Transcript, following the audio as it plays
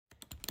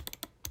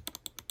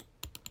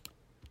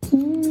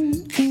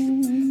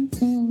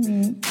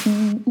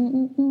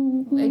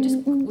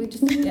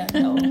Yeah,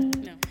 no.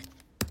 No.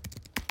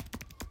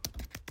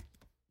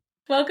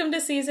 Welcome to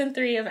Season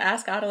 3 of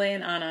Ask Adelaide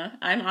and Anna.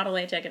 I'm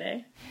Adelaide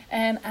Jegede.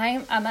 And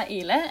I'm Anna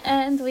Ile,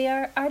 and we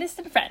are artists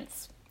and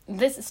friends.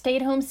 This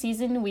stay-at-home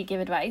season, we give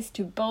advice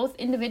to both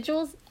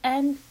individuals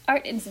and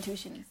art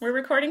institutions. We're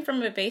recording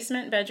from a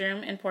basement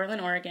bedroom in Portland,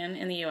 Oregon,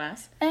 in the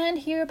U.S. And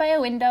here by a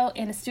window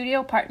in a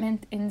studio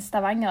apartment in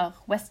Stavanger,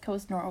 West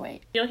Coast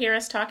Norway. You'll hear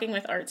us talking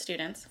with art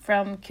students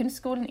From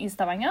Kunstskolen i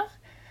Stavanger,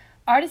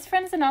 artist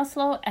friends in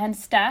Oslo, and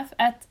staff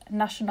at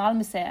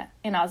Nasjonalmuseet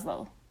in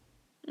Oslo.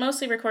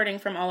 mostly recording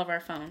from all of our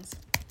phones.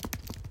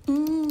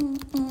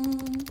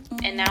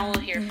 And now we'll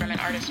hear from an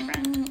artist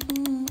friend.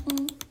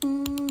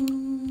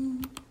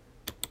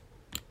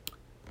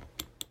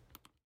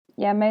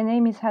 Yeah, my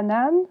name is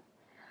Hanan.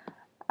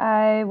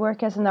 I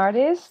work as an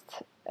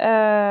artist,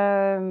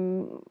 or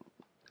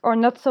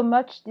not so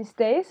much these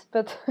days,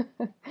 but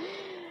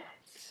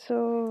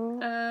so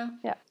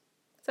yeah.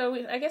 So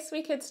I guess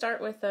we could start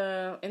with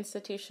an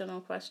institutional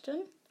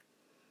question.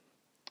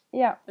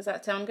 Yeah. Does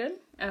that sound good?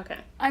 Okay.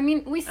 I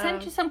mean, we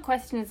sent you some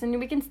questions, and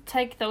we can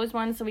take those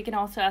ones, so we can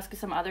also ask you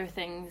some other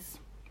things.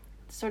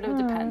 It sort of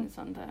depends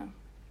on the...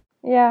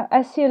 Yeah,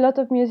 I see a lot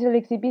of museal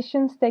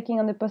exhibitions taking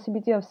on the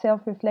possibility of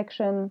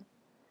self-reflection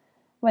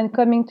when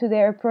coming to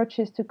their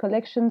approaches to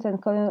collections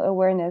and colonial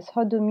awareness.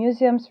 How do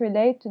museums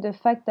relate to the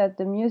fact that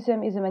the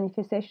museum is a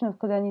manifestation of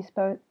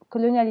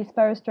colonialist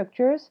power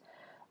structures,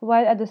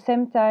 while at the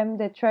same time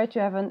they try to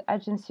have an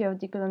agency of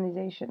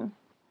decolonization?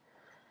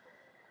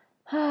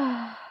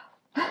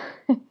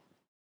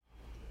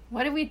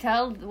 What do we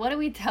tell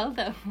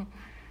them?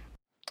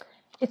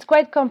 It's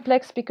quite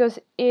complex because,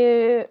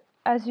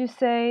 as you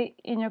say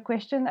in your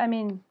question, I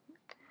mean,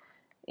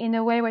 in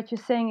a way, what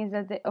you're saying is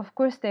that of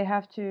course they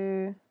have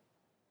to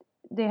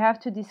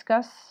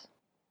discuss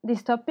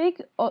this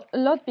topic a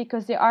lot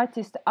because the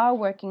artists are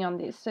working on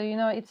this. So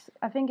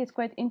I think it's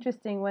quite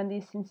interesting when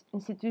this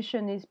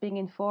institution is being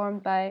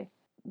informed by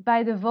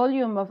the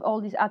volume of all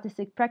these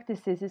artistic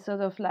practices. It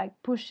sort of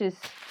like pushes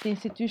the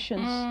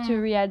institutions to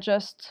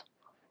readjust.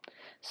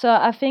 So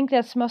I think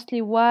that's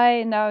mostly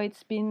why now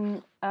it's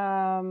been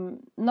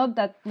not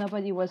that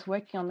nobody was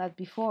working on that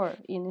before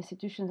in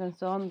institutions and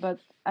so on, but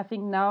I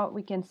think now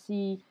we can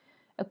see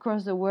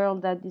across the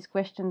world that these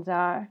questions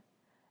are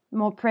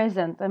more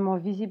present and more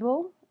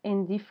visible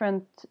in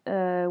different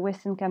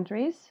Western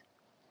countries.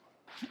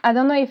 I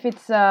don't know if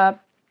it's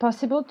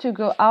possible to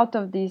go out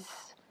of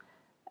this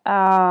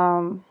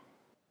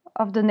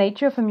of the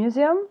nature of a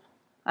museum.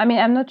 I mean,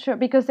 I'm not sure,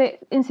 because the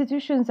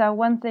institutions are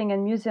one thing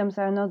and museums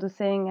are another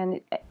thing,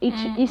 and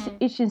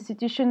each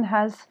institution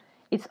has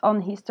its own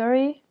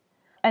history,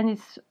 and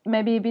it's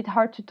maybe a bit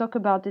hard to talk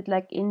about it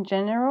like in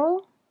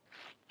general.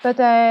 But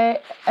I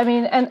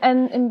mean,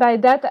 and by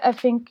that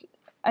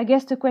I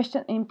guess the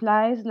question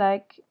implies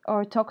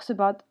or talks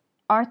about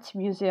art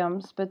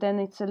museums, but then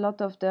it's a lot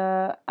of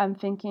I'm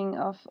thinking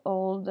of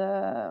all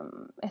the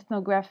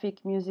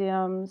ethnographic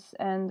museums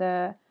and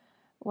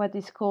what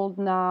is called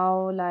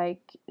now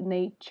like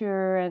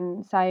nature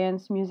and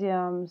science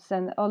museums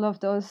and all of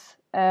those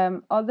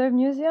other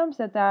museums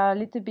that are a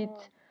little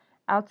bit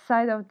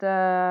outside of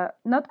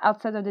not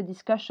outside of the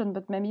discussion,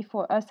 but maybe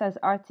for us as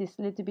artists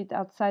a little bit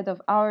outside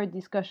of our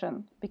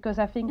discussion, because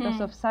I think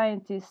lots of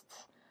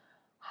scientists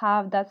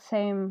have that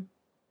same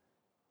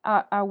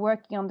are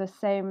working on the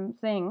same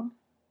thing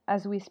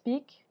as we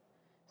speak.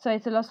 So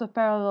it's a lot of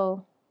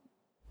parallel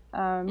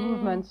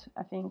movements,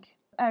 I think.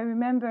 I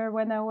remember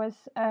when I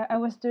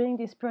was doing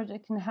this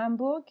project in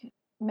Hamburg,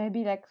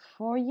 maybe like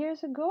 4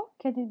 years ago.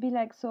 Can it be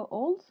like so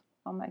old?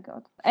 Oh my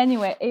God.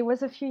 Anyway, it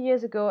was a few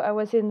years ago. I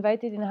was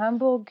invited in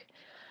Hamburg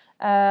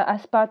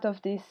as part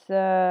of this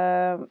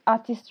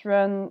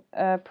artist-run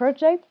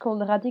project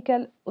called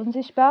Radical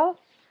Unsichtbar.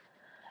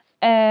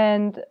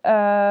 And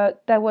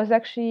that was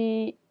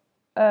actually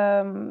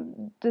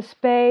the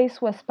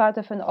space was part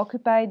of an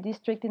occupied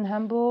district in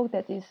Hamburg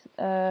that is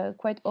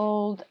quite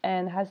old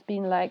and has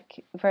been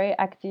like very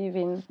active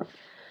in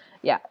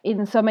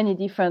so many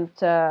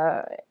different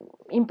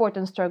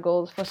important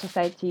struggles for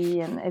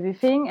society and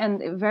everything,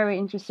 and a very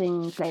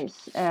interesting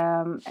place.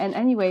 And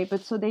anyway,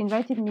 but so they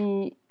invited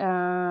me,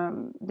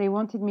 they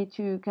wanted me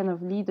to kind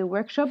of lead a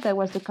workshop. That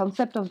was the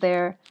concept of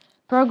their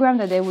program,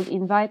 that they would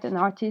invite an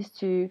artist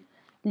to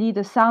lead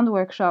a sound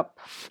workshop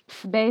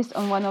based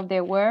on one of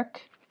their work,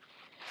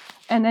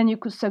 and then you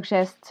could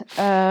suggest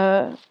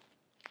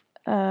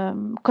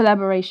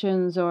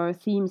collaborations or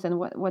themes and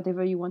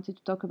whatever you wanted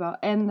to talk about.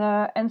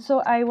 And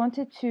so I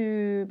wanted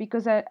to,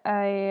 because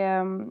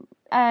I'm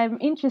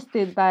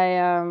interested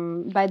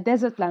by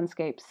desert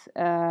landscapes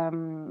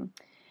and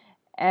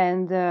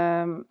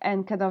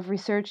kind of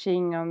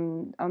researching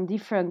on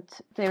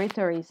different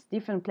territories,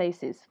 different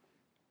places.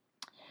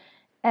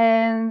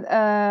 And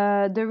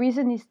the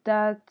reason is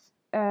that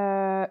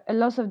a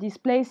lot of these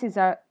places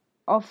are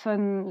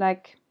often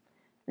like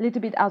a little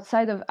bit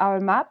outside of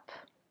our map,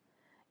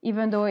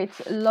 even though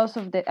it's lots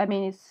of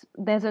it's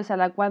deserts are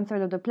like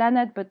 1/3 of the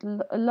planet, but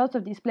a lot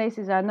of these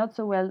places are not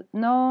so well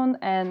known,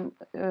 and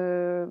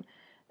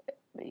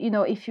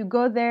if you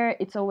go there,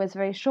 it's always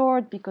very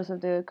short because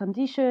of the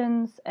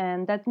conditions,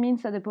 and that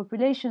means that the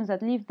populations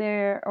that live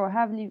there or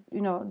have lived,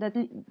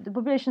 the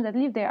populations that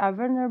live there are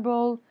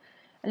vulnerable,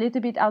 a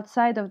little bit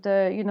outside of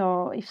the,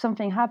 if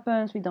something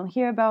happens, we don't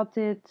hear about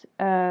it.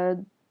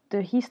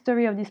 The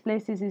history of these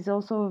places is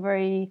also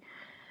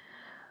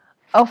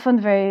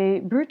often very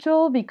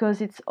brutal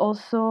because it's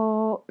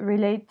also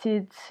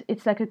related,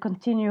 it's like a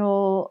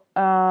continual,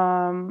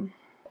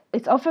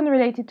 it's often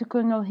related to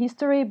colonial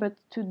history, but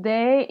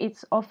today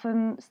it's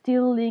often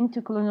still linked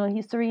to colonial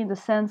history in the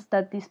sense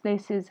that these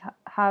places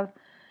have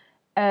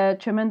a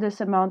tremendous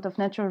amount of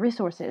natural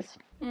resources.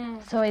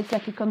 So it's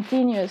like a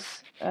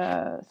continuous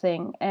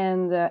thing.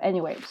 And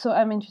anyway, so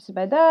I'm interested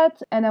by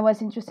that. And I was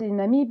interested in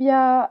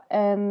Namibia,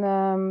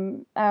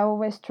 and I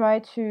always try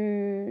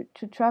to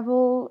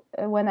travel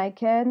when I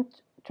can,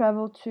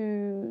 travel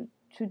to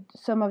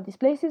some of these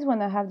places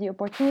when I have the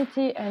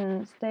opportunity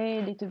and stay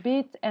a little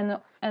bit,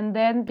 and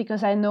then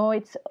because I know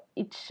it's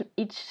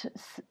each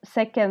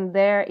second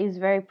there is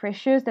very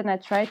precious, then I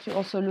try to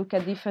also look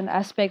at different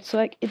aspects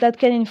so that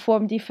can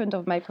inform different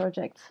of my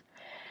projects.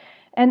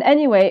 And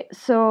anyway,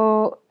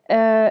 so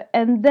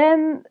and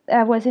then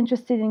I was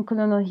interested in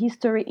colonial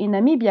history in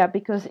Namibia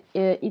because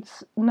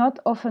it's not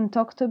often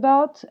talked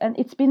about, and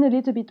it's been a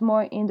little bit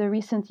more in the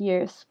recent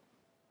years.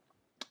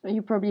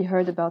 You probably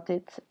heard about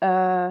it.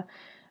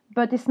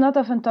 But it's not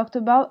often talked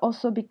about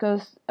also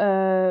because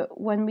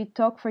when we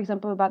talk, for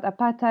example, about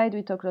apartheid,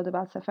 we talk a lot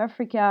about South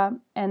Africa,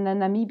 and then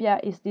Namibia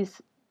is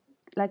this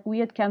like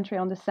weird country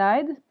on the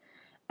side,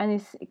 and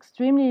it's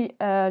extremely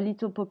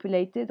little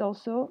populated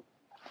also.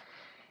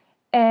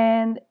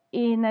 And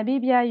in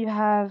Namibia, you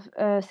have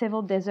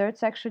several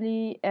deserts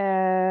actually,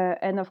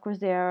 and of course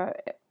they are,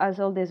 as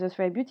all deserts,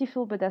 very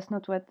beautiful, but that's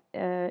not what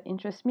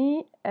interests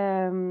me.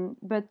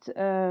 But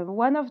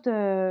one of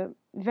the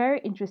very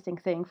interesting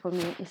thing for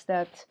me is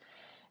that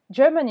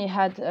Germany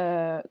had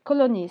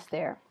colonies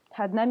there,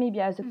 had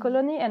Namibia as a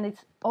colony, and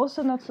it's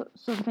also not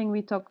something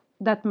we talk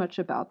that much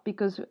about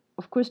because,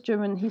 of course,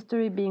 German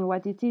history being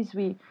what it is,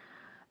 we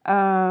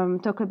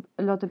talk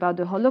a lot about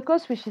the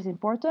Holocaust, which is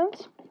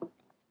important.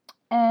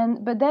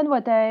 But then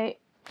what I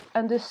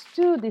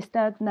understood is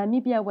that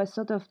Namibia was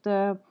sort of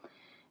the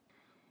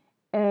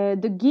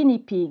guinea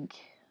pig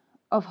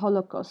of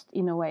Holocaust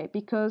in a way,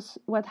 because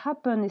what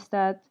happened is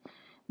that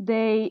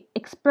they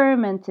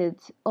experimented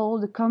all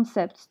the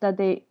concepts that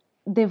they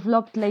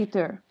developed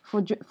later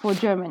for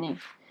Germany.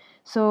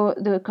 So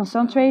the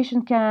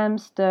concentration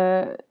camps,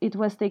 it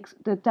was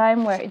the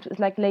time where it was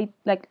like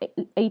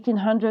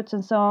 1800s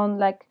and so on,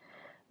 like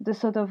the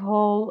sort of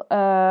whole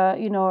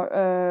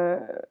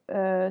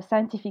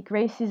scientific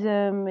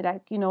racism,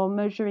 like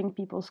measuring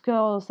people's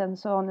skulls and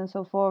so on and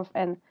so forth,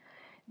 and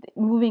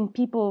moving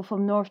people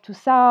from north to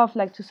south,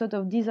 like to sort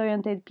of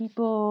disorientate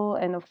people,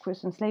 and of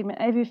course enslavement,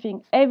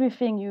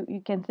 everything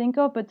you can think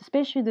of, but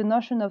especially the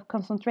notion of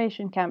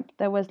concentration camp.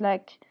 That was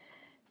like,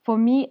 for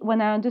me,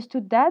 when I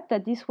understood that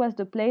this was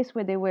the place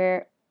where they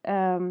were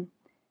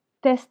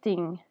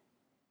testing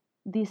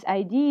these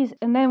ideas.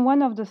 And then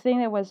one of the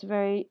things that was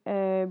very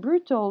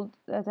brutal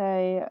that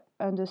I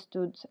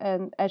understood,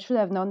 and I should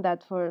have known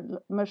that for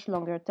much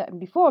longer time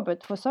before,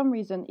 but for some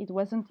reason it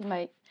wasn't in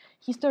my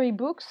history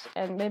books,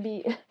 and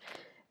maybe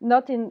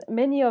not in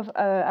many of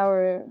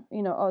our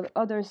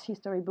others'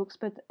 history books,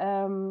 but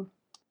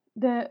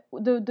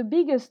the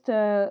biggest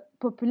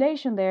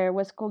population there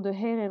was called the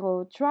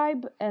Herero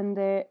tribe, and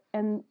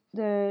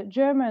the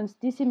Germans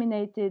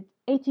disseminated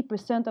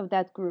 80% of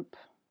that group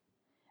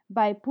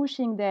by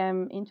pushing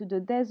them into the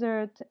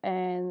desert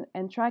and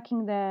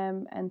tracking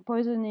them and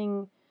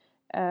poisoning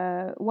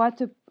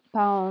water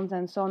ponds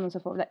and so on and so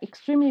forth. Like,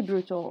 extremely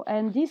brutal.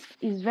 And this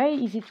is very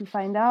easy to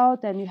find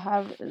out, and you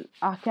have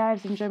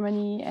archives in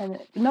Germany and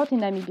not in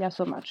Namibia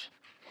so much.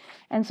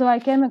 And so I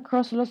came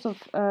across lots of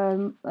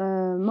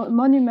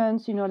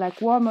monuments,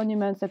 like war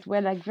monuments that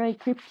were like very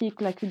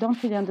cryptic, like you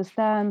don't really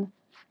understand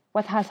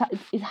what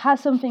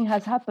something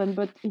has happened,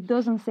 but it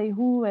doesn't say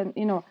who, and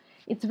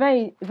it's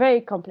very,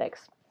 very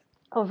complex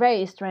or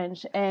very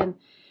strange.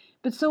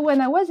 But so when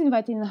I was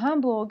invited in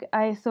Hamburg,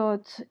 I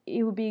thought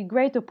it would be a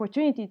great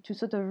opportunity to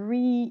sort of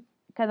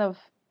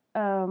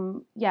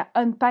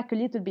unpack a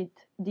little bit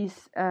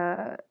this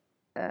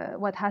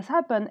what has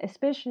happened,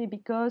 especially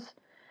because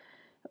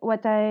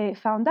what I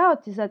found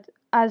out is that,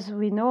 as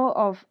we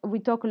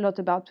talk a lot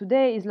about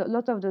today, is a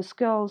lot of the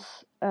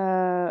skulls,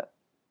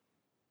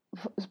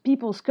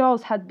 people's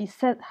skulls had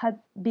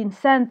been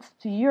sent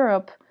to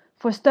Europe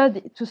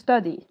to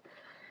study.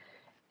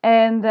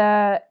 And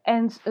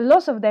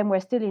lots of them were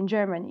still in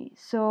Germany.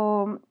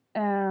 So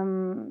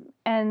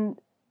and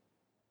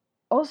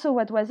also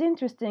what was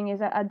interesting is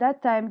that at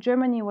that time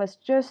Germany was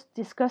just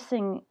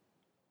discussing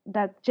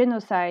that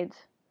genocide,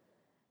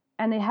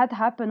 and it had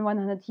happened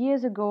 100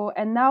 years ago,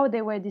 and now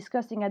they were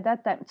discussing at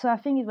that time. So I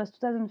think it was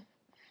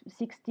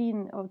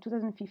 2016 or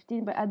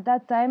 2015, but at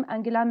that time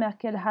Angela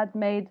Merkel had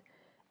made,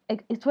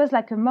 it was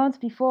like a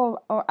month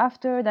before or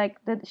after, like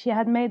that she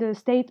had made a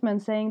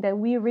statement saying that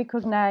we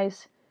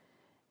recognize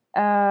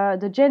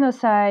the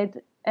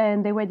genocide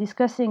and they were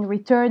discussing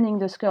returning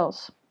the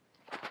skulls.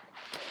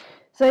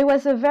 So it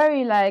was a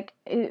very I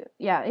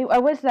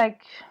was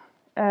like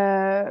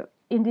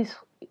in this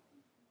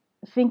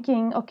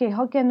thinking, okay,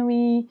 how can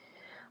we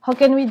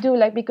do,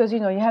 like, because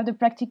you have the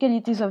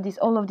practicalities of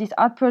all of this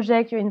art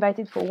project. You're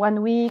invited for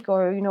 1 week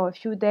or a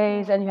few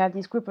days, and you have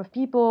this group of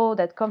people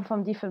that come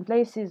from different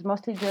places,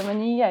 mostly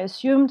Germany, I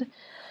assumed.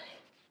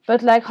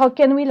 But like, how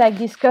can we like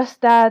discuss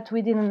that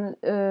within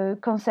a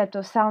concept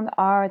of sound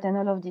art and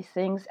all of these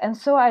things? And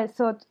so I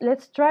thought,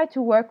 let's try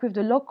to work with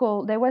the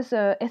local. There was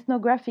an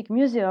ethnographic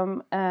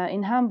museum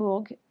in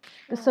Hamburg,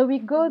 so we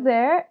go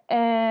there,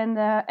 and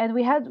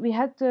we had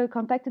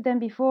contacted them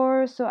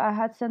before. So I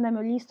had sent them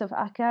a list of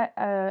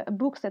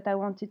books that I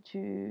wanted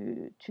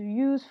to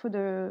use for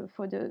the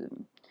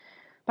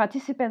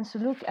participants to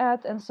look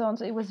at and so on.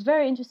 So it was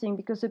very interesting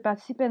because the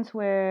participants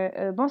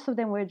were most of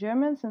them were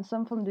Germans and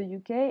some from the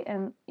UK,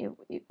 and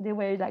they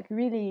were like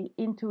really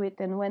into it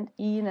and went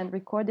in and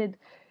recorded.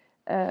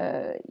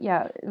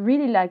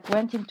 Really like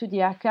went into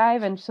the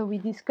archive, and so we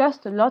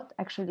discussed a lot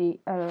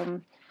actually.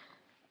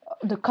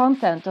 The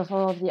content of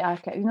all of the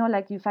archive,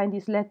 like you find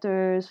these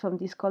letters from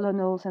these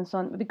colonels and so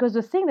on. Because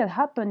the thing that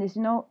happened is,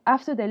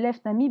 after they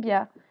left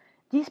Namibia,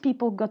 these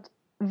people got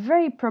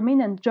very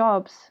prominent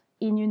jobs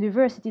in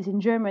universities in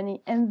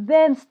Germany, and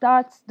then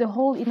starts the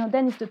whole,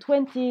 then it's the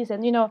 20s,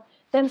 and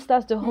then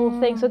starts the whole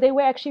thing. So they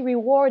were actually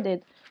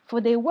rewarded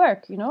for their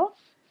work,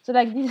 So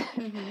like this,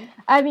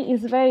 I mean,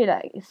 it's very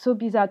it's so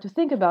bizarre to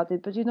think about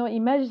it, but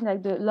imagine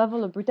like the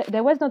level of brutality.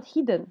 That was not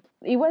hidden.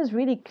 It was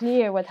really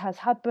clear what has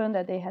happened,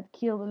 that they had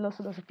killed a lot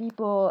of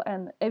people,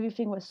 and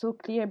everything was so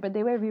clear, but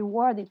they were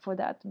rewarded for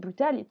that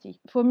brutality.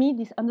 For me,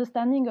 this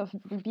understanding of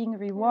being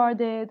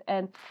rewarded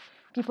and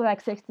people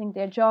accepting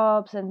their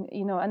jobs, and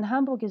and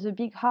Hamburg is a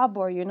big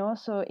harbor,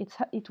 so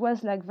it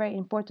was like very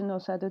important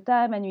also at the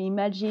time. And you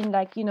imagine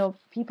like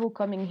people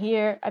coming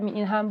here, I mean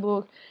in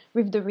Hamburg,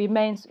 with the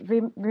remains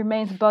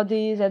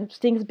bodies and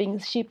things being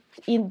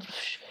shipped in,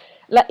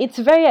 like it's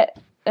very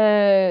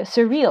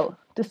surreal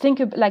to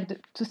think of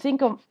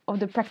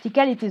the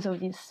practicalities of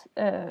this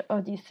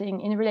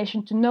thing in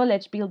relation to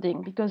knowledge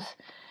building,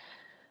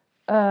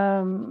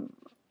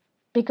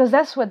 because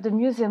that's what the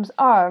museums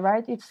are,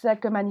 right? It's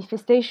like a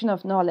manifestation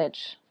of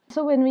knowledge.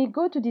 So when we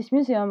go to this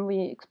museum,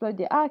 we explore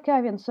the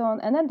archive and so on,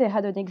 and then they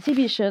had an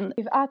exhibition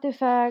with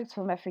artifacts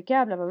from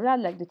Africa, blah, blah, blah,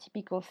 like the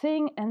typical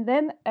thing. And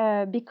then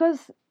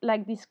because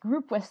like this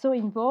group was so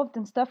involved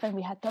and stuff, and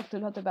we had talked a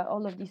lot about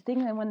all of these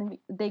things, and when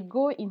they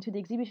go into the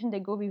exhibition, they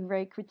go with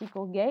very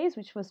critical gaze,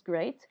 which was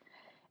great.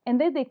 And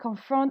then they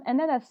confront, and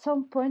then at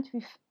some point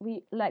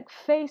we like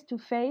face to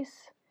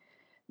face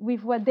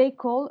with what they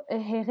call a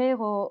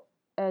Herero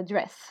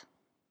dress.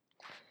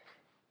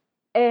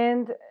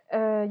 And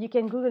you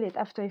can Google it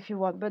after if you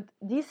want, but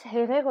this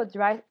Herero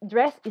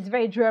dress is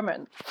very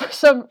German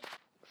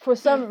for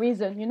some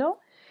reason,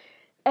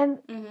 and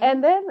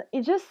and then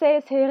it just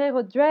says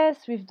Herero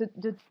dress with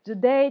the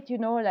date,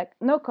 like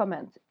no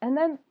comment. And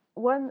then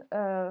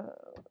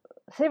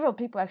several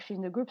people actually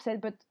in the group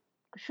said, but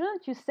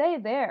shouldn't you say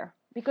there,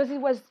 because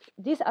it was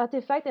this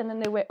artifact, and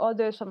then there were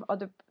others from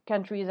other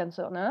countries and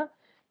so on,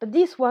 but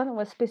this one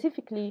was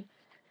specifically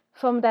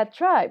from that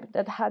tribe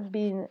that had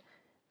been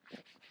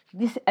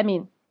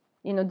disseminated,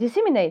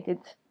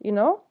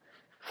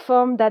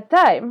 from that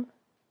time.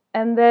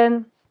 And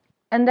then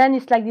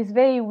it's like this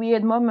very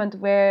weird moment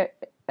where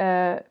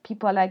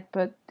people are like,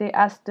 but they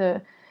asked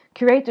the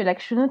curator,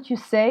 like, shouldn't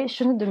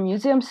the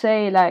museum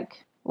say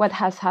like what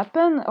has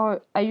happened,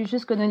 or are you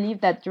just going to leave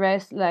that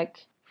dress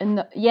like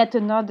yet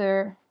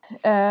another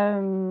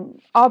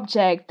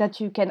object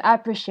that you can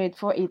appreciate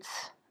for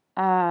its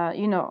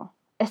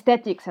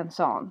aesthetics and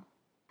so on?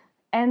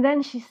 And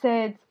then she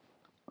said,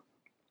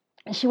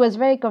 she was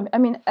very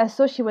I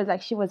saw she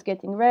was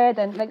getting red,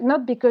 and like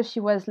not because she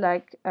was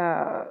like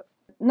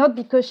not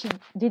because she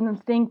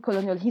didn't think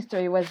colonial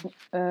history was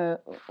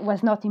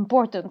not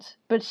important,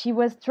 but she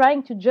was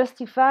trying to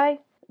justify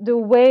the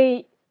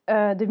way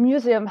the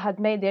museum had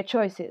made their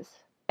choices.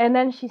 And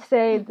then she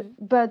said,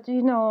 but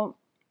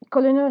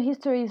colonial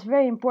history is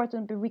very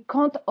important, but we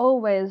can't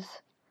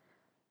always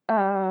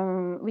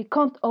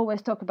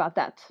talk about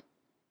that.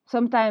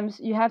 Sometimes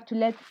you have to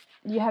let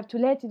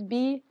it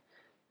be,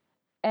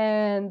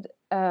 and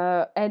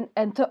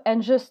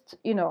just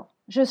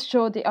just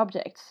show the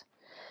objects.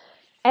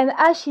 And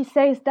as she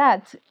says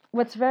that,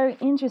 what's very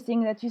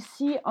interesting that you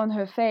see on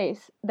her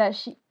face that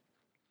she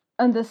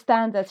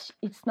understands that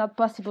it's not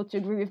possible to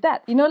agree with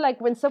that. Like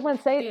when someone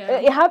says,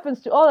 it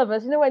happens to all of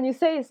us. When you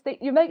say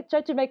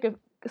try to make a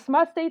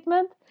smart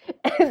statement,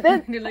 and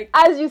then like,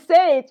 as you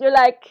say it, you're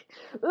like,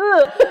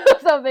 ooh,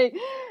 something,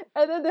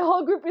 and then the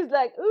whole group is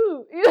like,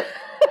 ooh.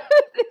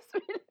 It's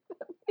really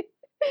funny.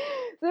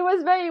 So it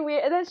was very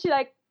weird. And then she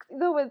like,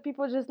 when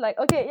people just like,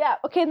 okay,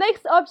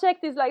 next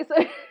object is like, so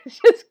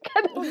just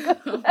kind of goes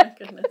oh my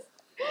goodness.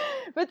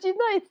 But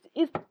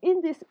it's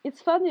in this.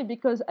 It's funny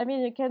because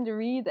you can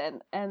read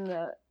and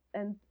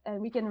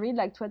we can read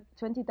like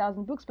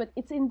 20,000 books, but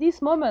it's in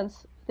these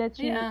moments that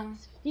you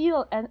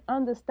feel and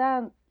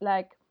understand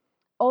like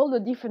all the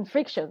different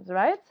frictions,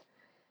 right?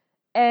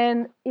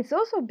 And it's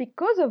also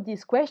because of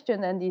this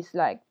question and this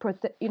like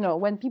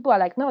when people are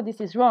like, no, this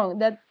is wrong,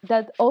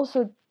 that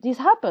also this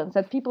happens,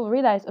 that people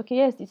realize, okay,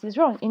 yes, this is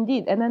wrong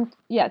indeed. And then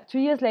 2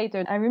 years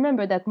later, I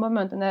remember that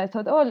moment, and I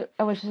thought,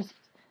 I was just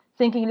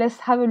thinking, let's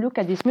have a look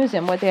at this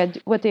museum, what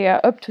they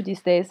are up to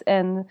these days.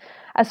 And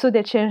I saw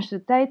they changed the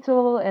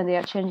title and they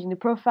are changing the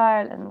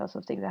profile and lots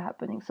of things are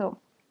happening. So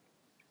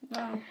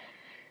wow.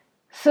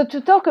 So to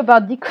talk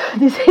about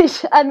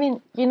decolonization, I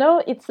mean,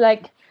 it's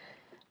like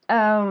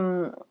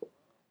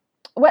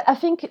well, I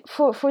think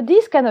for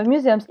these kind of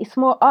museums, it's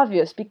more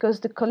obvious because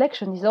the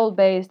collection is all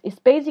it's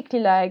basically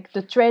like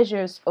the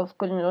treasures of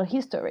colonial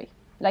history.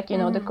 Like,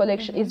 the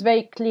collection is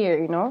very clear,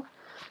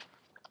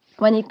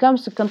 When it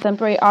comes to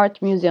contemporary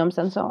art museums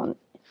and so on,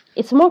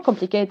 it's more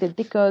complicated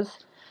because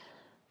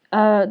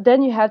then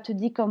you have to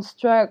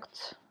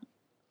deconstruct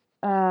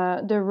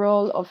the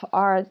role of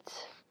art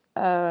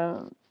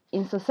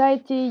in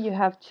society. You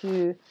have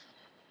to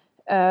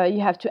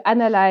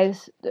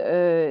analyze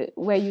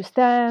where you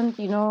stand.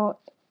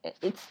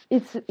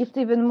 It's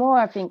even more.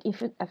 I think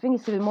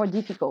it's even more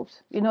difficult.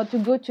 To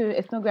go to an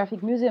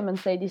ethnographic museum and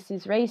say this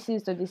is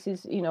racist or this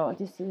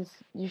is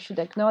you should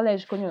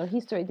acknowledge colonial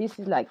history. This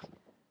is like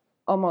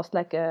almost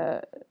like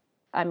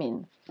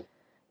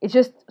it's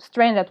just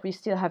strange that we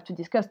still have to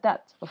discuss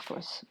that, of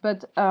course.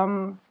 But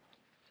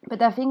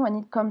I think when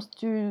it comes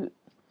to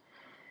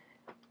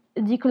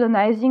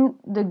decolonizing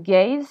the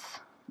gaze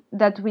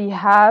that we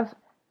have,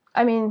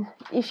 I mean,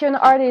 if you're an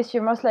artist,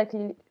 you're most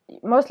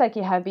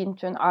likely have been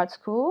to an art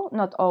school.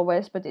 Not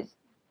always, but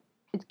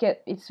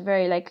it's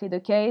very likely the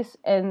case,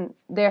 and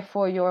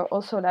therefore you're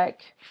also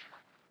like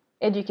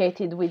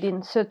educated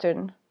within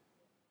certain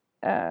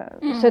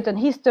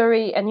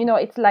history, and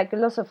it's like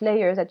lots of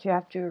layers that you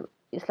have to.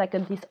 It's like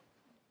this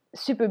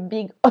super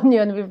big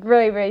onion with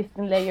very, very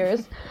thin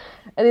layers,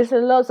 and there's a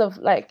lot of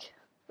like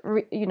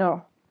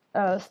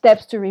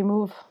steps to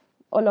remove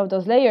all of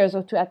those layers,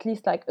 or to at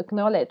least like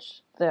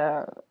acknowledge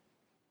the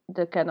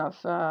kind of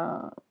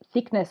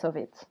thickness of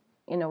it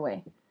in a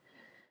way.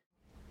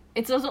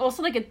 It's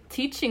also like a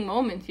teaching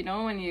moment,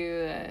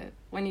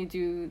 when you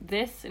do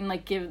this and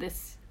like give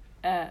this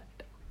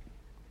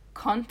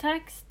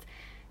context.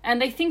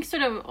 And I think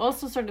sort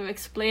of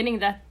explaining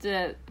that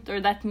or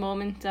that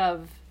moment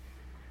of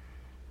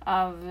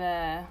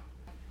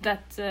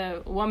that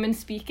woman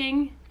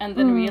speaking and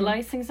then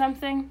realizing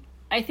something.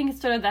 I think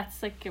it's sort of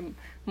that's like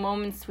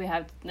moments we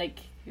have like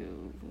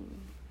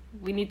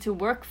we need to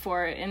work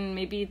for, and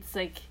maybe it's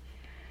like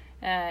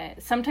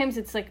sometimes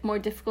it's like more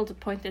difficult to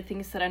point at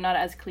things that are not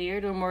as clear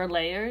or more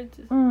layered,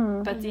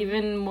 but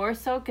even more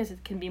so because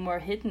it can be more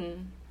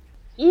hidden.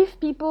 If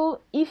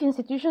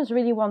institutions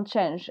really want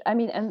change, I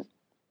mean, and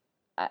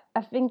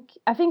I think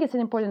it's an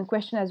important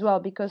question as well,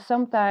 because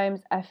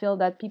sometimes I feel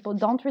that people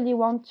don't really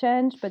want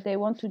change, but they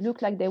want to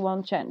look like they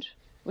want change,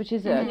 which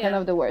is kind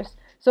of the worst.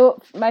 So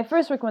my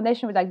first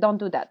recommendation would don't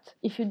do that.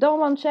 If you don't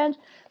want change,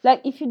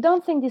 like if you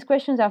don't think these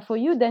questions are for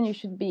you, then you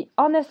should be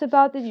honest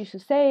about it. You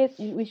should say it.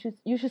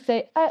 You should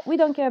say, we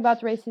don't care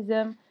about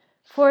racism.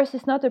 For us,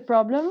 it's not a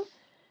problem.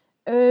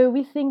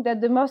 We think that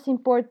the most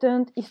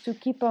important is to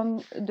keep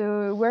on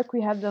the work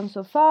we have done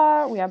so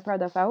far. We are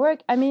proud of our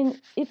work. I mean,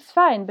 it's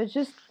fine, but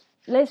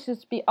let's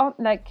just be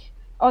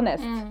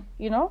honest,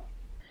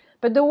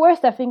 But the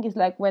worst, I think, is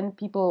like when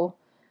people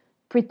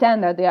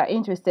pretend that they are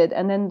interested,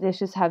 and then they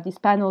just have these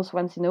panels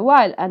once in a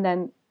while, and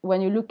then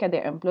when you look at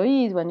their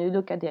employees, when you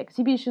look at the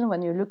exhibition,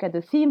 when you look at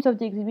the themes of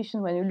the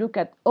exhibition, when you look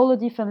at all the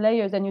different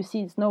layers, and you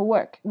see it's no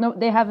work. No,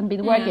 they haven't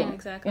been working.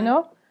 Exactly.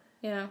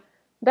 Yeah.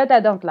 That I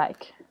don't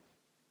like.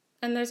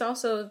 And there's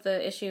also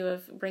the issue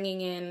of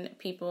bringing in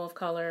people of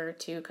color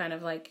to kind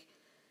of like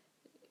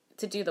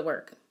to do the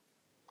work.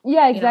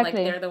 Yeah,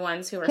 exactly. They're the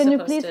ones who are Can supposed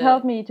to... Can you please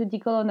help me to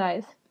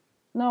decolonize?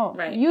 No,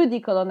 right. You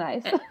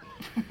decolonize.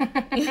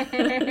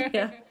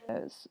 Yeah.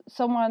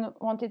 Someone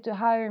wanted to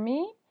hire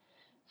me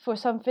for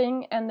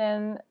something, and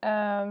then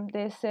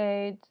they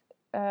said,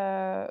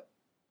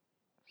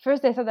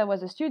 first they thought I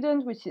was a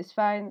student, which is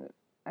fine.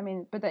 I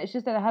mean, but it's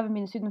just that I haven't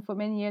been a student for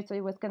many years, so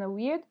it was kind of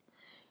weird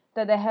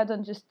that I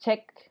hadn't just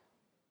checked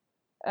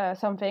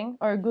something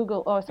or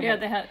Google or something. Yeah,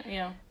 they had.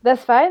 Yeah.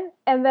 That's fine.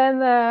 And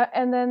then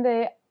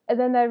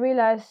I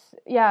realized,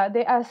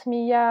 they asked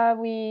me,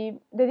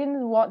 they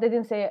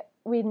didn't say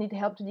we need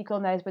help to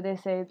decolonize, but they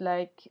said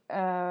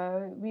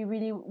we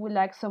really would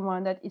like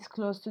someone that is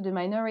close to the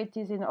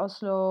minorities in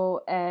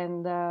Oslo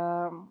and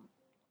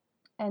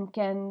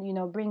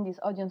can, bring this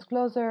audience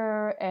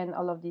closer and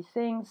all of these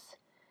things.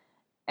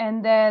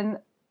 And then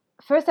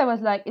first I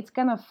was like, it's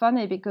kind of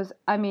funny because,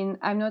 I mean,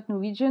 I'm not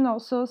Norwegian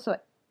also, so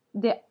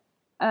the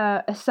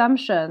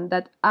assumption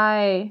that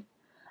I,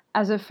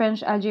 as a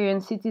French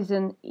Algerian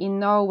citizen in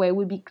Norway,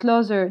 would be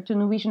closer to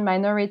Norwegian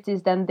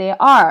minorities than they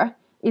are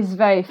is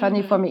very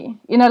funny for me.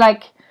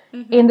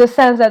 In the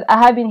sense that I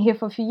have been here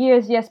for a few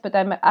years, yes, but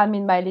I'm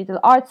in my little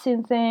art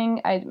scene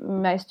thing,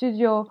 my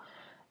studio.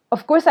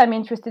 Of course, I'm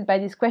interested by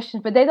these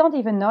questions, but they don't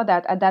even know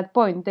that at that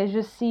point. They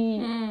just see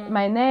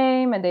my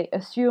name and they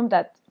assume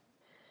that.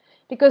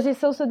 because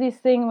it's also this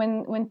thing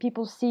when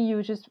people see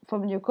you just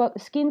from your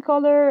skin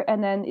color,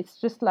 and then it's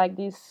just like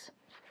this,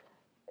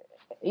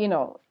 you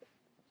know,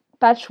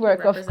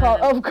 patchwork of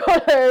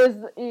colors,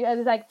 and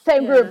it's like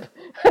same group.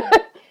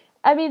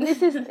 I mean,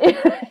 this is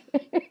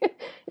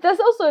that's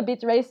also a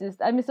bit racist.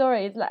 I'm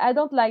sorry, it's like I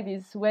don't like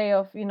this way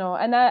of, you know.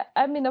 And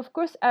I mean, of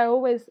course, I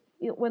always,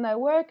 when I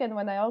work and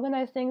when I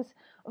organize things,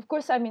 of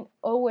course, I mean,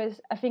 always,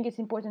 I think it's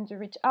important to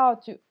reach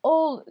out to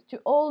all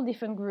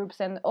different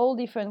groups and all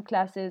different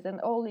classes and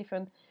all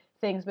different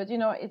things. But you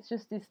know, it's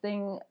just this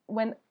thing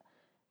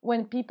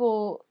when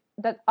people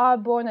that are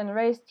born and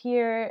raised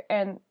here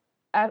and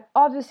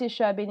obviously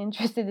should have been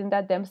interested in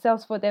that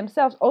themselves for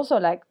themselves, also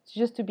like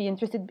just to be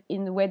interested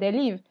in the way they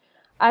live,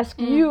 ask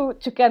you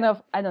to kind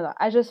of, I don't know,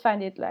 I just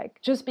find it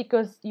like, just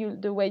because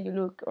the way you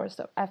look or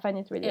stuff, I find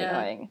it really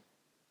annoying.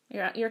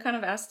 You're kind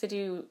of asked to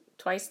do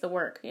twice the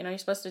work. You know, you're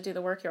supposed to do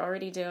the work you're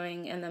already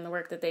doing and then the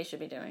work that they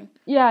should be doing.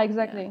 Yeah,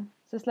 exactly.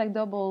 It's just like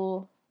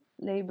double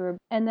labor.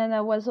 And then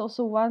I was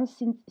also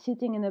once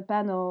sitting in a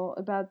panel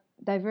about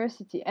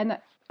diversity, and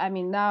I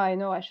mean, now I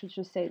know I should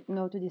just say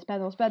no to these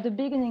panels, but at the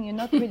beginning you're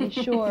not really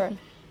sure,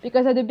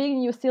 because at the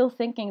beginning you're still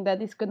thinking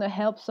that it's gonna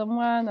help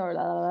someone or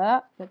la la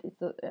la, but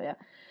it's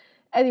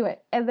anyway.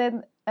 And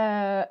then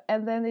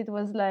it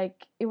was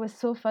like, it was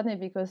so funny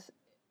because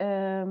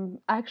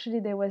actually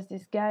there was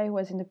this guy who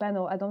was in the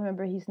panel, I don't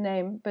remember his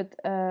name, but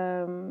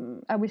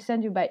I will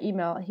send you by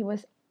email. He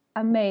was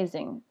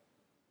amazing,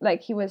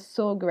 like he was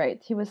so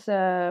great. He was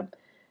I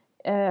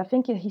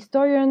think a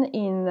historian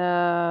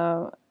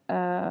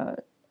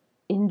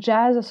in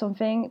jazz or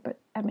something, but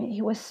I mean,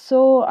 he was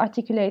so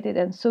articulated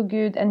and so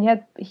good, and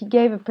he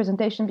gave a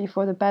presentation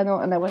before the panel,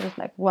 and I was just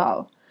like,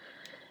 wow.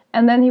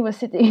 And then he was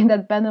sitting in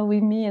that panel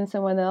with me and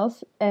someone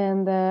else,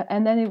 and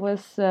then it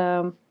was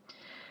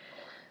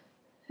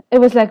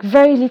like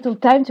very little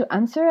time to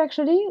answer,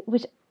 actually,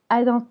 which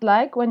I don't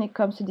like when it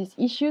comes to these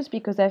issues,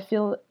 because I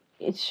feel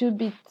it should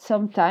be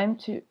some time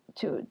to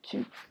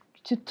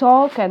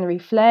talk and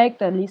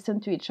reflect and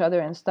listen to each other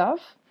and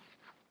stuff.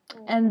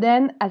 And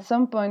then at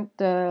some point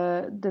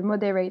the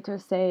moderator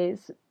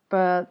says,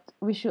 but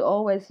we should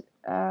always,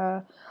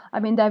 I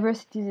mean,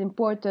 diversity is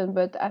important,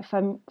 but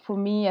for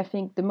me, I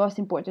think the most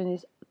important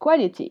is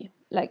quality,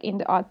 like in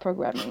the art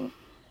programming.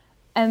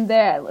 And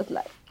there I was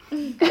like,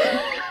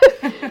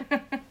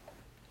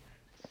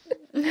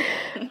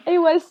 it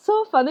was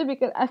so funny,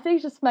 because I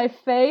think just my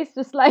face,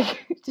 just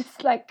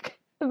like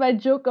my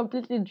jaw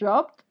completely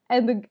dropped.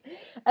 And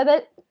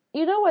then,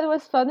 you know what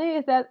was funny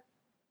is that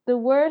the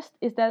worst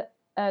is that,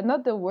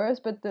 not the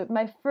worst, but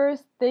my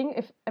first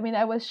thing,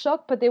 I was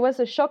shocked, but there was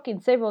a shock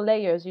in several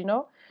layers, you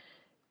know.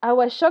 I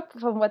was shocked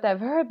from what I've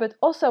heard, but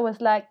also I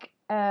was like,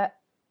 I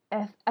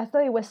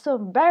thought it was so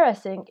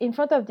embarrassing in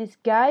front of this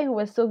guy who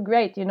was so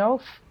great, you know,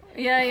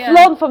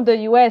 flown from the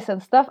US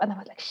and stuff, and I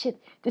was like,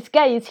 shit, this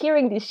guy is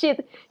hearing this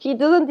shit, he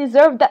doesn't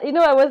deserve that, you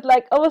know. I was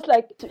like,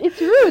 it's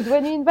rude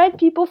when you invite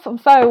people from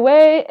far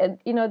away, and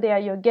you know, they are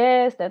your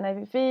guests and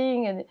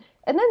everything, and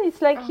then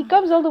it's like he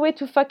comes all the way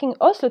to fucking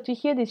Oslo to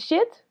hear this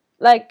shit.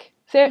 Like,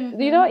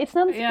 you know, it's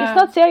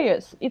not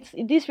serious. It's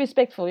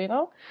disrespectful, you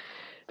know,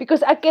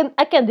 because I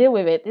can deal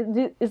with it.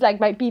 It's like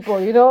my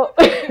people, you know.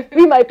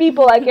 With my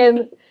people, I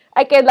can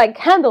like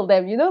handle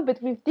them, you know.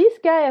 But with this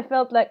guy, I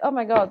felt like, oh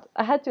my god,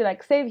 I had to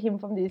like save him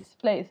from this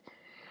place.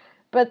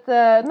 But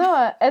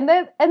no, and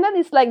then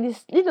it's like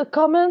this little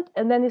comment,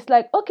 and then it's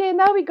like, okay,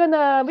 now we're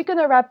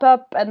gonna wrap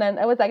up. And then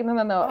I was like,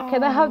 no,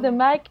 can I have the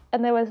mic?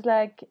 And I was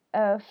like,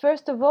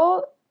 first of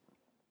all,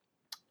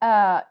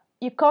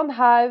 you can't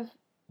have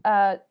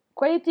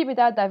quality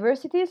without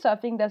diversity, so I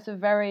think that's a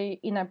very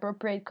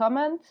inappropriate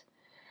comment.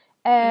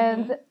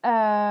 And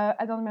I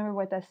don't remember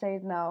what I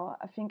said now.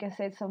 I think I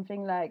said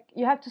something like,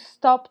 you have to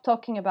stop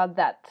talking about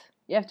that.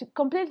 You have to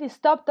completely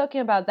stop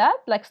talking about that,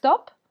 like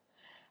stop,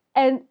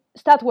 and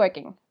start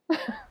working.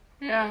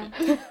 Yeah.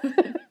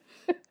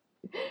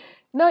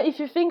 No, if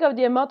you think of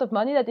the amount of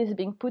money that is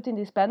being put in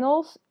these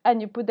panels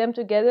and you put them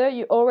together,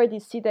 you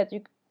already see that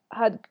you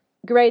had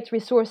great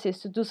resources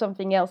to do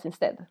something else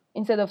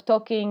instead of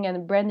talking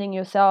and branding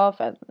yourself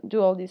and do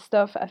all this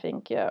stuff. I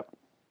think, yeah.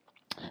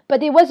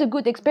 But it was a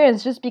good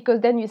experience just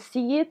because then you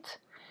see it,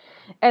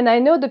 and I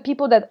know the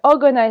people that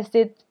organized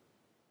it,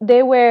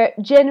 they were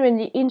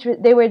genuinely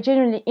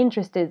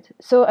interested.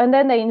 So, and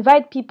then they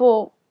invite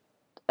people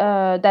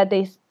that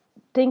they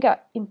think are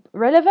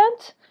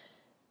relevant,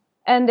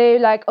 and they're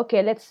like,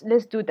 okay, let's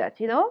do that,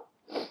 you know.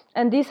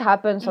 And this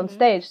happens on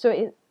stage.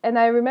 So, and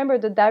I remember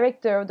the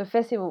director of the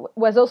festival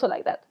was also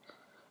like that,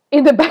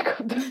 in the back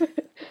of the...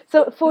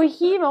 So for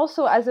him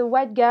also, as a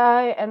white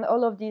guy and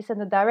all of this, and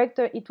the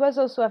director, it was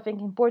also, I think,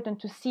 important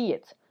to see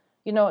it.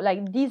 You know,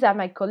 like, these are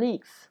my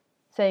colleagues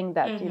saying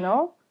that, you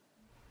know?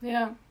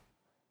 Yeah.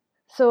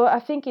 So I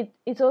think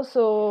it's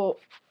also...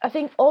 I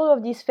think all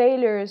of these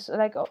failures,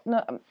 like,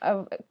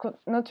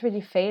 not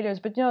really failures,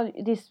 but, you know,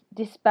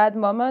 these bad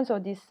moments or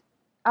these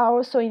are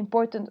also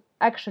important,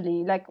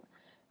 actually. Like,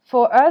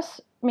 for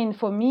us, I mean,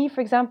 for me,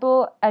 for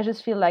example, I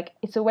just feel like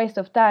it's a waste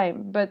of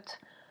time. But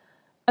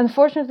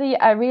unfortunately,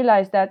 I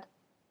realized that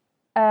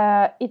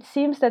it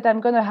seems that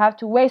I'm going to have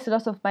to waste a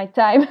lot of my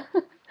time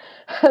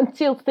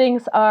until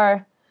things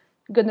are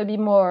going to be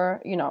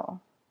more,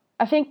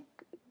 I think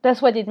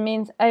that's what it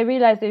means. I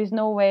realize there is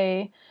no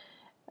way.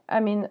 I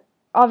mean,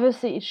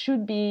 obviously it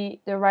should be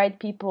the right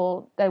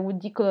people that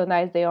would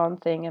decolonize their own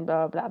thing and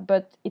blah, blah, blah.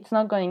 But it's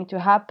not going to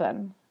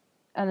happen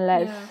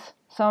unless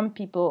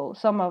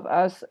some of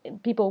us,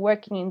 people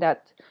working in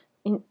that,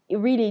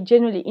 really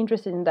genuinely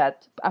interested in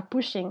that, are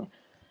pushing.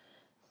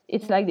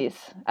 It's like this.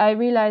 I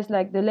realize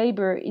like the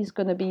labor is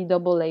going to be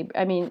double labor.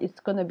 I mean, it's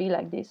going to be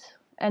like this.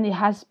 And it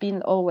has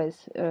been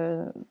always,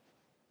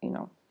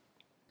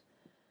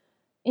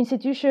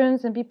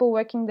 institutions and people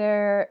working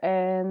there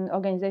and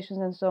organizations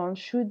and so on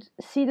should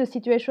see the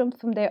situation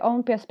from their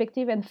own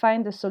perspective and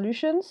find the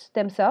solutions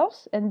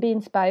themselves and be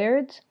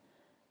inspired.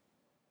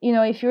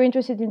 If you're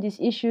interested in these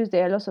issues,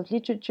 there are lots of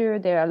literature,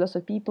 there are lots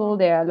of people,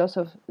 there are lots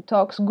of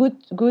talks,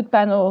 good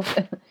panels,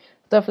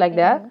 stuff like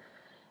that.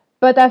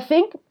 But I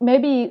think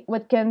maybe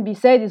what can be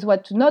said is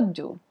what to not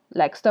do,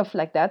 like stuff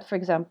like that, for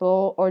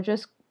example, or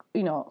just,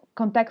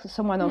 contact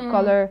someone of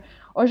color,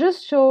 or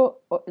just show,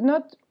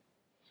 not,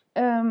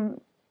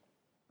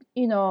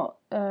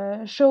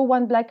 show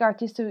one black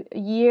artist a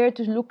year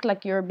to look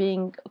like you're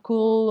being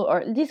cool,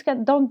 or this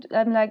kind.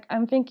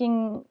 I'm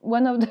thinking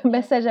one of the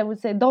message I would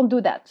say, don't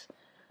do that.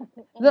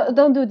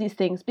 Don't do these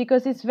things,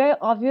 because it's very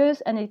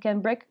obvious and it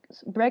can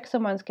break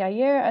someone's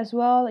career as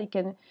well. It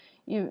can,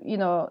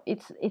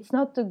 it's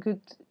not a good.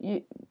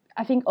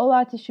 I think all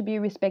artists should be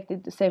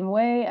respected the same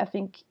way. I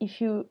think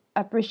if you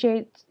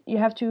appreciate, you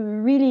have to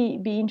really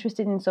be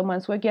interested in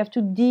someone's work. You have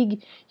to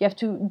dig, you have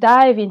to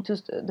dive into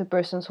the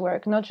person's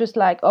work, not just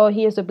like, oh,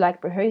 here's a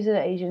black person, here's an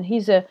Asian,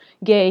 he's a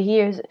gay,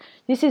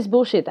 this is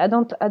bullshit. I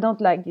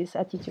don't like this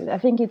attitude. I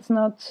think it's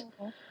not.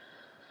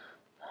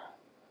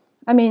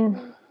 I mean.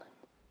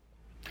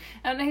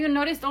 And I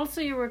noticed also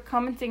you were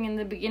commenting in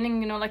the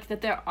beginning, like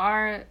that there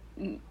are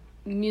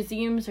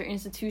museums or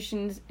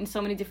institutions in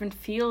so many different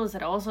fields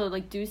that also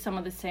like do some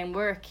of the same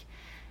work.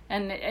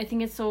 And I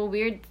think it's so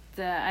weird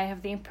that I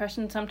have the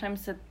impression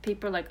sometimes that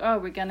people are like, oh,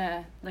 we're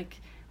gonna, like,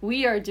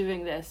 we are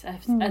doing this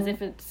as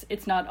if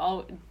it's not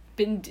all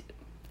been,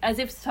 as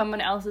if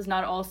someone else is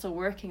not also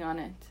working on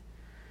it.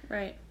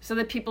 Right. So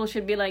that people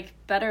should be like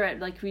better at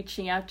like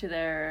reaching out to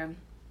their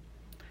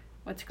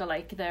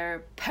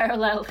their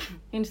parallel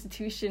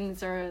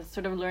institutions, or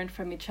sort of learn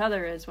from each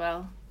other as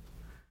well.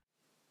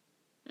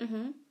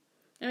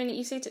 I mean,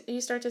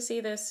 you start to see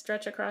this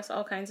stretch across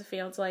all kinds of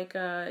fields. Like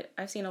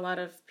I've seen a lot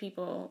of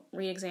people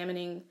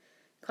re-examining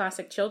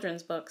classic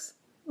children's books.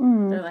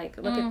 They're like,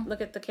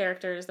 look at the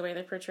characters, the way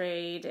they're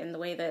portrayed, and the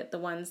way that the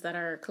ones that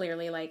are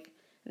clearly like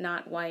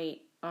not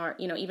white are,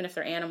 even if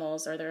they're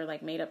animals or they're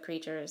like made up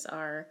creatures,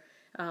 are,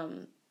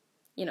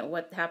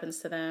 what happens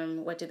to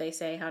them? What do they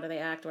say? How do they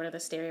act? What are the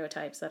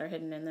stereotypes that are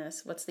hidden in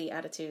this? What's the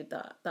attitude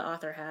the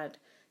author had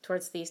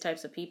towards these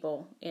types of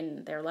people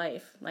in their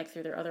life, like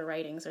through their other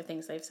writings or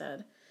things they've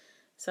said.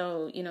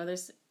 So,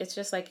 it's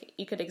just like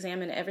you could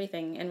examine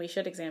everything, and we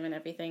should examine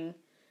everything,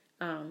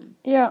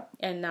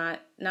 and not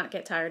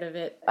get tired of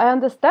it. I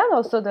understand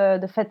also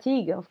the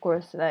fatigue, of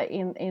course,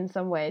 in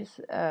some ways.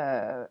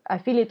 I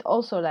feel it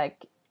also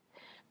like,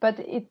 but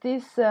it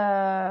is,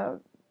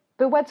 but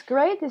what's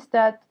great is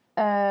that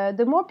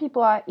the more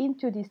people are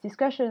into this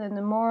discussion and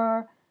the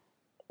more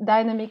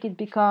dynamic it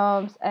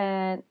becomes,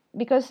 and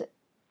because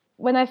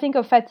when I think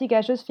of fatigue,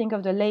 I just think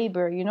of the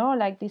labor,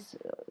 like this,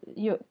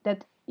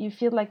 that you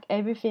feel like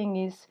everything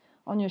is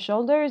on your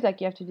shoulders,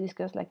 like you have to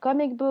discuss like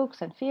comic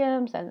books and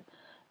films and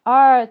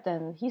art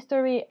and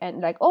history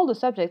and like all the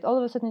subjects. All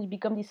of a sudden you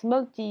become this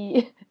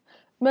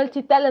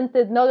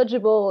multi-talented,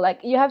 knowledgeable,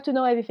 like you have to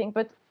know everything,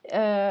 but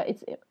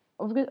it's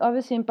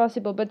obviously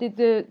impossible. But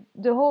the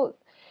whole,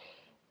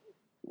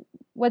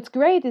 what's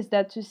great is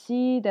that to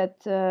see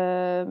that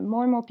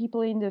more and more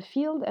people in the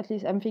field, at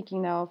least I'm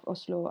thinking now of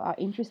Oslo, are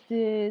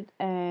interested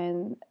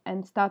and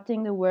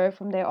starting the work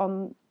from their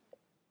own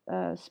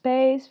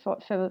space,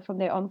 from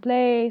their own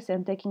place,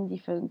 and taking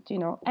different,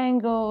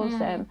 angles,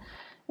 and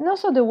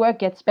also the work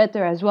gets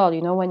better as well,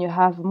 when you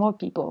have more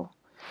people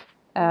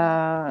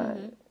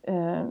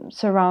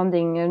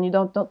surrounding, and you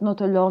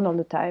not alone all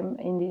the time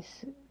in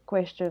these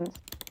questions.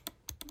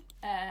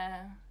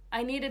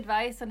 I need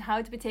advice on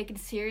how to be taken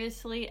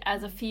seriously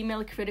as a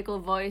female critical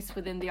voice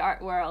within the art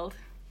world.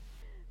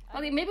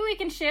 Well, maybe we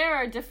can share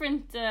our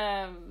different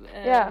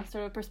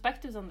sort of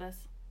perspectives on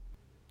this.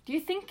 Do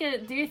you think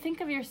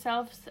of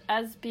yourselves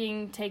as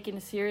being taken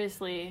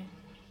seriously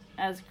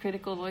as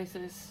critical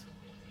voices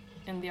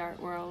in the art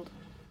world?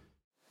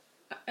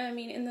 I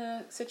mean, in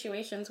the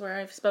situations where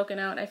I've spoken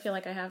out, I feel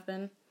like I have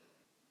been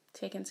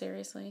taken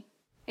seriously.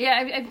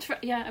 Yeah,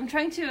 I'm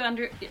trying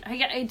to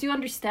I do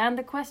understand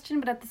the question,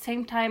 but at the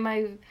same time,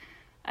 I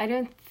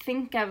don't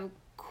think I've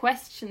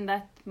questioned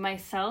that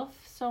myself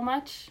so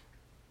much.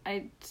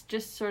 I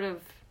just sort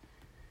of,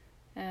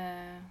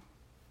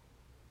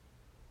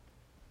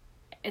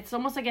 it's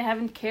almost like I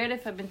haven't cared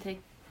if I've been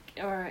taken,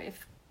 or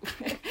if,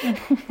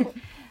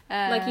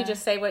 like you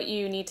just say what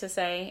you need to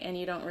say, and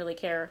you don't really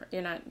care.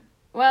 You're not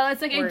Well,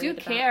 it's like I do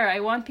care. I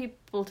want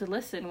people to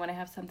listen when I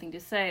have something to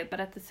say, but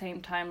at the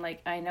same time,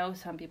 like I know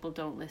some people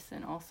don't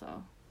listen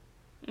also.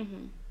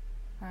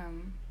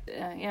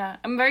 Yeah,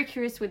 I'm very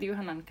curious with you,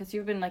 Hanan, because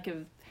you've been like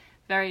a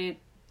very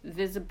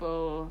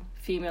visible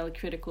female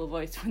critical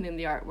voice within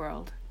the art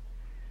world.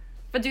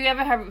 But do you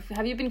ever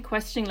have you been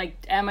questioning,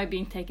 like, am I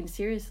being taken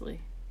seriously?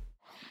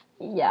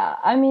 Yeah,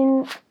 I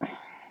mean,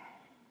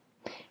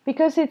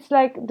 because it's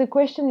like the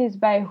question is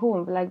by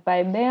whom, like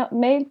by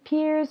male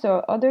peers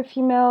or other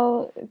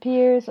female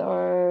peers,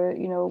 or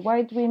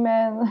white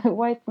women,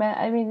 white men.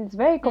 I mean, it's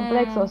very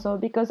complex also,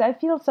 because I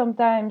feel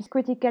sometimes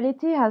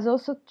criticality has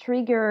also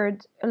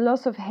triggered a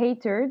lot of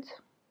hatred,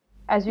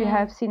 as you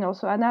have seen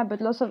also, Anna,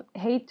 but lots of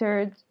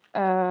hatred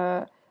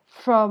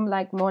from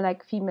like more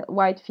like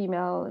white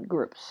female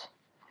groups.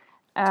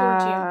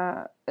 Towards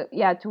you.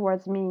 Yeah,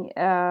 towards me,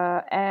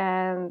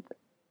 and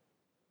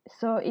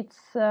so it's.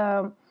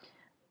 I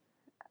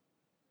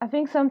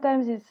think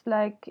sometimes it's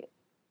like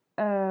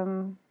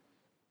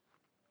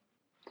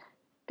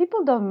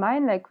people don't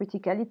mind like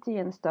criticality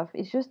and stuff.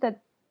 It's just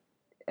that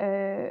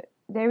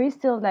there is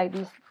still like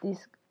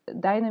this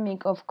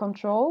dynamic of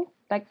control.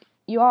 Like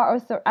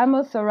I'm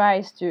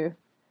authorized to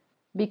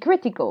be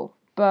critical,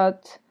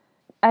 but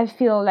I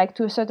feel like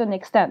to a certain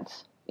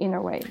extent, in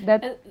a way,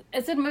 that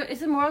is it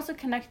more also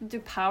connected to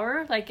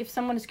power? Like if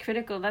someone is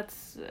critical,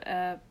 that's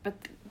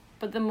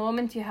but the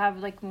moment you have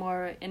like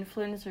more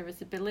influence or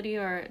visibility,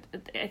 or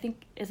I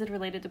think, is it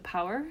related to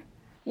power?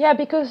 Yeah,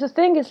 because the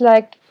thing is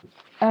like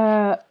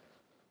the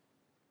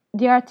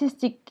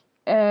artistic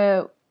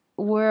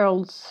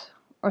worlds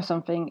or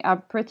something are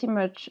pretty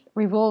much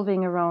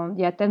revolving around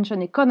the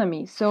attention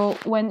economy. So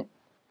when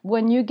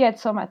you get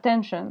some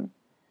attention,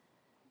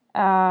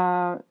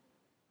 for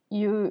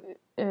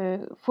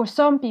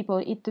some people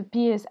it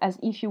appears as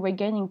if you were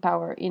gaining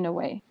power in a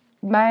way.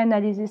 My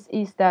analysis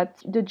is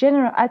that the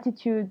general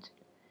attitude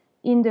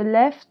in the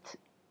left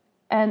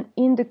and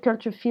in the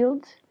culture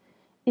field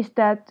is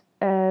that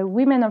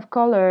women of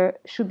color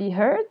should be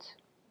heard,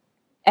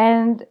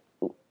 and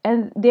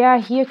they are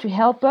here to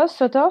help us,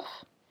 sort of,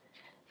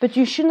 but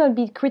you should not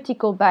be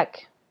critical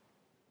back.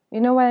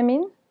 You know what I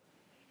mean?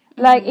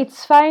 Mm-hmm. Like,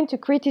 it's fine to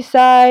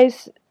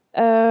criticize.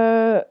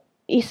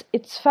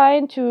 It's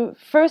fine to...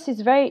 First,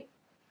 it's very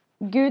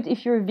good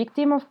if you're a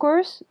victim, of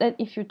course, that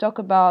if you talk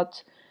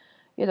about,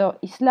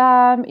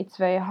 Islam, it's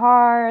very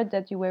hard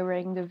that you were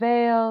wearing the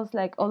veils,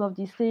 like all of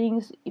these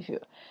things. If you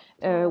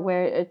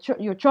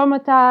you're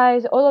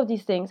traumatized, all of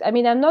these things. I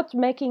mean, I'm not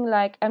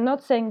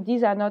saying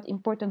these are not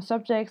important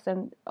subjects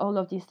and all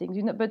of these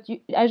things, but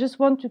I just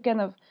want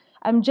to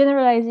I'm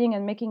generalizing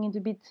and making it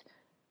a bit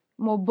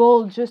more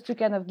bold, just to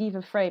kind of give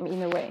a frame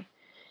in a way.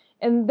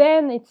 And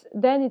then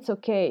it's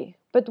okay.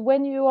 But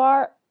when you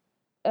are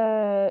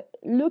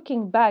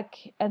looking back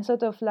and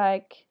sort of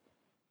like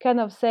kind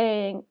of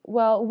saying,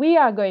 well,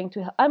 I'm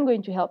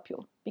going to help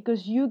you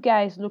because you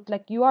guys look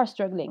like you are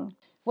struggling.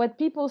 What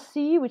people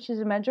see, which is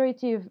a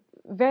majority of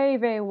very,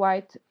 very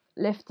white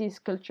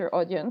leftist culture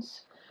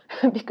audience,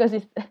 because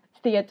it's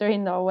theater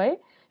in Norway,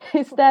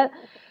 is that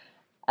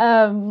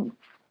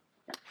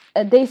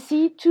they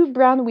see two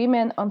brown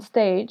women on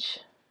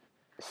stage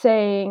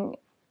saying,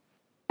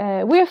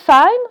 we're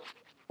fine.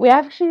 We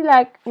actually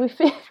we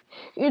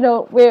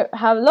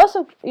have lots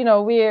of,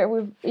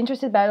 we're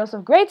interested by lots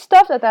of great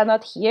stuff that are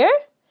not here.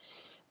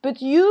 But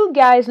you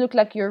guys look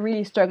like you're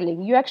really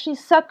struggling. You actually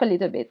suck a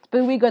little bit,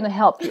 but we're going to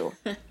help you.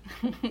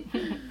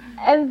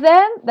 And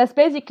then that's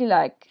basically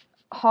like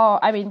how,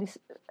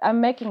 I'm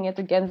making it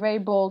again very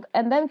bold.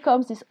 And then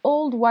comes this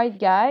old white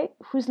guy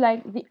who's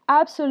like the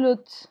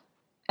absolute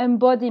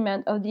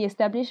embodiment of the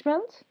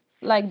establishment,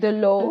 like the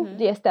law,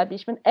 the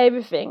establishment,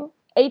 everything.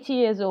 80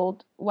 years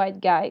old white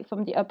guy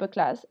from the upper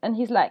class. And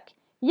he's like,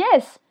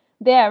 yes,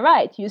 they are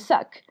right. You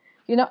suck.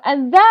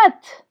 And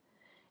that...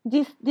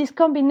 This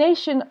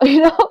combination,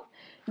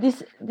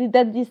 this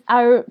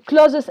our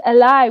closest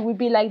ally would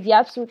be like the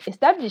absolute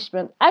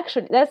establishment.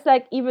 Actually, that's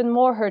like even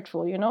more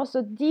hurtful,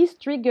 So this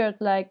triggered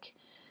like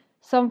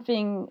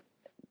something.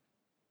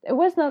 It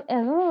was not. I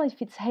don't know if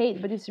it's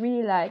hate, but it's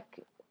really like.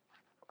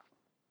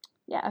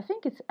 Yeah, I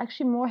think it's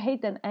actually more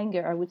hate than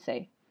anger, I would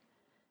say.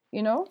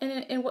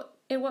 And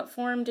in what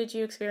form did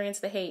you experience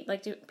the hate?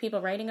 Like, do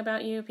people writing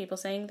about you, people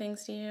saying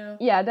things to you?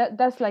 Yeah,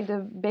 that's like the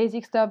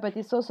basic stuff, but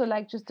it's also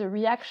like just the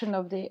reaction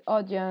of the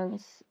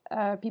audience,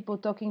 people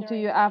talking to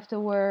you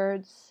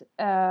afterwards.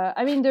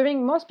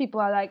 Most people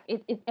are like,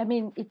 it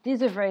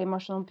is a very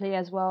emotional play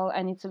as well,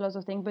 and it's a lot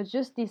of things, but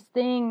just this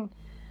thing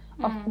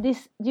of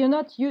this, they're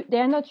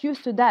not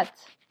used to that.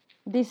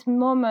 This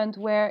moment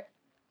where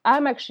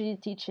I'm actually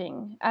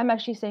teaching, I'm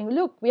actually saying,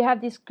 look, we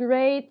have this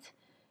great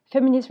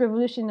feminist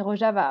revolution in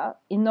Rojava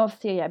in North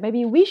Syria.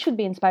 Maybe we should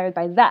be inspired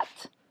by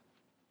that.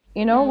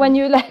 When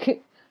you're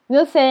like,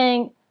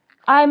 saying,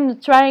 I'm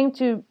trying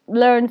to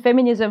learn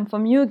feminism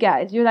from you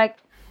guys. You're like,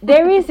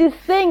 there is this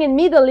thing in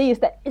Middle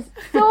East that is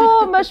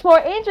so much more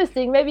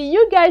interesting. Maybe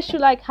you guys should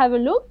like have a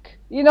look.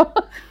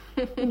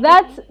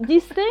 That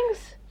these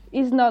things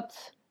it's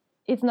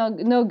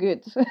no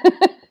good.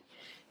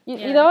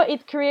 You know,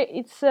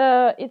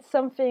 it's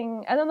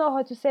something, I don't know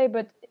how to say,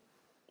 but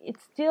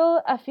it's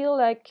still, I feel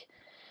like,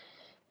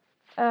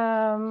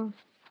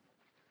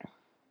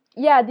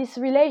 these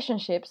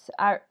relationships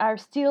are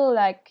still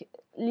like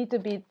a little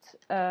bit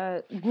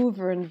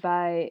governed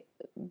by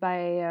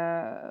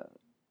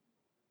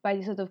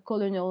this sort of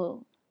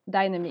colonial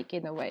dynamic,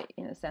 in a way,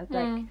 in a sense.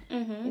 Like,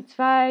 it's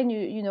fine,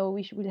 you know,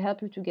 we will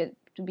help you to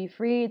be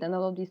freed and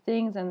all of these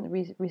things, and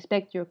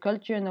respect your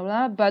culture and all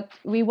that, but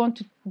we want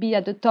to be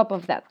at the top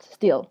of that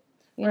still,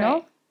 you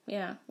know?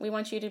 Yeah, we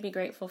want you to be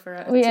grateful for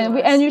us.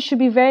 And you should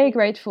be very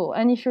grateful.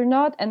 And if you're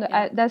not, and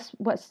that's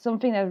what's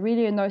something that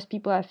really annoys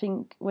people, I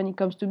think, when it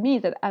comes to me,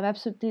 that I'm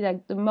absolutely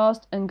like the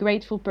most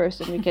ungrateful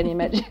person you can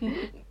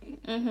imagine.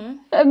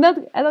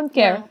 I don't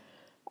care. Yeah.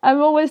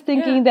 I'm always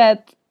thinking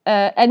that,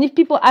 and if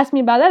people ask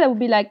me about that, I would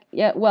be like,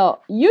 yeah,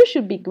 well, you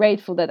should be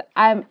grateful that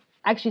I'm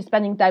actually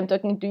spending time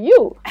talking to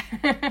you.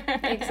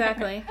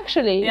 Exactly.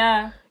 Actually.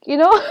 Yeah. You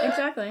know?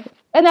 Exactly.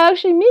 And I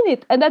actually mean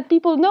it, and that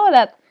people know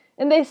that.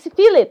 And they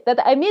feel it, that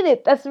I mean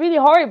it. That's really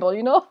horrible,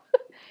 you know?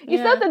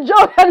 It's not a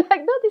joke. I'm like,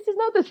 no, this is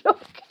not a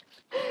joke.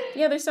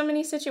 Yeah, there's so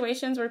many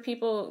situations where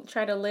people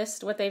try to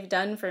list what they've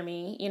done for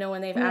me, you know, when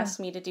they've asked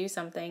me to do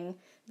something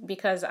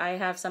because I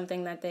have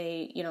something that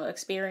they, you know,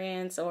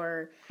 experience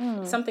or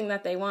something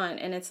that they want.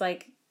 And it's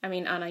like, I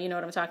mean, Anna, you know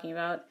what I'm talking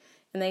about.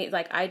 And they,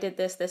 like, I did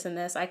this, this, and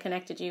this. I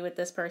connected you with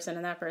this person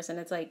and that person.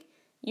 It's like,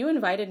 you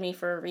invited me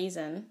for a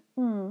reason.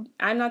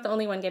 I'm not the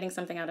only one getting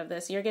something out of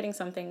this. You're getting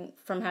something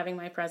from having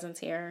my presence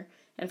here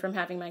and from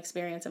having my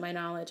experience and my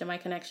knowledge and my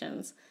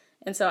connections.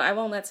 And so I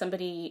won't let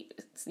somebody,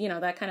 you know,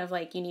 that kind of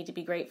like, you need to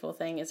be grateful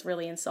thing is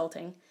really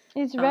insulting.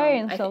 It's very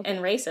insulting.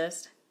 And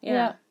racist.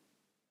 Yeah.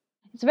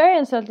 It's very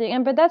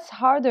insulting. But that's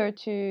harder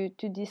to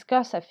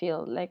discuss, I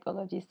feel, like all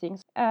of these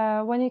things.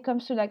 When it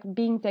comes to like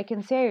being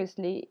taken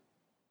seriously,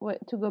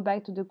 to go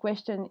back to the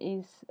question,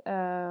 is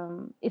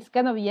it's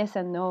kind of yes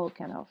and no,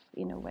 kind of,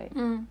 in a way.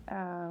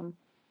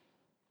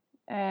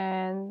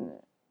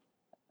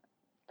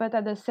 But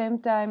at the same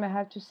time, I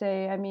have to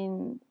say, I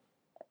mean,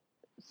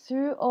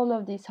 through all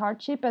of this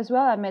hardship as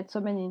well, I met so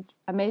many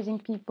amazing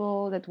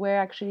people that were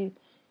actually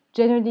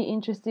genuinely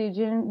interested,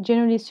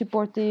 genuinely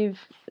supportive,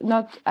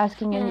 not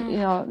asking any, you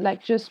know,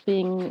 like just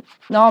being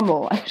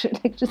normal, actually,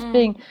 like just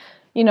being,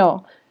 you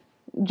know,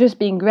 just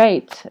being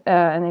great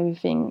and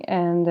everything.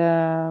 And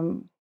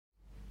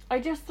I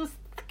just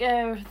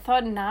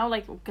thought now,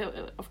 like,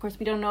 of course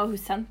we don't know who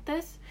sent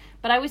this,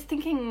 but I was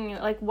thinking,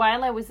 like,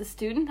 while I was a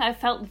student, I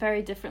felt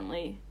very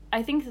differently.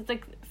 I think it's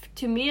like,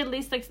 to me at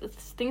least, like,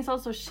 things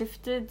also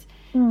shifted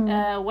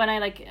when I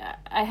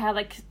had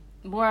like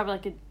more of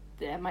like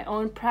my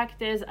own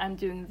practice. I'm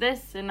doing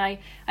this, and I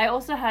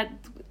also had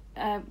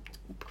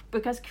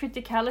because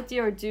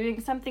criticality or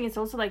doing something is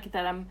also like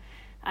that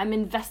I'm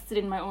invested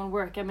in my own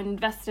work. I'm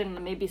invested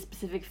in maybe a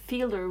specific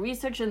field or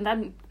research, and that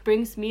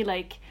brings me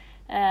like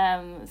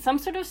some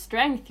sort of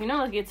strength, you know,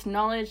 like it's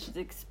knowledge, it's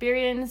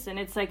experience, and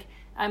it's like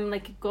I'm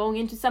like going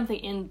into something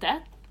in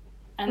depth.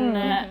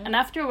 And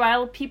after a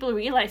while, people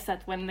realize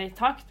that when they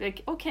talk,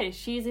 like, okay,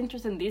 she's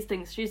interested in these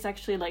things. She's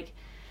actually like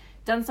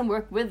done some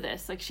work with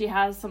this. Like she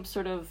has some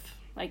sort of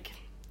like,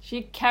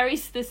 she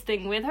carries this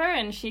thing with her,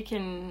 and she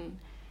can.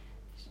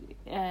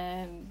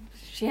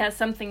 She has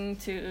something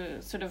to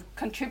sort of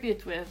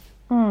contribute with.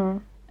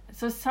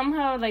 So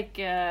somehow, like,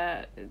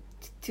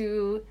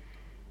 to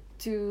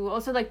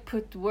also like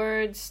put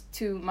words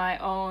to my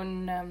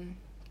own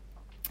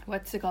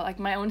what's it called, like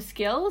my own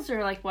skills,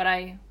 or like what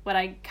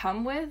I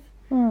come with,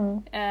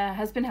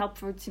 has been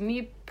helpful to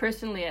me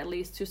personally, at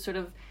least, to sort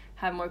of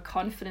have more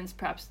confidence,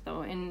 perhaps,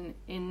 though,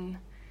 in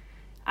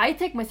I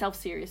take myself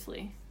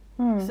seriously.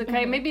 So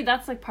maybe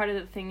that's like part of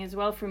the thing as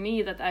well for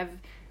me, that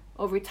I've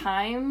over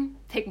time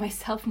take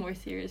myself more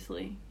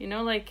seriously, you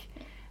know, like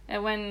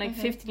when like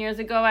 15 years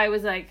ago I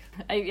was like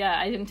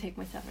I didn't take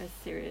myself as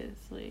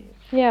seriously.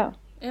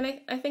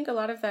 And I think a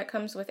lot of that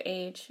comes with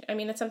age. I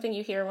mean, it's something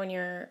you hear when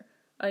you're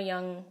a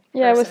young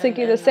person. I was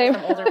thinking the same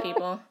from older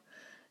people,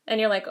 and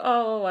you're like,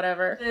 oh,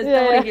 whatever, don't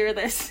want to hear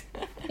this.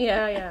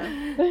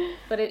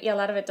 But a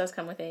lot of it does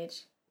come with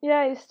age.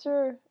 Yeah, it's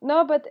true.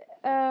 No, but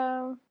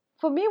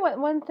for me,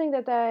 one thing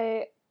that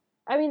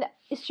I mean,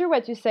 it's true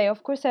what you say.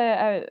 Of course,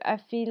 I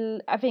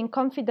think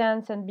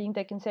confidence and being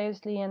taken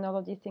seriously and all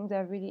of these things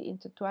are really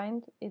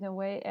intertwined in a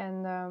way.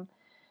 And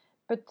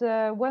but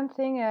one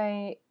thing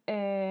I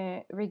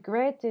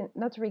regret,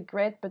 not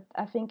regret, but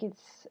I think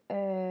it's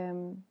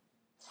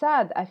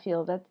sad. I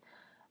feel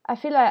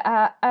like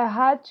I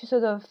had to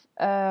sort of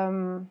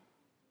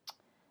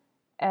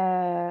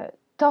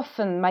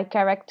toughen my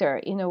character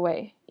in a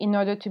way in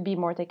order to be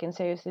more taken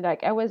seriously.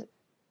 Like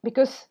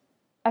because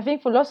I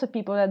think for lots of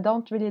people that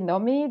don't really know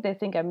me, they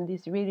think I'm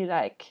this really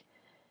like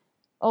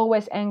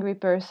always angry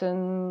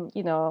person,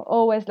 you know,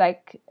 always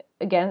like,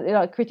 again, you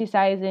know,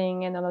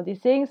 criticizing and all of these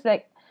things.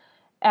 Like,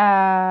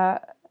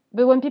 but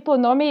when people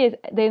know me,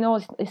 they know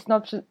it's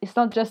not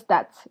just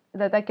that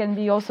I can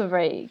be also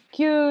very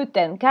cute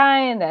and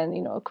kind and,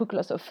 you know, cook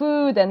lots of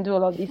food and do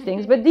all of these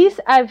things. But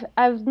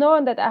I've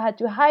known that I had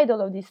to hide all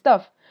of this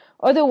stuff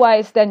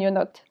Otherwise, then you're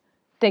not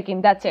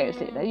taking that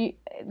seriously.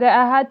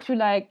 I had to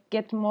like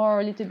get a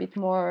little bit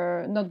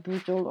more, not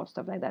brutal or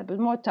stuff like that, but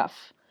more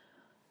tough,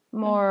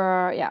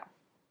 more, yeah.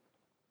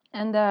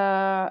 And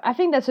I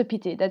think that's a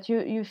pity that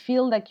you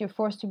feel like you're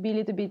forced to be a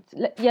little bit,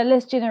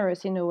 less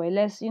generous in a way,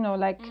 less,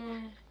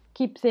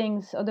 keep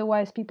things.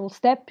 Otherwise, people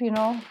step,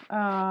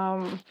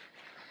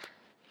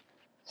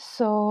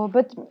 So,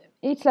 but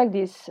it's like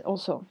this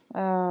also.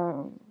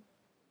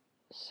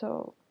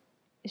 So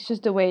it's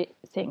just the way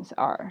things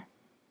are.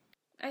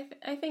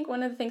 I think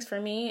one of the things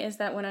for me is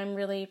that when I'm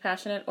really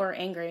passionate or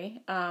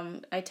angry,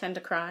 I tend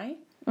to cry.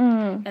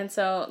 And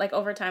so, like,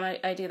 over time,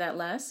 I do that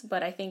less.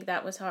 But I think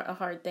that was a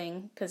hard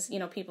thing because,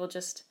 people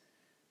just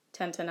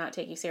tend to not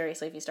take you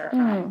seriously if you start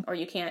crying. Or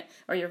you can't,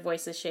 or your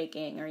voice is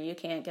shaking, or you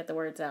can't get the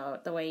words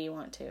out the way you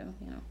want to,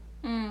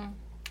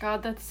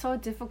 God, that's so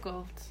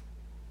difficult.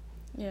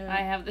 Yeah.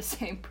 I have the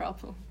same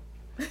problem.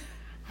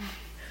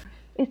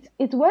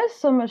 It was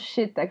so much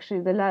shit, actually,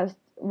 the last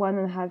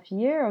 1.5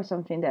 years or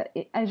something, that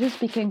I just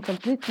became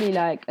completely,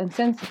 like,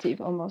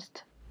 insensitive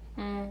almost.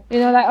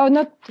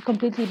 Not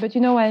completely, but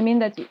you know what I mean,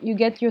 that you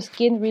get your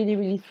skin really,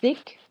 really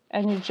thick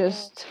and you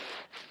just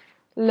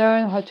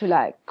learn how to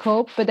like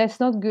cope, but that's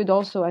not good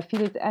also. I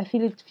feel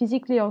it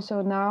physically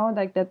also now,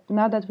 like that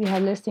now that we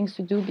have less things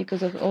to do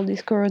because of all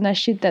this corona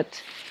shit,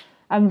 that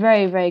I'm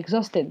very, very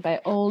exhausted by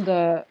all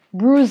the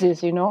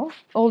bruises,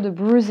 all the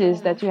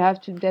bruises that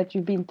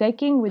you've been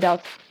taking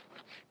without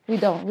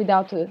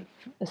a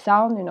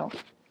sound,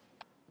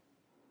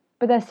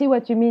 But I see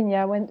what you mean,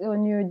 yeah,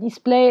 when you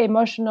display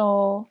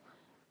emotional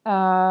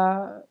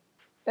a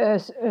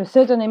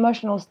certain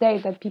emotional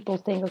state that people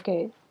think,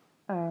 okay,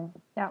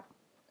 yeah,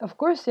 of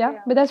course,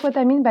 yeah. But that's what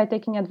I mean by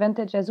taking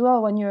advantage as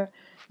well. When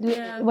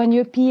when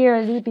you appear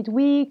a little bit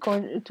weak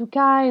or too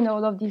kind,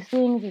 all of these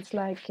things, it's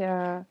like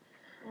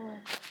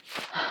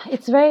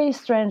it's very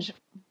strange.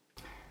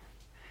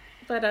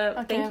 But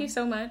thank you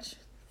so much.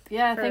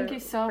 Yeah, thank you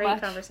so much.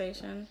 Great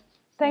conversation.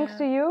 Thanks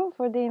to you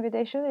for the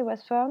invitation. It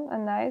was fun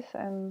and nice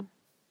and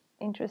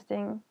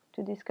interesting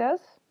to discuss.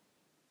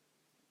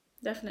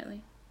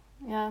 Definitely.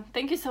 Yeah,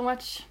 thank you so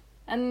much.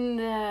 And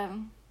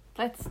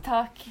let's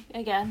talk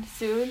again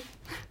soon.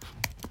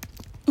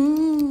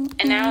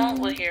 And now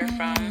we'll hear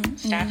from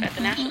staff at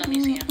the National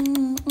Museum.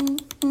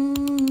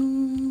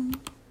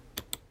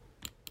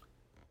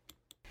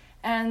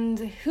 And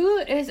who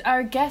is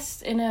our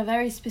guest in a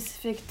very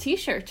specific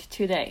t-shirt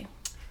today?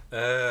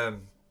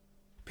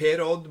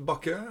 Per Odd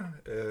Bakke,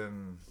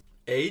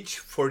 age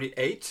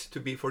 48 to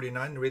be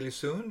 49 really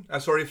soon.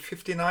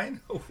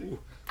 59.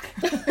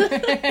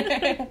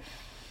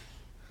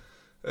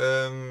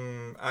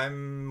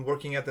 I'm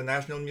working at the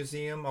National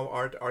Museum of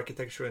Art,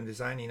 Architecture and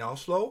Design in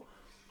Oslo.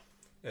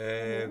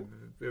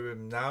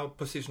 Now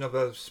position of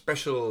a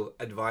special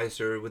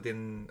advisor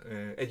within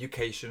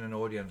education and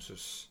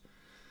audiences.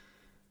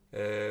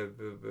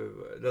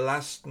 The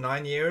last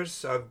 9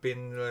 years I've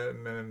been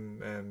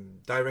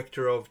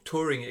director of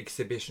touring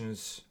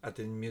exhibitions at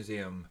the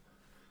museum,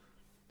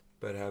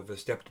 but have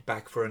stepped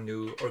back for a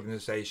new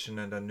organization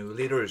and a new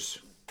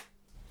leaders.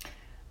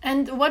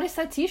 And what is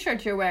that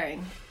t-shirt you're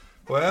wearing?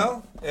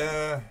 Well,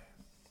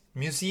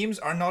 museums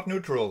are not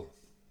neutral.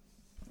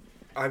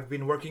 I've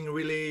been working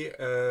really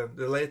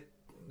the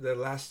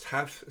last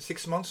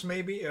 6 months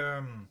maybe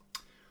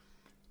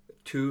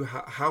to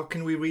how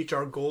can we reach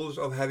our goals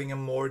of having a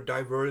more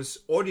diverse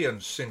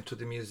audience into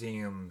the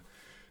museum,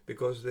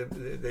 because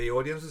the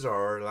audiences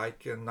are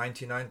like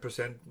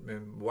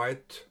 99%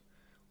 white,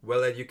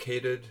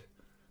 well-educated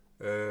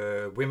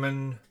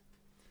women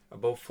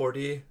above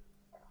 40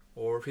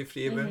 or 50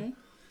 even,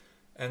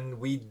 and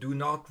we do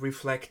not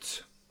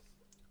reflect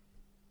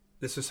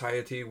the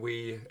society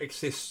we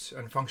exist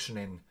and function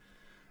in,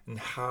 and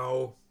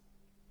how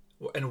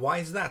and why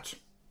is that?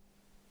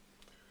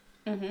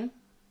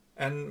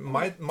 And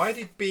might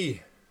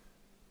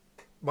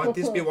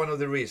this be one of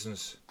the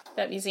reasons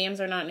that museums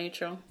are not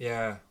neutral?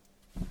 Yeah,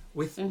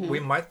 we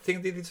might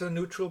think that it's a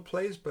neutral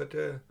place, but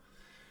the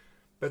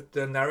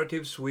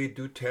narratives we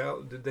do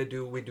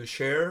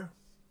share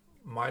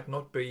might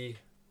not be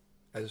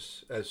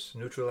as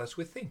neutral as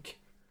we think.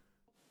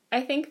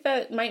 I think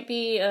that might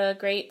be a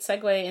great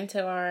segue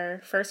into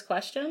our first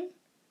question.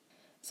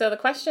 So the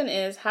question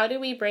is, how do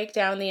we break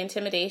down the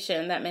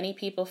intimidation that many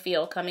people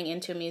feel coming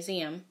into a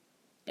museum?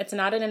 It's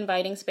not an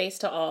inviting space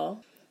to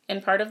all,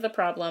 and part of the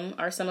problem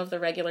are some of the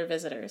regular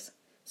visitors.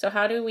 So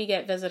how do we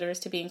get visitors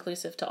to be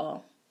inclusive to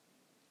all?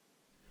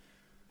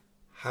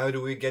 How do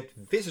we get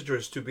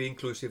visitors to be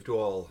inclusive to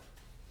all?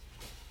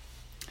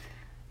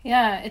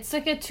 Yeah, it's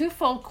like a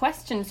twofold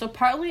question. So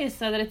partly it's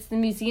that it's the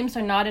museums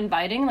are not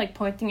inviting, like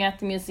pointing at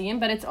the museum,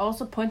 but it's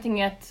also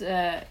pointing at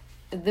the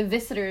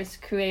visitors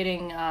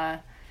creating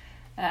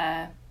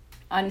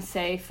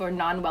unsafe or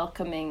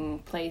non-welcoming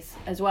place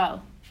as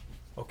well.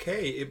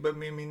 Okay, but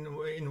I mean,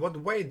 in what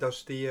way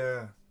does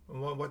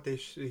what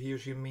does he or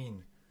she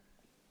mean?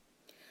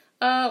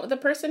 The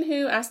person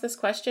who asked this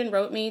question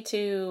wrote me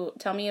to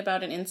tell me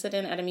about an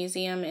incident at a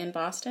museum in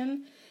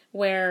Boston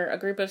where a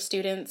group of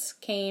students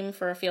came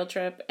for a field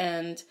trip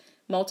and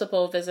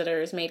multiple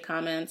visitors made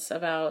comments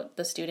about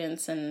the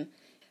students, and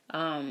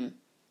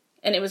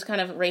it was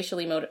kind of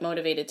racially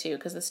motivated too,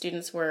 because the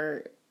students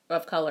were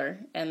of color,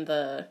 and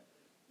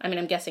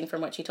I'm guessing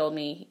from what she told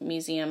me,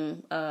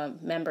 museum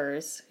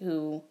members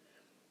who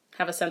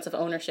have a sense of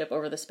ownership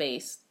over the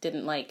space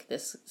didn't like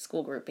this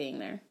school group being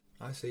there.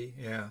 I see,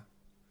 yeah.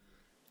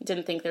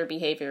 Didn't think their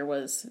behavior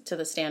was to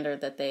the standard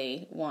that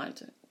they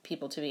want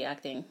people to be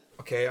acting.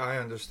 Okay, I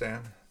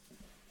understand.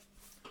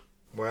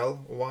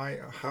 Well,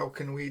 how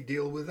can we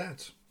deal with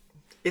that?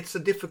 It's a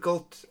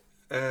difficult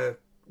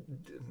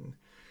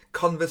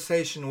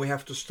conversation we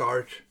have to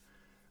start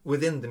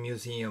within the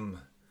museum.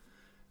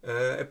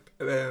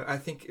 I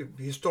think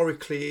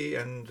historically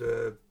and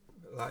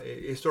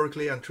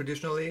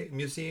traditionally,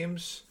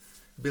 museums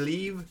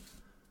believe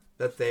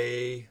that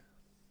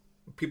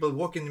people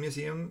walk in the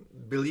museum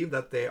believe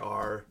that they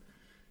are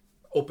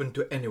open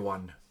to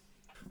anyone,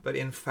 but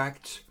in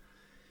fact,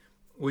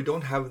 we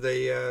don't have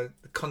the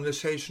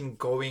conversation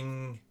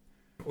going.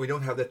 We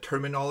don't have the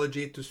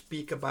terminology to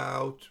speak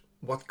about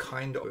what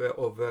kind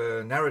of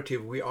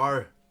narrative we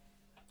are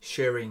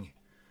sharing.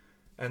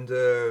 And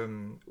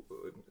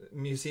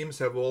museums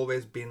have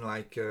always been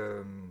like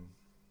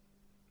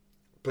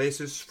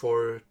places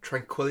for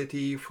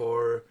tranquility,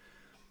 for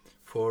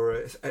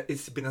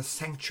it's been a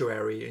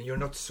sanctuary, and you're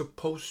not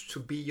supposed to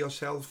be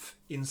yourself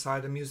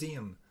inside a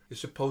museum. You're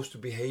supposed to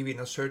behave in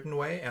a certain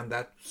way, and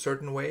that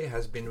certain way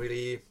has been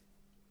really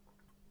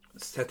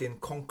set in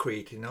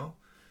concrete,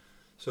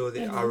 So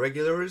our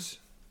regulars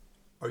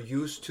are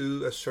used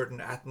to a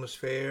certain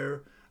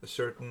atmosphere, a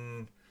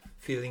certain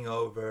feeling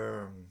of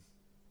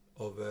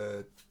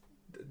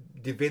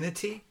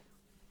divinity.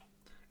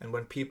 And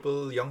when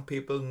young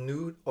people,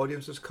 new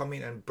audiences come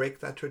in and break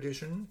that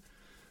tradition,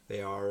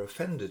 they are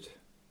offended.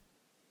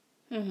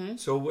 Mm-hmm.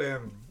 So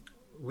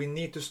we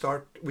need to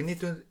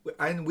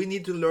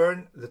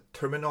learn the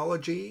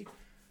terminology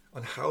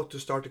on how to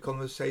start a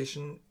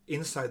conversation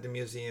inside the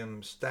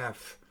museum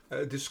staff,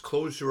 a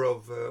disclosure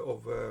of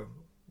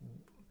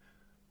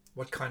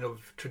what kind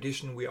of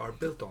tradition we are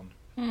built on.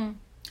 Mm.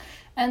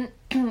 And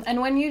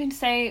when you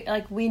say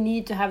like we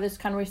need to have this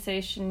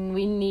conversation,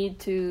 we need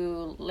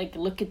to like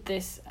look at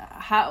this,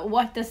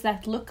 what does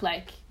that look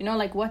like?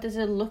 Like what does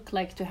it look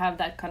like to have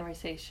that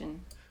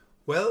conversation?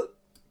 Well,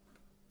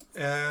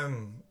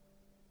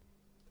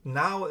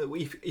 now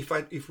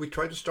if we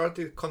try to start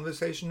the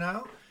conversation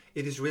now,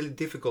 it is really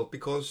difficult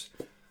because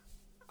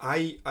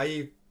I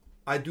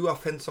do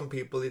offend some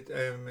people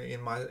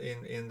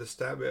in the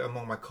staff,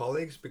 among my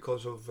colleagues,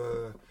 because of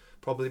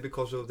probably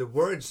because of the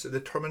words,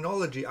 the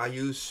terminology I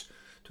use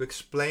to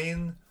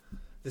explain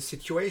the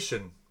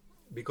situation.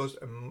 Because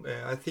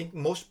I think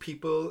most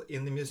people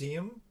in the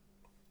museum,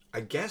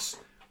 I guess,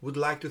 would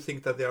like to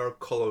think that they are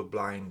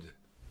colorblind.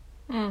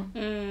 Mm.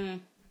 Mm.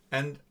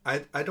 And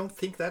I don't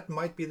think that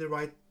might be the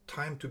right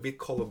time to be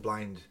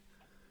colorblind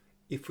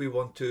if we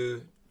want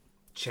to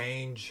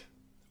change,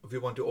 if we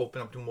want to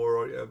open up to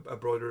a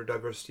broader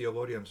diversity of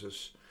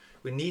audiences.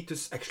 We need to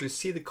actually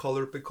see the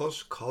color,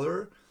 because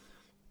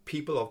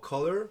people of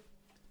color,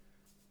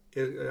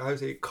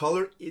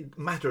 color, it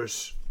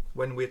matters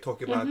when we're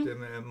talking about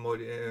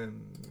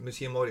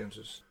museum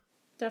audiences.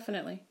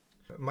 Definitely.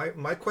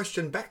 My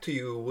question back to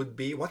you would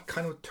be, what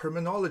kind of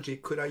terminology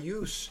could I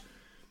use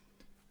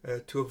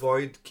to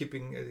avoid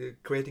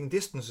creating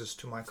distances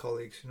to my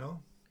colleagues,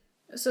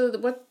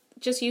 So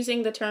just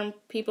using the term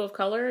people of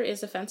color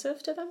is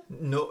offensive to them?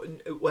 No,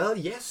 well,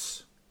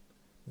 yes.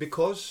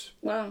 Because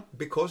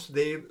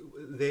they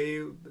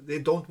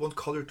don't want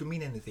color to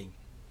mean anything.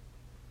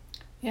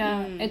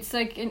 Yeah, it's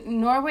like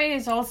Norway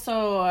is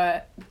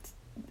also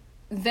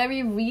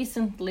very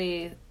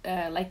recently,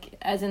 like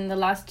as in the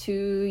last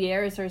 2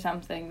 years or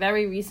something,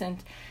 very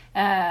recent,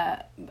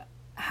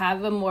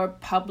 have a more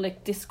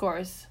public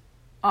discourse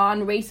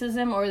on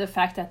racism, or the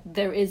fact that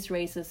there is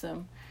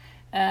racism.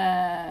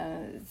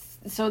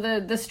 So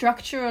the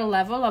structural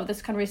level of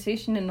this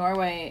conversation in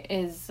Norway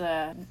is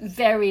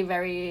very,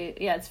 very,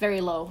 it's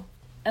very low.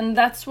 And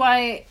that's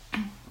why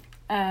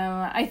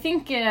I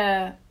think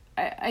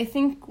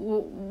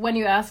when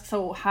you ask,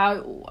 so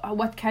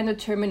what kind of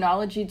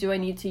terminology do I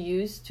need to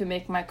use to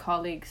make my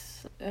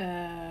colleagues,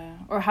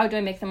 or how do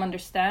I make them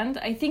understand?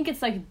 I think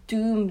it's like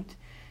doomed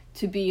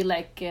to be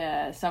like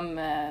some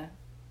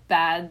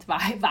bad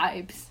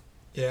vibes.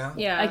 Yeah.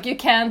 Like you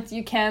can't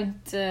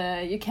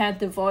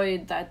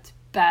avoid that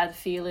bad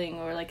feeling,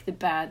 or like the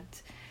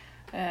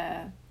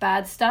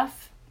bad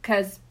stuff,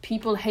 because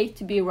people hate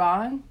to be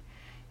wrong.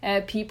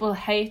 People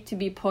hate to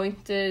be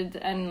pointed,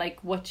 and like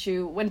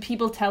when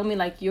people tell me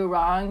like you're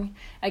wrong,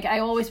 like I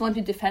always want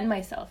to defend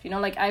myself,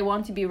 like I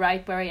want to be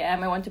right where I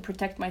am. I want to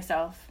protect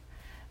myself,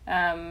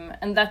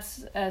 and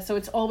that's so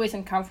it's always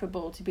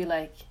uncomfortable to be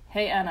like,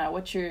 hey Anna,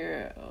 what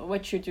you're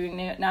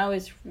doing now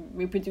is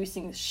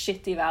reproducing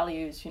shitty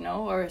values,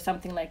 or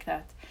something like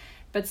that.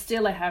 But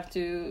still I have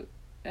to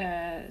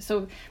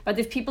but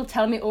if people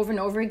tell me over and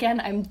over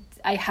again,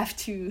 I have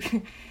to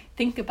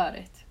think about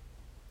it.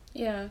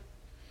 Yeah.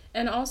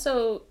 And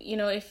also,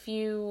 if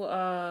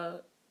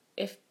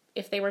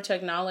if they were to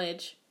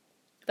acknowledge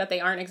that they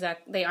aren't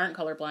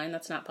colorblind,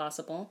 that's not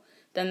possible,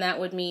 then that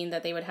would mean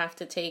that they would have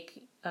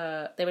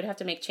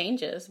to make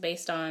changes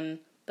based on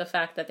the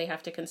fact that they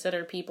have to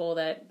consider people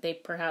that they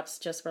perhaps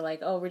just were like,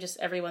 oh,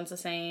 everyone's the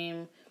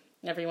same,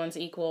 everyone's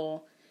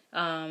equal.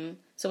 So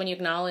when you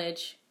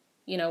acknowledge,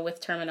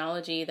 with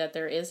terminology that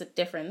there is a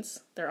difference,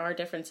 there are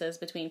differences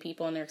between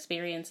people and their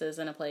experiences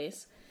in a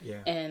place.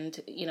 Yeah. And,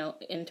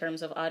 in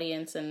terms of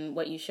audience and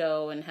what you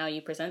show and how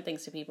you present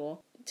things to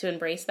people, to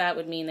embrace that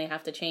would mean they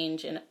have to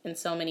change in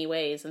so many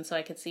ways. And so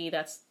I could see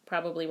that's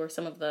probably where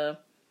some of the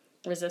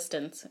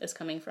resistance is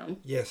coming from.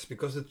 Yes,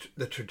 because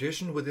the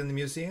tradition within the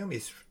museum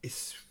is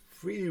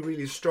really,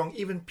 really strong.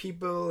 Even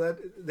people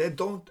that they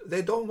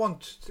don't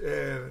want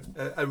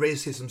a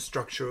racism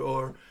structure,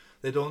 or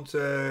they don't.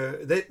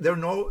 There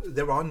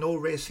are no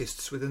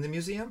racists within the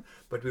museum,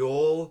 but we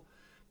all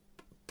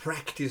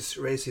practice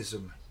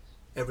racism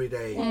every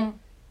day. Mm.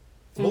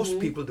 Most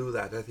people do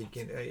that, I think.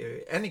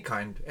 Any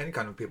kind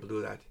of people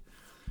do that,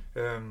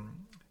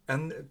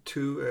 and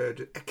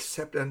to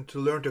accept and to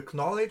learn to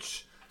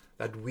acknowledge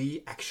that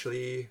we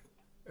actually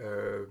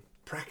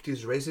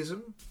practice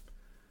racism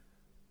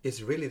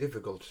is really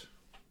difficult.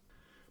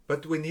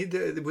 But we need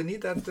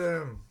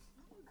that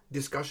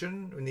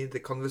discussion. We need the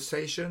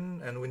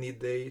conversation, and we need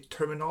the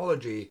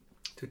terminology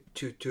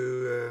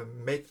to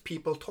make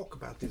people talk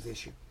about this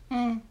issue.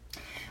 Mm.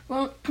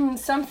 Well,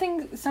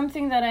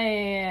 something that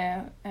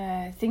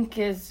I think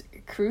is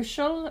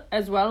crucial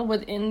as well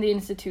within the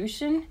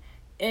institution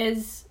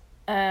is,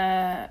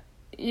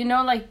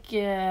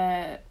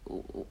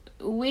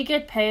 we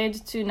get paid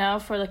to now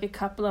for like a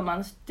couple of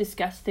months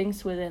discuss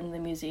things within the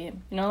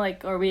museum,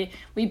 or we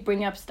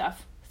bring up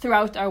stuff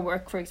throughout our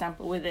work, for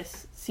example, with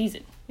this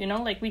season,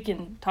 we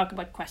can talk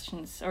about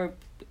questions or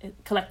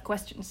collect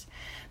questions,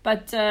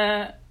 but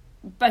the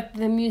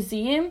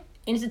museum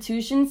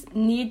institutions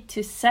need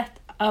to set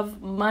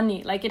of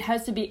money. Like, it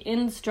has to be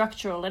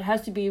structural, it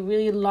has to be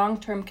really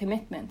long-term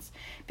commitments,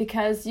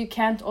 because you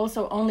can't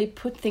also only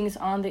put things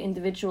on the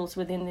individuals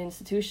within the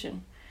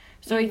institution.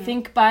 So I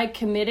think by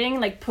committing,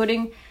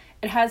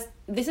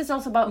 this is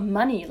also about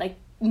money. Like,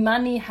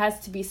 money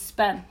has to be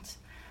spent,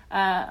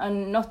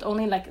 and not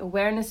only like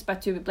awareness,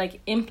 but to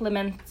like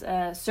implement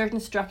certain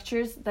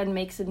structures that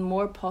makes it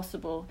more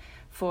possible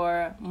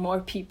for more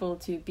people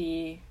to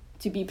be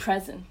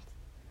present.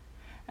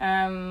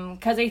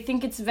 Because I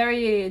think it's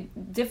very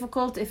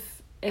difficult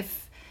if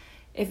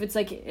it's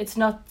like it's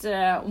not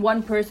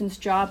one person's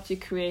job to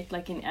create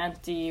like an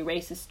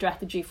anti-racist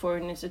strategy for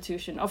an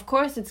institution. Of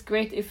course, it's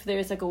great if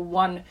there's like a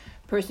one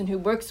person who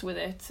works with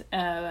it,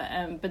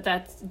 but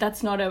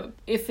that's not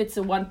if it's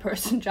a one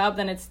person job,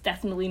 then it's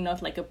definitely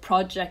not like a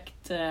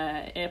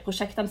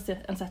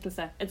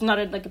prosjektansettelse. It's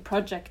not like a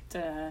project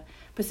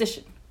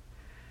position.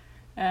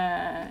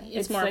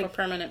 It's more like, of a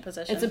permanent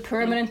position. It's a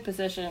permanent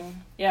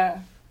position, yeah.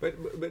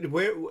 But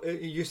where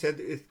you said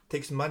it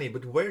takes money,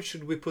 but where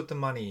should we put the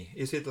money?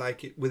 Is it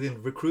like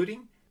within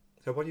recruiting?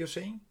 Is that what you're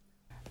saying?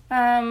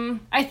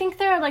 I think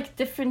there are like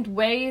different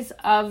ways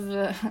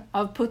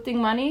of putting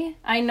money.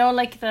 I know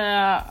like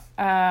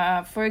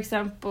for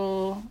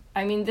example,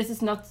 I mean this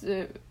is not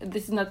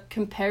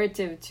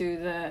comparative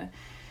to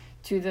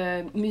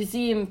the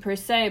museum per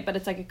se, but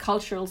it's like a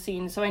cultural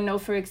scene. So I know,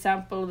 for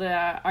example,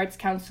 the Arts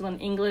Council in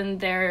England,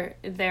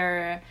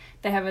 they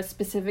have a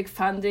specific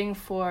funding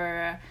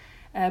for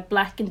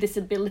Black and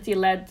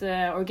disability-led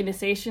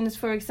organizations,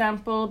 for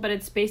example, but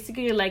it's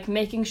basically like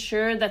making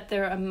sure that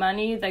there are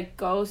money that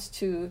goes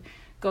to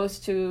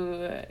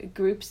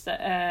groups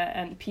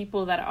and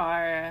people that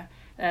are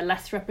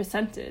less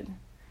represented,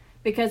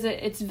 because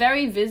it's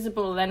very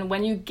visible. Then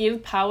when you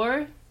give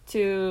power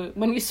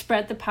when you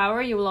spread the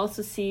power, you will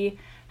also see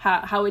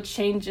how it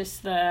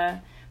changes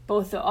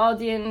both the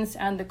audience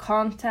and the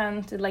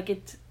content. Like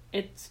it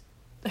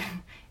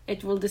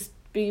will just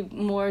be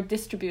more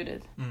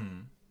distributed.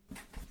 Mm.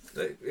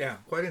 Yeah,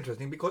 quite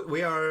interesting, because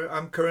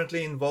I'm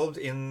currently involved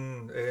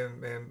in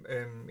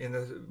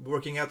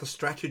working out a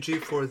strategy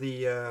for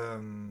the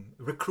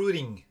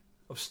recruiting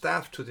of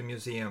staff to the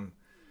museum,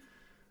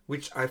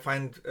 which I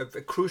find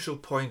a crucial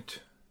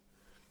point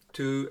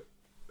to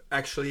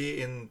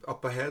actually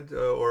up ahead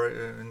or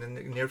in the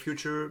near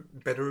future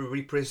better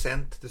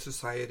represent the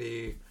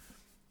society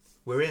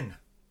we're in.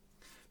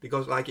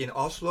 Because like in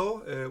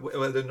Oslo,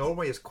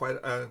 Norway is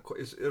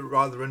is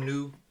rather a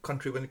new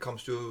country when it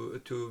comes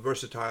to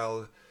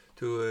versatile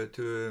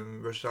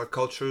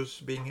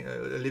cultures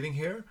living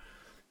here,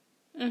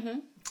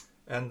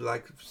 and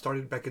like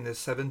started back in the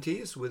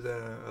 70s with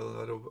a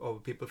lot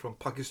of people from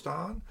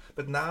Pakistan.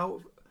 But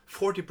now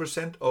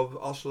 40% of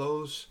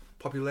Oslo's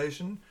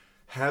population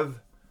have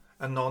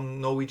a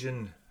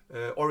non-Norwegian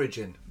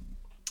origin,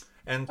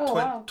 and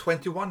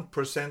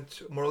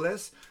 21% more or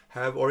less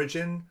have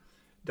origin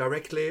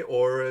directly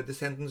or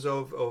descendants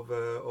of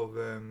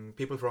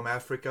people from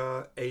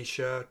Africa,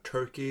 Asia,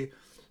 Turkey,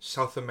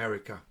 South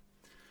America,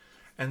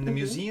 and the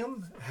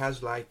museum has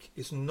do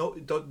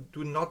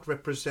not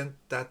represent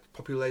that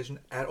population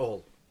at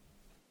all.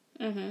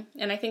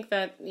 And I think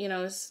that,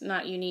 is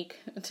not unique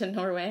to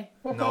Norway.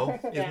 No,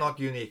 it's not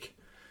unique.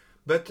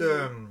 But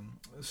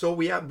so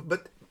we have,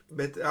 but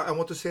I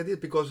want to say this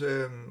because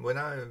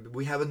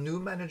we have a new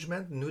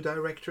management, new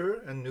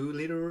director, a new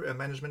leader, a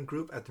management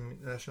group at the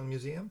National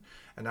Museum,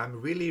 and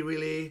I'm really,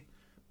 really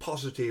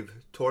positive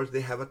towards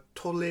they have a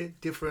totally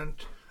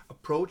different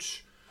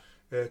approach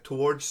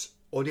towards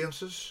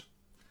audiences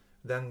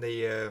than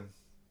the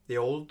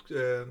old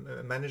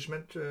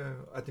management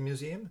at the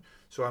museum.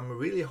 So I'm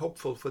really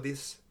hopeful for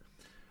this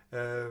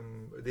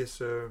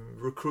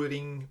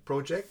recruiting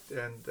project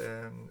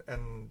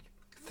and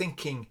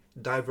thinking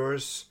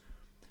diverse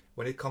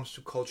when it comes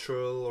to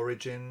cultural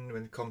origin,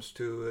 when it comes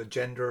to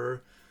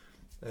gender,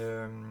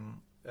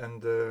 and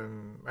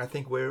I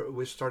think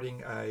we're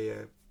starting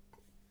a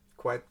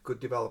quite good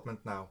development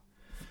now.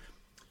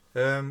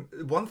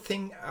 One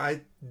thing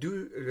I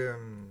do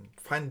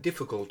find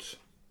difficult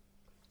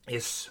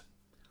is.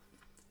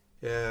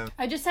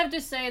 I just have to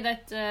say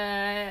that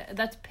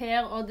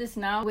Per Odd is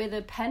now with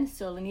a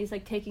pencil and he's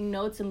like taking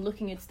notes and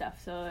looking at stuff.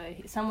 So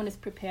someone is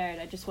prepared.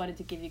 I just wanted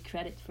to give you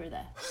credit for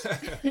that.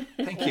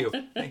 Thank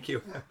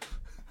you.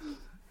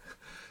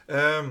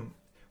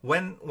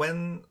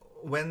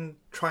 When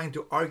trying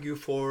to argue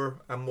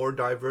for a more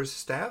diverse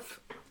staff,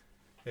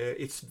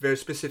 it's very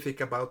specific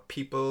about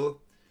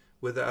people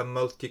with a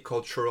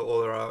multicultural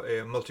or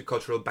a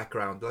multicultural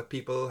background. Like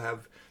people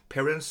have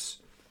parents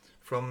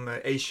from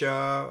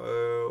Asia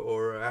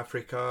or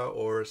Africa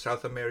or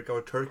South America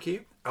or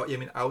Turkey. I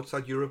mean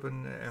outside Europe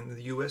and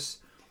the US,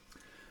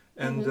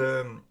 and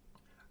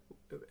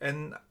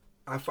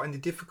I find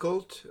it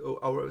difficult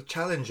or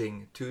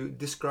challenging to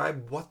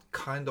describe what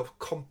kind of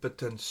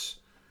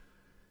competence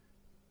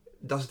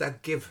does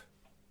that give,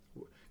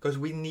 because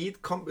we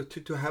need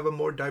to have a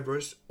more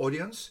diverse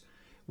audience.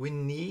 We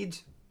need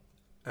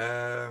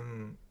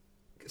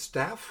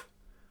staff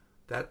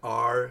that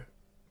are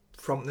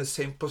from the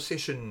same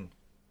position,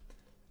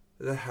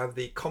 that have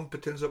the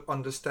competence of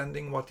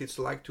understanding what it's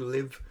like to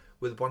live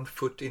with one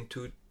foot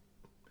into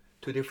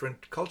two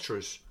different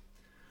cultures.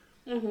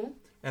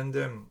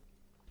 And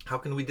how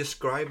can we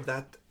describe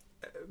that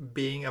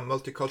being a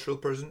multicultural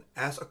person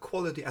as a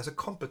quality, as a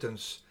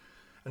competence,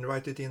 and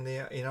write it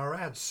in our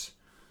ads?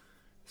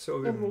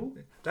 So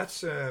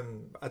that's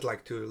I'd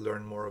like to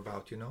learn more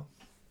about.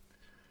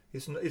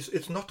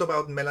 It's not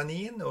about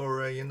melanin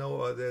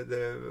or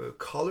the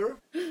color,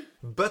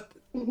 but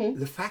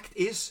the fact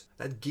is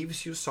that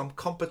gives you some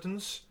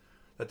competence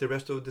that the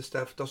rest of the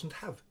staff doesn't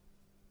have.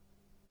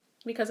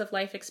 Because of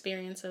life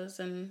experiences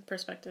and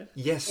perspective.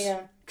 Yes,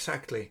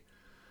 exactly.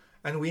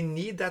 And we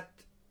need that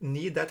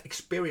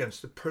experience,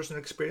 the personal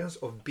experience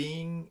of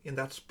being in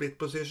that split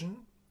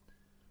position.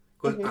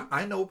 Because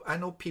I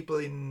know people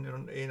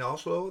in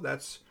Oslo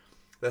that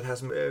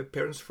has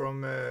parents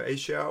from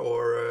Asia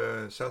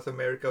or South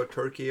America or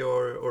Turkey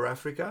or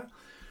Africa,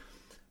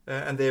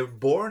 and they're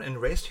born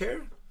and raised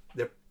here.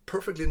 They're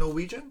perfectly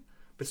Norwegian,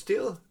 but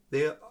still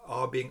they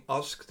are being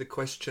asked the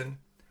question,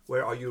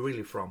 "Where are you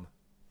really from?"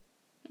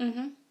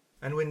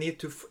 And we need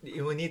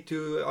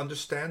to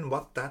understand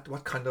what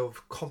kind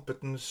of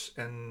competence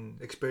and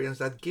experience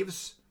that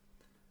gives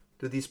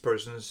to these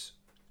persons,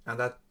 and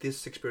that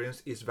this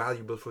experience is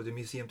valuable for the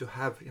museum to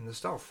have in the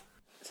staff.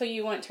 So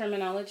you want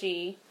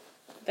terminology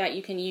that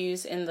you can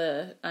use on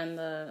the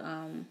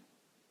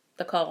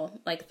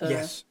call, like the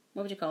yes.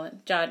 What would you call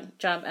it?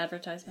 Job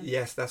advertisement.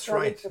 Yes, that's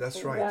right.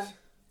 That's right.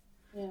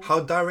 Yeah. How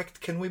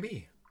direct can we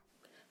be?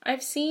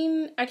 I've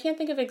seen, I can't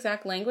think of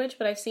exact language,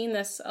 but I've seen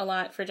this a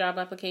lot for job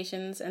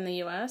applications in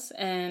the US,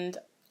 and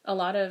a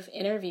lot of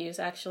interviews,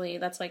 actually.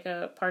 That's like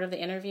a part of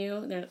the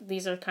interview.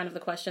 These are kind of the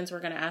questions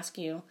we're going to ask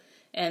you.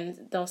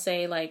 And they'll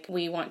say, like,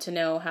 we want to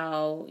know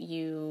how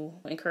you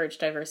encourage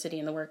diversity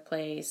in the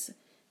workplace,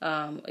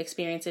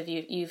 experience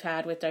you've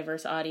had with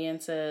diverse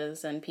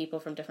audiences and people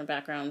from different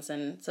backgrounds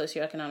and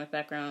socioeconomic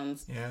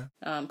backgrounds,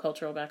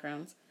 cultural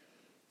backgrounds.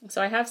 So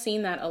I have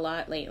seen that a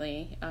lot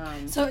lately.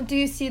 So do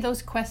you see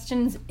those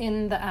questions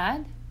in the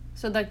ad?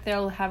 So like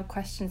they'll have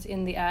questions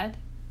in the ad?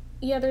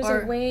 Yeah, there's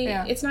a way,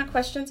 it's not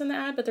questions in the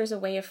ad, but there's a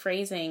way of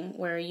phrasing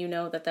where you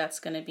know that's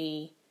going to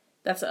be,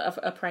 that's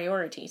a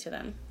priority to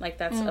them. Like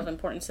that's of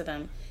importance to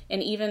them.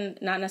 And even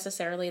not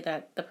necessarily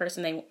that the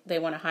person they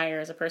want to hire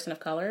is a person of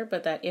color,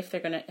 but that if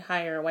they're going to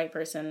hire a white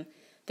person,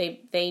 they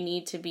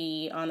need to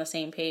be on the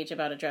same page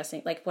about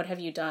addressing, like, what have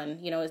you done?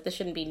 This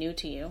shouldn't be new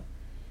to you.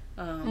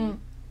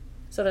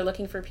 So they're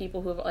looking for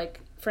people who have,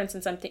 like, for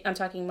instance, I'm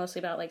talking mostly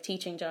about like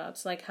teaching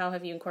jobs. Like, how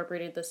have you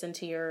incorporated this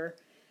into your,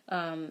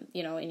 in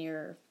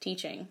your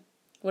teaching?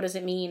 What does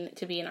it mean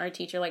to be an art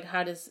teacher? Like,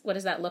 what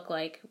does that look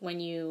like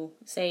when you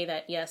say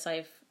that, yes,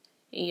 I've,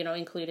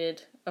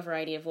 included a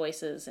variety of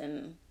voices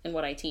in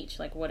what I teach?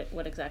 Like,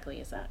 what exactly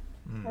is that?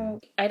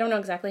 I don't know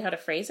exactly how to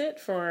phrase it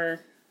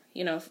for,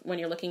 when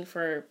you're looking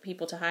for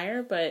people to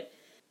hire, but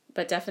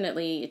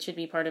definitely it should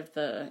be part of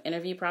the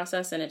interview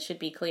process, and it should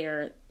be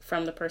clear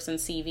from the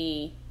person's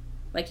CV,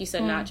 like you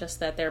said, not just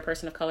that they're a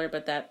person of color,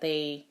 but that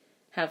they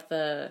have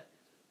the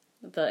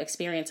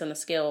experience and the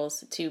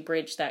skills to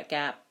bridge that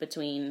gap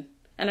between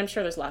And I'm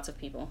sure there's lots of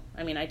people.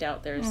 I mean, I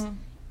doubt there's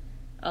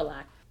a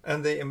lack.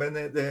 And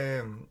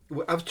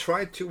we've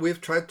tried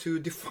to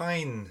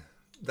define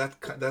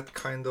that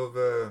kind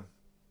of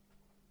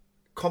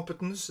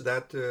competence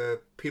that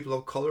people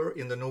of color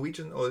in the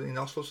Norwegian or in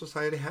Oslo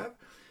society have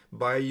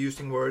by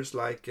using words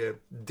like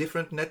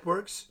different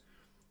networks,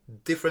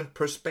 different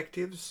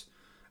perspectives,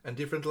 and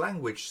different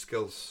language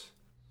skills.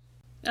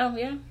 Oh,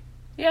 yeah.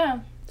 Yeah.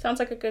 Sounds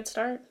like a good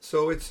start.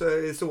 So it's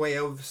a way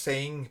of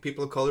saying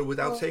people of color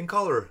without saying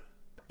color.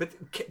 But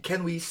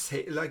can we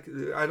say, like,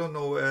 I don't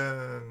know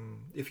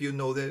if you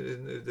know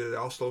the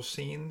Oslo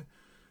scene,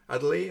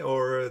 Adelaide,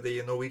 or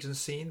the Norwegian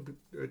scene.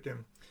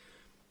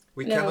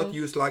 We cannot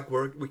use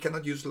we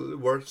cannot use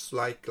words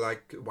like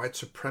white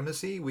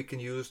supremacy. We can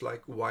use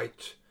like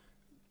white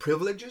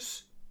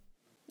privileges.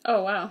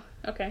 Oh, wow.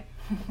 Okay.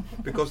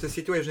 Because the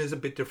situation is a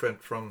bit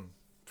different from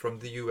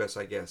the US,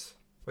 I guess.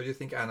 What do you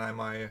think, Anna? Am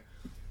I...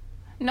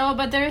 No,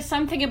 but there is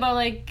something about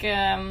like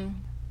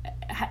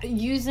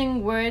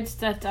using words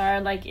that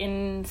are like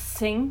in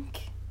sync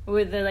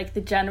with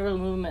the general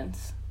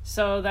movements.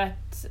 So that,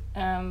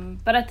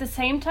 but at the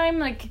same time,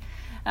 like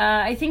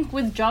I think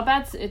with job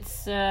ads,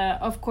 it's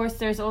of course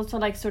there's also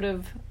like sort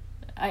of,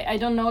 I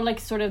don't know like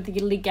sort of the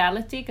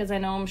legality, because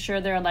I'm sure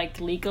there are like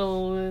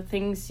legal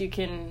things you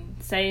can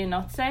say and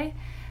not say,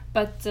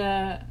 but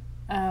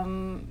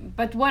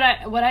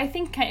what I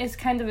think is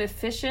kind of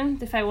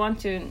efficient, if I want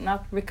to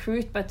not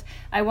recruit, but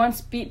I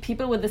want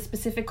people with a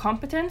specific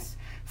competence.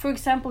 For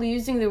example,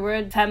 using the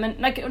word feminine,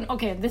 like,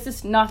 okay, this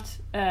is not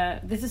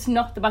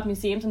about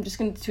museums. I'm just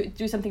going to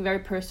do something very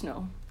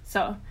personal.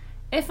 So,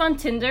 if on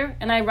Tinder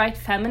and I write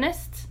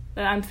feminist,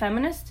 that I'm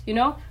feminist,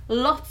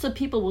 lots of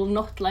people will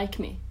not like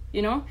me.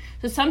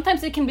 So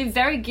sometimes it can be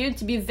very good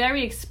to be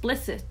very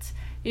explicit.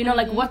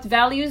 Like, what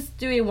values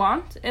do we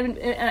want? And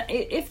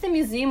if the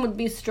museum would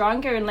be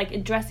stronger in like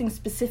addressing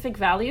specific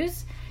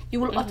values,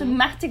 you will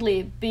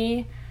automatically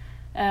be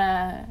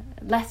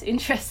less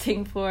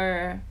interesting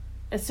for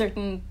a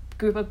certain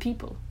group of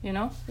people,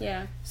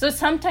 Yeah. So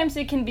sometimes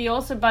it can be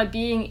also by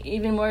being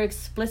even more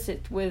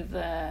explicit with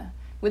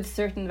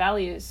certain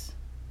values.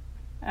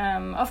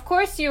 Of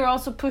course, you're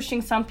also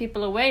pushing some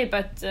people away,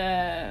 but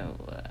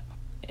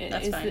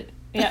that's fine.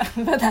 Yeah,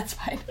 but that's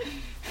fine.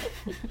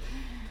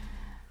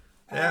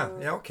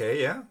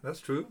 Yeah, that's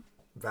true.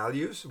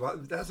 Values. Well,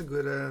 that's a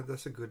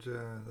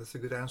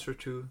good answer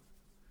too.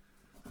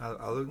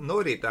 I'll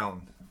note it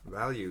down.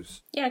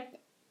 Values. Yeah,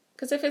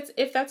 because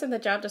if that's in the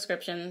job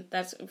description,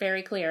 that's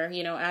very clear.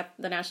 At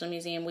the National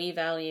Museum, we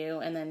value,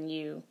 and then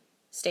you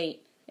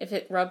state. If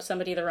it rubs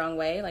somebody the wrong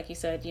way, like you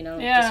said,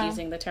 just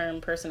using the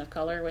term person of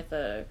color with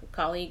a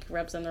colleague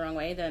rubs them the wrong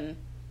way, then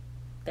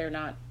they're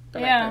not the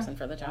right person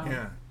for the job.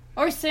 Yeah.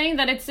 Or saying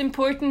that it's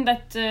important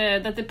that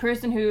the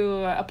person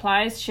who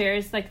applies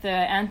shares like the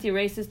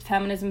anti-racist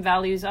feminism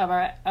values of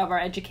our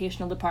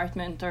educational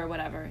department or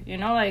whatever,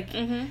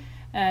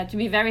 to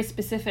be very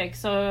specific.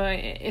 So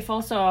if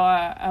also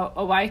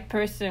a white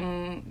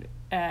person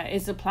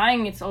is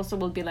applying, it also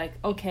will be like,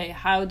 okay,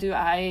 how do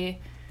I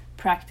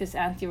practice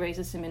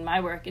anti-racism in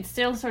my work? It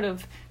still sort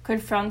of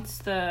confronts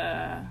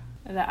the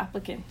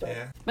applicant.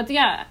 Yeah. But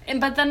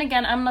then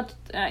again, I'm not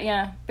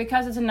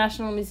because it's a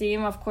national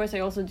museum, of course I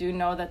also do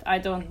know that I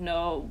don't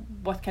know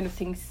what kind of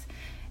things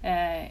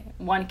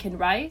one can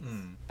write.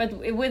 But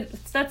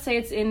let's say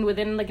it's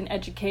within like an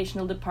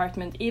educational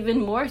department, even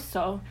more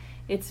so,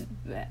 it's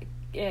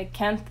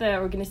can't the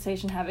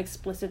organization have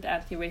explicit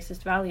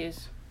anti-racist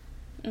values?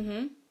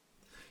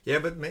 Yeah,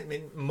 but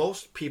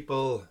most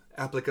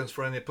applicants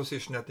for any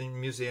position at the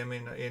museum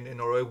in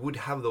Norway would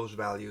have those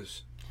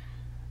values.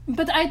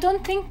 But I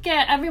don't think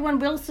everyone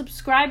will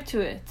subscribe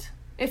to it.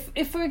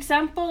 If for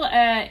example,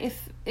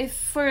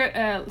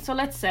 so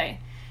let's say,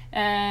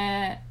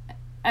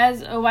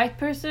 as a white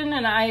person,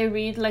 and I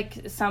read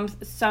like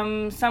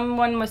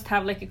someone must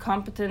have like a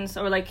competence,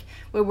 or like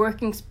we're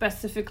working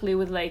specifically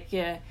with like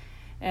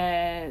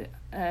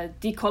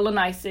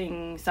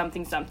decolonizing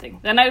something.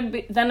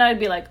 Then I'd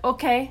be like,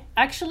 okay,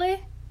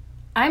 actually,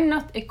 I'm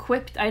not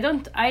equipped. I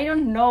don't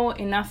know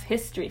enough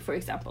history, for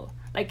example.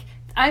 Like,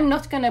 I'm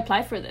not gonna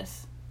apply for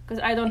this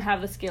because I don't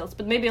have the skills.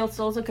 But maybe it's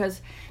also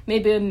because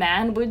maybe a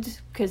man would,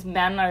 because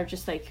men are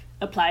just like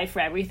apply for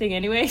everything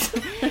anyways.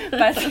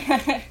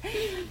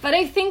 but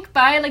I think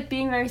by like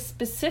being very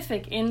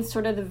specific in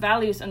sort of the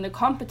values and the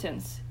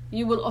competence,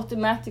 you will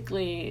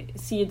automatically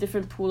see a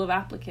different pool of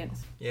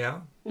applicants.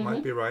 Yeah,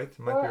 might be right.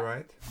 Be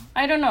right.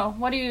 I don't know.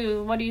 What do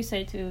you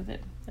say to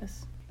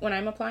this? When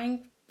I'm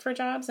applying for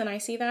jobs and I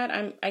see that,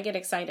 I get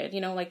excited.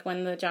 Like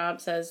when the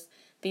job says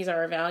these are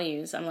our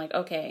values, I'm like,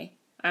 okay,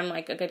 I'm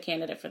like a good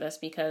candidate for this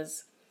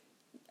because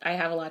I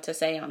have a lot to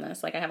say on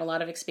this. Like I have a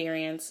lot of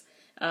experience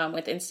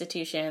with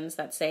institutions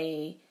that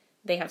say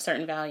they have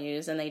certain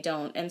values and they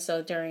don't. And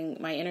so during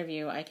my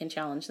interview, I can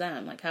challenge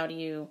them. Like, how do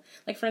you,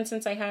 like, for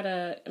instance, I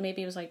had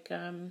maybe it was like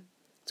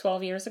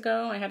 12 years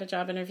ago, I had a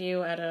job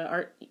interview at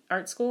a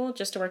art school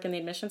just to work in the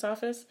admissions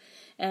office.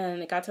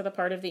 And it got to the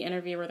part of the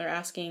interview where they're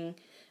asking,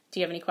 do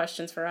you have any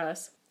questions for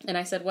us? And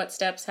I said, what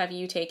steps have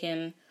you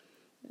taken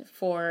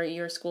for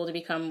your school to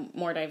become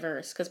more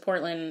diverse? Because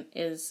Portland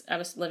is, I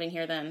was living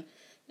here then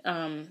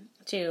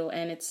too,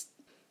 and it's,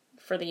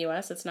 for the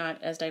U.S., it's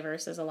not as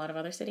diverse as a lot of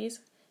other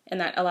cities. And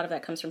that a lot of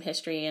that comes from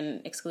history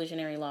and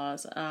exclusionary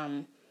laws.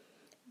 So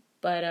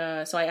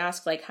I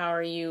asked, like, what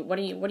are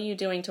you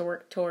doing to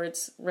work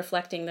towards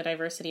reflecting the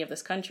diversity of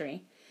this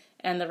country?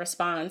 And the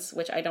response,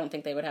 which I don't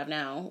think they would have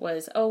now,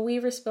 was, we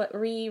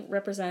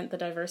represent the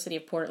diversity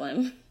of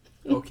Portland.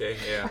 Okay,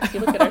 yeah. If you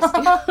look at our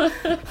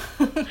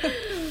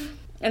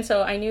And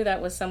so I knew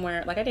that was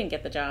somewhere, like, I didn't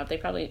get the job. They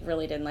probably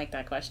really didn't like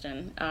that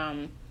question.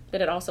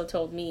 But it also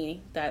told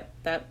me that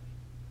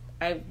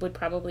I would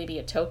probably be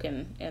a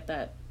token at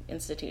that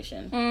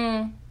institution.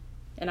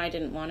 And I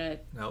didn't want to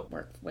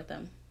work with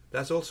them.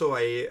 That's also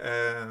a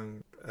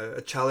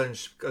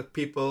challenge.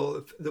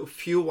 People, the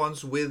few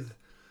ones with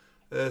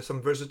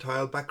some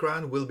versatile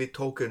background will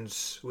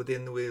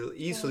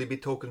easily be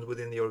tokens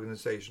within the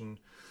organization.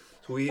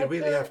 So we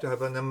really have to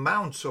have an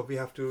amount. So we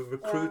have to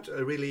recruit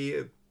a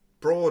really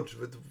broad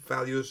with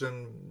values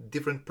and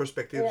different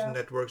perspectives and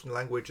networks and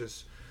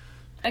languages.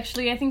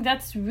 Actually, I think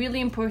that's really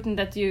important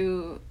that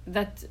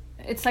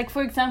it's like,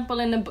 for example,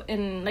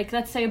 in like,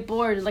 let's say a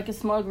board, like a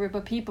small group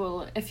of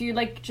people, if you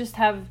like just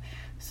have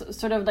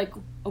sort of like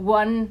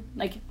one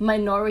like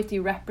minority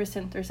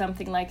represent or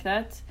something like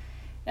that,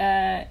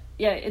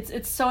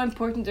 it's so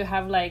important to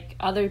have like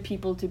other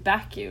people to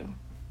back you,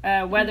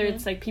 whether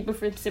it's like people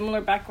from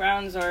similar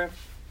backgrounds or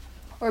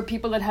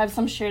people that have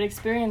some shared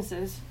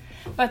experiences.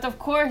 But of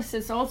course,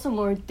 it's also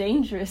more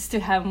dangerous to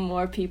have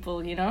more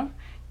people, you know.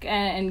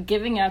 And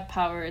giving out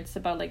power, it's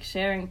about like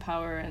sharing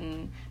power,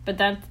 but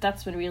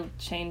that's when real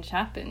change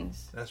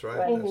happens. That's right.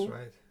 That's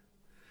right.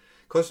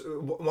 Because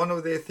one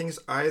of the things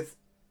I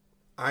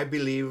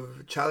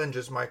believe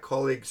challenges my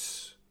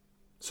colleagues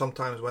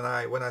sometimes when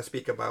I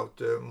speak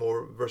about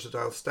more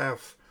versatile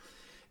staff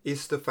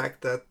is the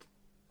fact that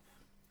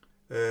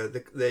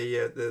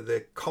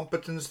the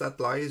competence that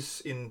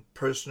lies in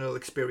personal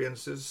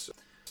experiences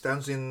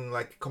stands in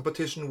like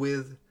competition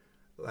with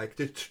like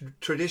the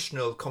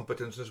traditional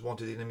competences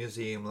wanted in a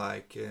museum,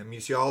 like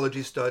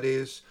museology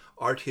studies,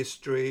 art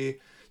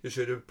history. You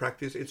should have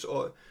practiced. It's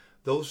all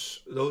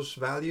those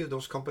values,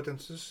 those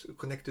competences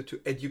connected to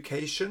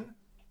education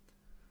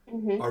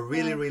are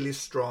really, really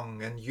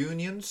strong. And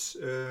unions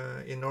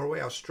in Norway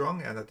are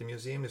strong, and at the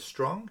museum is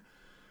strong,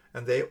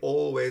 and they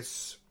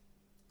always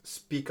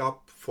speak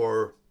up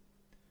for.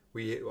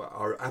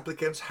 Our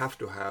applicants have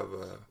to have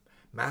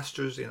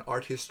masters in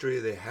art history.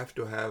 They have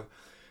to have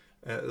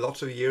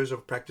lots of years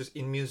of practice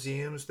in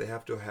museums. They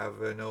have to have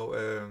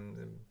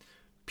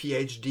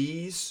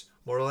PhDs,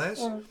 more or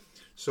less.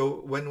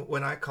 So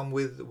when I come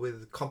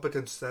with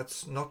competence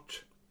that's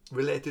not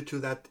related to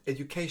that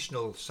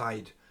educational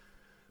side,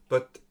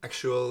 but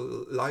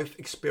actual life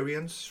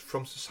experience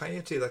from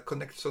society that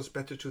connects us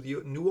better to the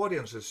new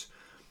audiences,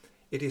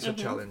 it is a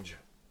challenge.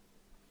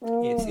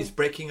 It's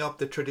breaking up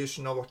the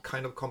tradition of what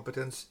kind of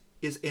competence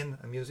is in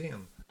a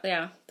museum.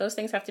 Yeah, those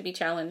things have to be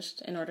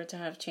challenged in order to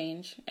have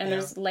change. And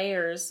there's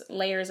layers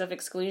of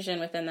exclusion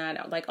within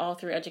that, like all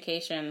through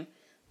education,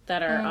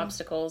 that are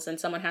obstacles. And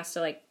someone has to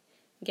like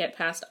get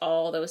past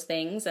all those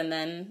things and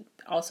then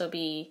also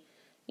be,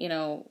 you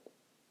know,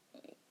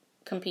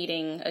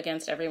 competing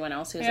against everyone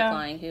else who's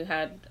applying, who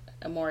had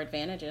more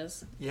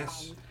advantages.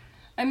 Yes.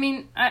 I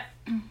mean,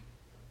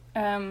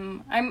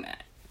 I'm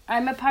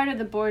a part of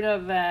the board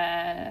of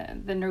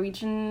the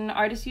Norwegian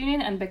Artists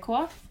Union and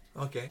NBK.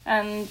 Okay.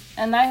 And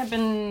I have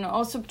been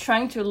also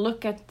trying to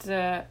look at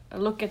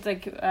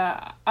like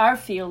our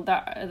field,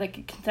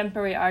 like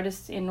contemporary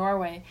artists in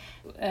Norway,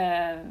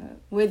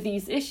 with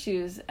these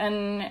issues.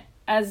 And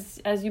as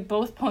you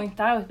both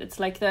point out, it's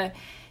like the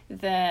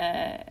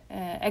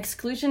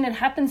exclusion. It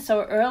happens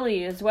so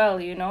early as well,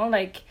 you know.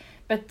 Like,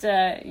 but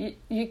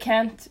you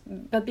can't.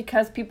 But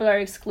because people are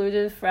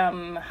excluded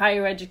from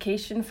higher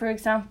education, for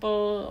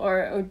example,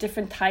 or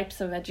different types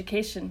of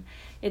education,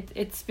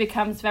 it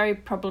becomes very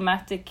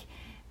problematic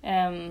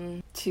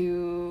to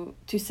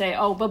say,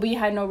 but we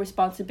had no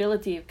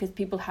responsibility because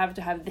people have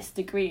to have this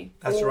degree.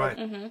 That's right.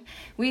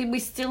 We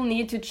still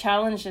need to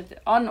challenge it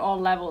on all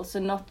levels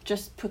and not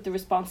just put the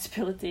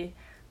responsibility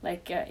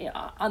like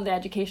on the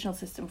educational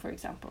system, for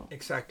example.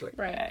 Exactly.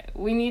 Right.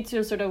 We need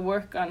to sort of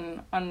work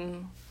on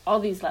all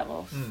these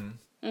levels.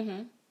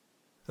 And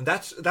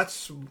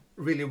that's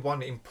really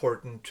one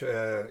important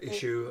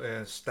issue,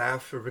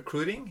 staff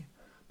recruiting.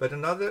 But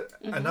another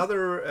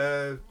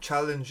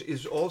challenge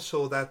is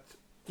also that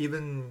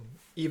even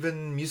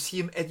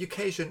museum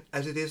education,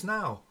 as it is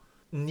now,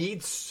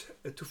 needs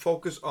to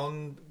focus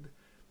on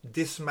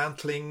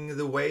dismantling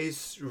the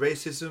ways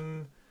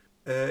racism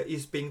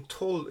is being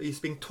taught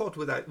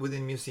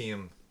within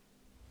museum.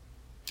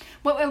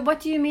 Well,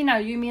 what do you mean now?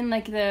 You mean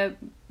like the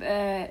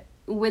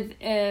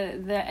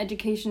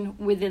education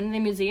within the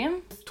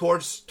museum?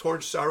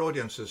 Towards our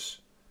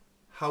audiences,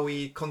 how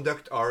we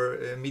conduct our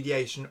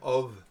mediation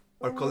of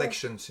our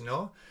collections, you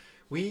know,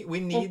 we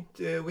need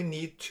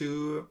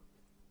to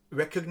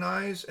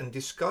recognize and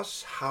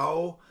discuss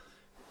how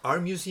our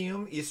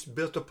museum is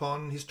built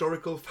upon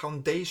historical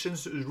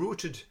foundations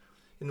rooted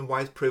in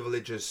white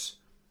privileges.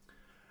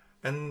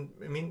 And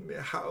I mean,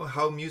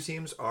 how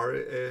museums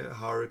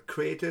are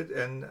created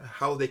and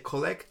how they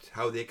collect,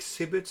 how they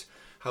exhibit,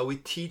 how we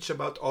teach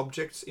about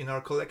objects in our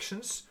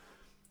collections.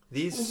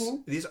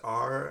 These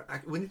are,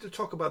 we need to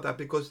talk about that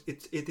because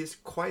it is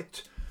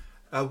quite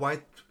a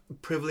white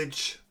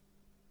privilege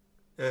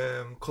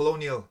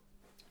colonial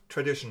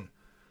tradition.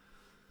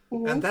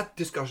 And that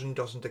discussion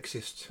doesn't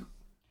exist.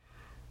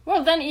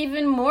 Well, then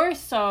even more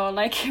so,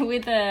 like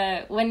with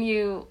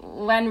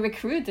when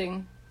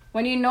recruiting,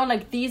 when you know,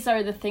 like, these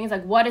are the things,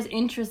 like, what is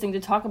interesting to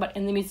talk about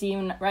in the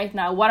museum right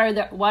now? What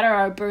are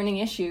our burning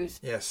issues?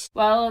 Yes.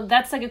 Well,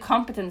 that's like a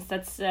competence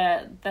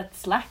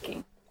that's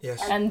lacking.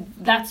 Yes. And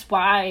that's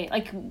why,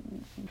 like,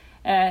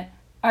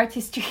 art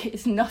history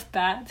is not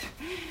bad,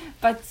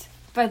 but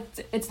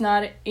it's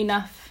not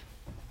enough.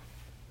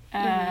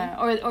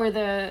 Or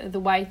the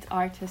white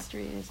art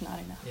history is not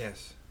enough.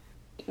 Yes.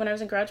 When I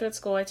was in graduate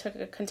school, I took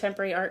a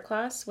contemporary art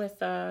class with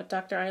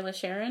Dr. Isla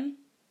Sharon,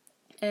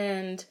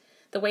 and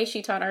the way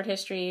she taught art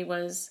history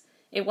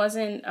it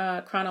wasn't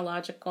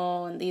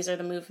chronological and these are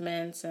the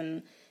movements,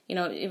 and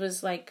it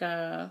was like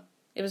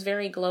it was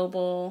very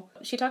global.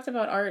 She talked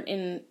about art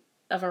in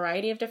a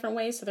variety of different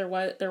ways. So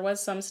there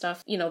was some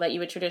stuff that you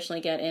would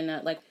traditionally get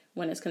in like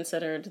when it's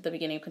considered the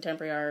beginning of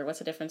contemporary art. What's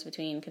the difference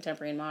between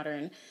contemporary and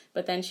modern?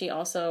 But then she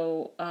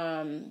also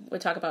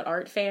would talk about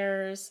art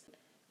fairs.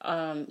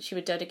 She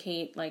would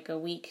dedicate like a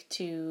week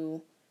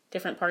to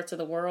different parts of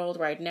the world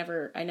where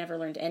I never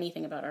learned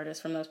anything about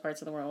artists from those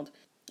parts of the world,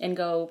 and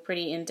go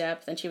pretty in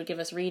depth. And she would give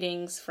us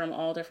readings from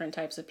all different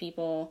types of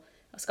people,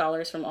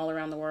 scholars from all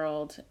around the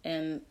world.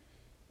 And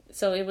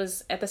so it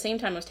was, at the same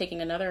time I was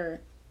taking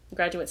another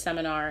graduate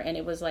seminar, and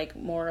it was like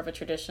more of a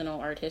traditional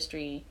art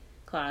history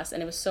class,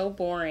 and it was so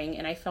boring,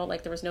 and I felt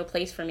like there was no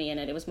place for me in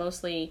it. It was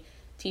mostly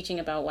teaching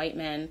about white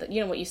men,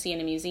 what you see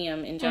in a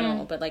museum in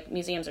general, but like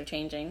museums are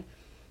changing.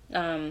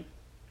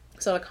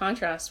 So the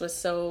contrast was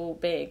so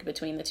big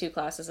between the two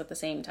classes at the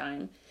same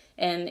time.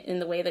 And in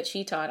the way that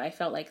she taught, I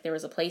felt like there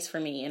was a place for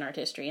me in art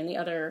history. And the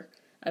other,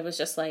 I was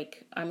just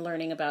like, I'm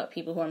learning about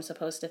people who I'm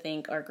supposed to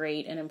think are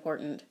great and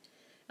important.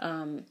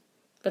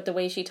 But the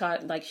way she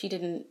taught, like,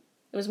 it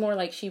was more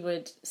like she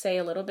would say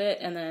a little bit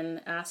and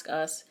then ask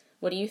us,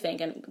 what do you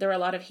think? And there were a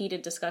lot of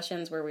heated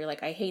discussions where we were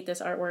like, I hate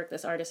this artwork.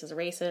 This artist is a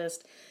racist.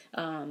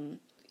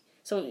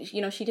 So,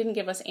 she didn't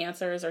give us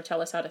answers or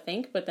tell us how to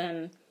think, but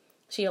then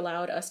she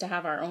allowed us to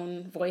have our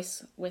own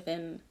voice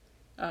within.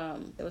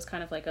 It was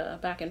kind of like a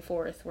back and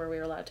forth where we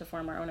were allowed to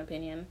form our own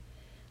opinion.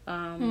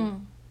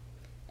 And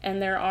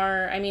there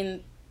are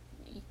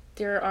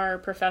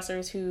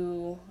professors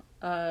who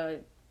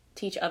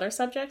teach other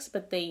subjects,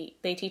 but they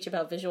teach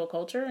about visual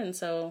culture. And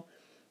so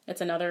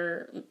it's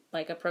another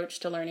like approach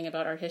to learning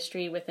about art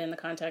history within the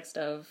context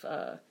of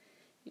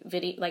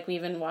video. Like we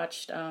even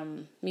watched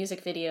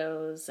music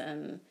videos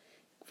and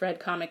read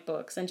comic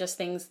books and just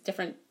things,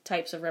 different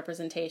types of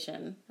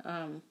representation.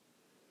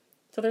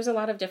 So there's a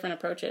lot of different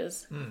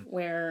approaches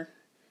where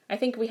I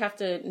think we have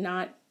to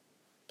not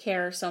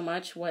care so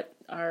much what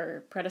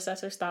our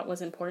predecessors thought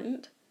was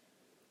important,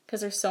 because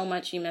there's so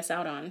much you miss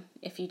out on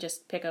if you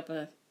just pick up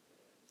a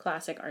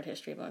classic art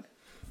history book.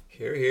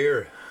 Hear,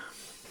 hear.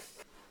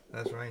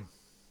 That's right.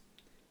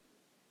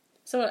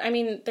 So, I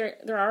mean,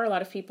 there are a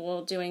lot of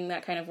people doing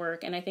that kind of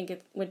work, and I think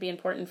it would be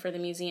important for the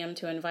museum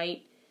to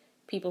invite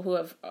people who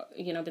have,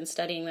 been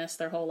studying this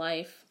their whole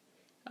life,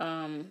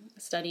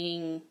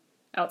 studying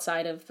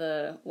outside of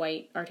the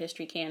white art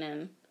history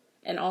canon.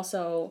 And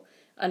also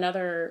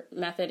another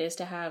method is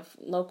to have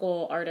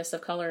local artists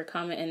of color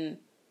come and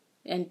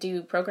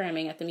do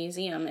programming at the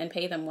museum and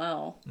pay them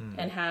well,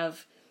 and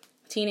have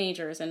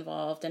teenagers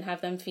involved and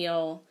have them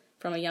feel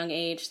from a young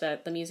age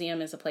that the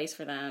museum is a place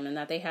for them and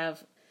that they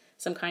have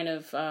some kind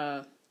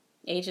of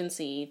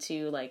agency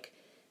to like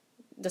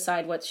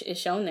decide what is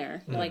shown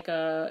there. Like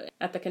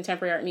at the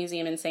Contemporary Art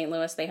Museum in St.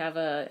 Louis, they have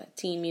a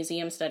teen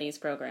museum studies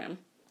program,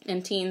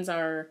 and teens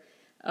are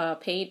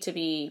paid to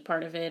be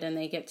part of it, and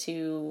they get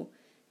to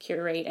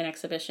curate an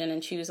exhibition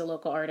and choose a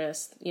local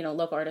artist.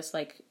 Local artists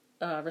like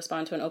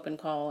respond to an open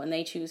call, and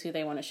they choose who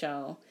they want to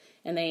show,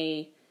 and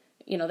they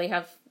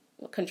have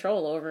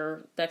control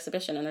over the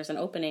exhibition, and there's an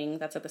opening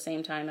that's at the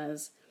same time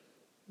as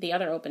the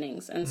other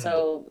openings. And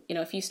so,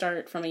 if you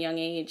start from a young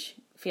age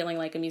feeling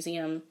like a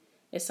museum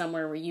is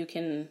somewhere where you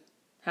can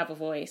have a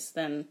voice,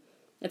 then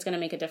it's going to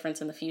make a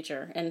difference in the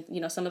future. And,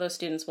 some of those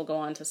students will go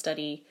on to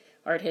study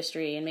art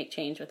history and make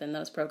change within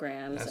those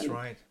programs. That's and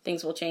right.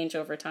 Things will change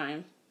over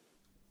time.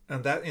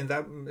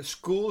 And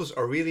schools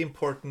are really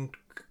important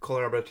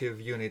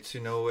collaborative units.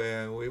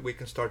 We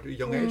can start at a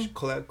young age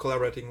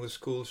collaborating with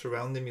schools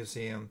around the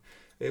museum.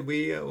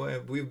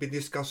 We've been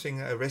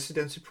discussing a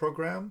residency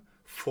program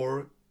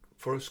for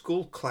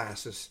school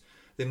classes.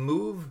 They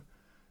move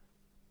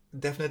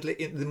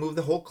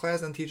the whole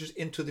class and teachers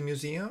into the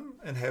museum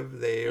and have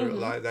their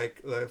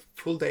like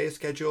full day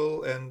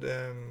schedule and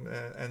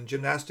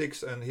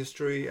gymnastics and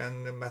history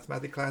and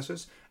mathematics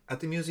classes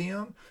at the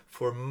museum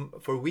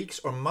for weeks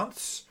or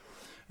months,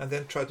 and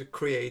then try to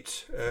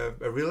create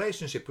a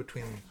relationship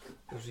between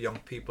those young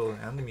people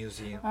and the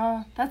museum.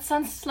 Oh, that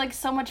sounds like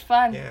so much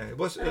fun. Yeah, it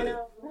was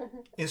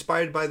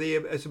inspired by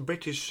a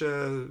British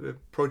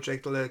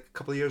project a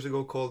couple of years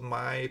ago called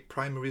My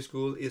Primary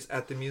School is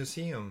at the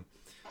Museum,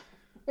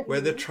 where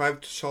they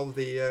tried to solve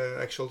the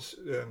actual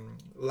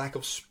lack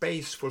of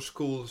space for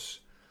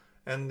schools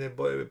and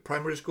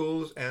primary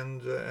schools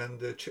and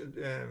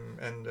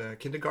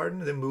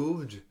kindergarten. They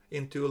moved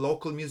into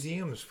local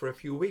museums for a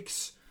few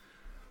weeks.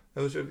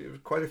 There was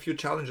quite a few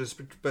challenges,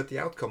 but the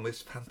outcome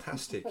is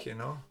fantastic, you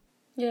know.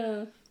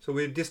 Yeah. So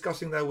we're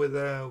discussing that with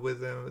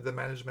the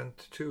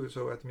management too.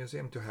 So at the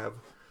museum to have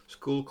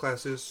school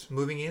classes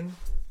moving in,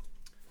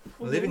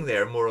 living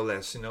there more or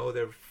less. You know,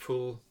 the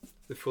full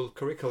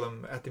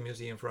curriculum at the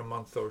museum for a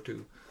month or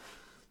two,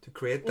 to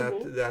create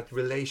that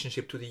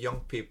relationship to the young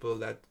people,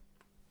 that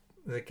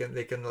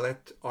they can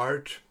let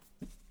art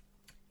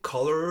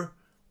color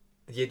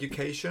the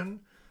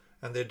education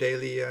and their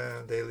daily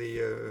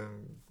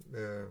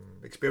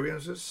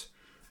experiences,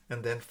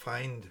 and then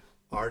find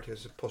art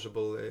as a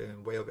possible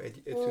way of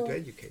to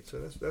educate. So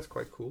that's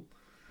quite cool.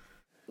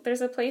 There's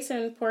a place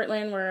in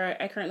Portland where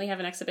I currently have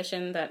an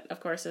exhibition that,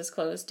 of course, is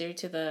closed due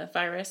to the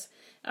virus.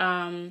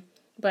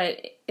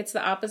 But it's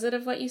the opposite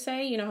of what you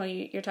say. You know how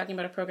you're talking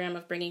about a program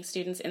of bringing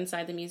students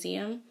inside the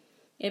museum?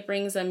 It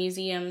brings a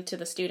museum to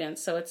the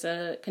students. So it's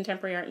a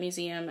contemporary art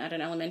museum at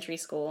an elementary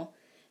school,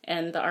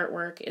 and the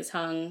artwork is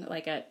hung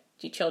like at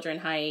children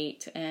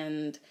height,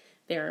 and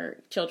there are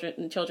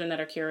children that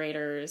are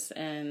curators,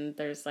 and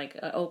there's like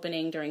an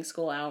opening during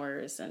school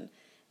hours, and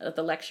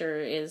the lecture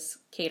is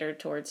catered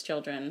towards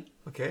children.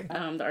 Okay.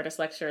 The artist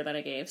lecture that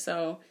I gave.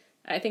 So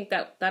I think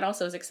that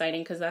also is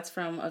exciting because that's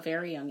from a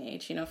very young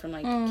age, you know, from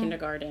like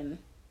kindergarten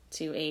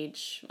to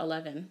age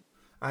 11.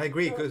 I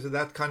agree, because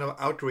that kind of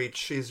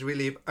outreach is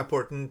really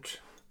important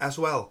as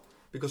well,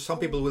 because some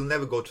people will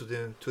never go to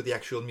the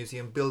actual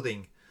museum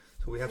building,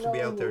 so we have to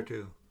be out there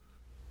too.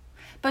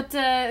 But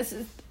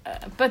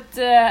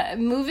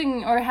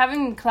moving or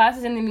having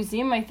classes in the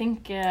museum, I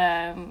think,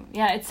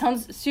 it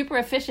sounds super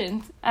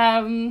efficient.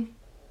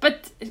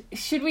 But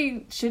should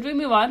we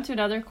move on to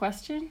another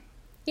question?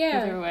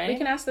 Yeah, we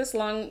can ask this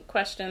long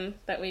question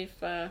that we've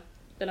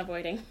been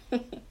avoiding.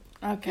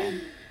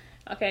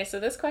 Okay, so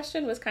this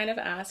question was kind of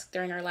asked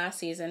during our last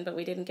season, but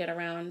we didn't get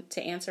around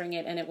to answering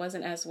it, and it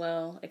wasn't as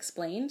well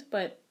explained,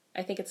 but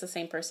I think it's the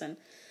same person.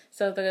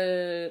 So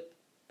the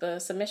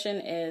submission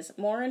is: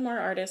 more and more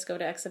artists go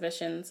to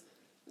exhibitions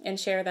and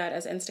share that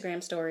as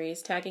Instagram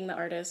stories, tagging the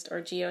artist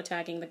or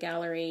geotagging the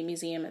gallery,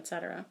 museum,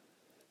 etc.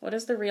 What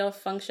is the real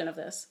function of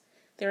this?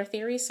 There are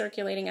theories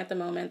circulating at the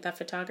moment that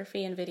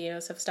photography and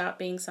videos have stopped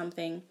being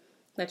something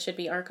that should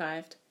be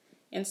archived.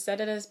 Instead,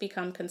 it has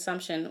become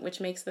consumption, which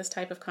makes this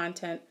type of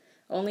content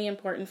only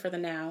important for the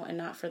now and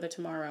not for the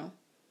tomorrow.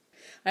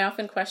 I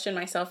often question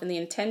myself in the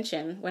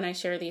intention when I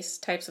share these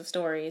types of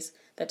stories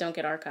that don't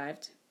get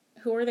archived.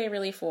 Who are they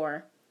really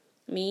for?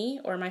 Me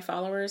or my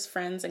followers,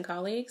 friends, and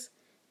colleagues?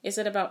 Is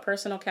it about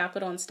personal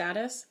capital and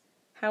status?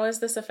 How is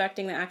this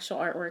affecting the actual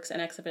artworks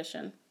and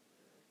exhibition?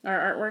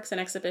 Are artworks and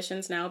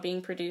exhibitions now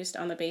being produced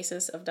on the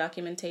basis of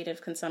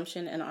documentative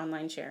consumption and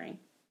online sharing?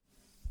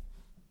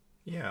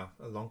 Yeah,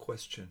 a long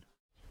question.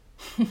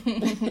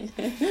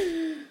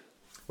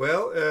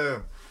 Well,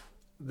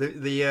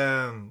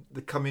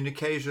 the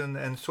communication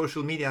and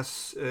social media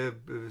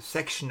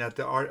section at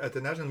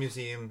the National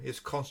Museum is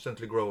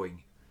constantly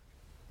growing.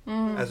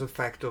 As a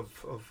fact of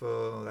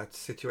that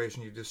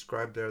situation you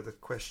described there, that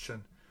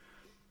question.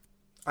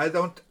 I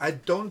don't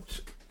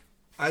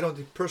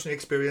personally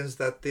experience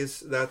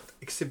that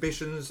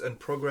exhibitions and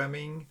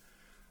programming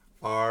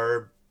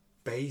are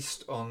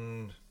based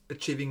on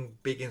achieving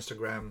big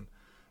Instagram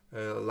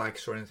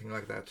likes or anything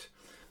like that.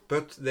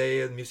 But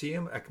the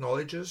museum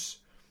acknowledges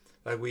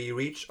that we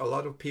reach a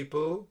lot of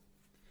people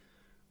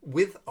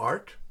with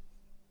art,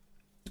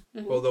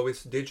 although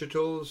it's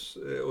digital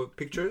or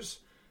pictures.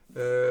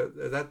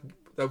 That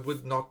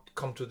would not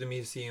come to the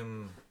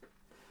museum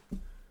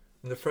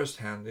in the first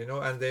hand, you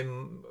know, and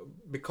then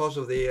because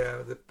of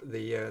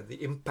the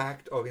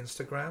impact of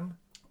Instagram,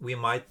 we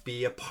might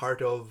be a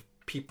part of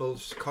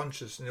people's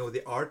conscious. You know,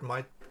 the art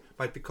might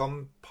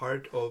become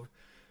part of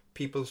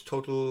people's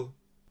total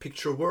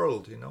picture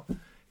world. You know,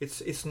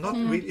 it's not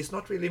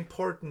really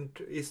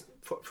important. It's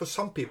for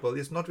some people,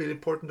 it's not really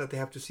important that they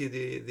have to see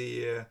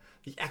the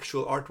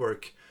actual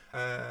artwork.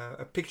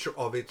 A picture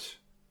of it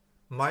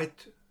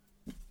might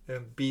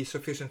be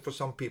sufficient for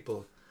some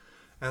people,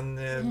 and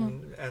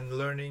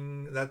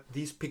learning that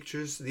these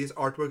pictures, these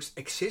artworks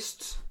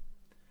exist,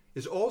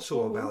 is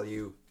also a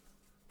value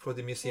for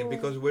the museum,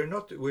 because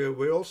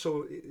we're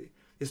also,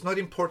 it's not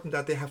important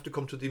that they have to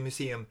come to the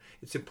museum.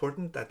 It's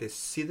important that they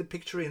see the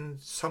picture in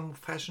some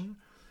fashion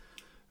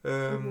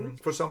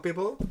for some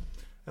people,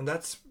 and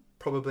that's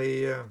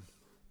probably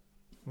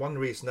one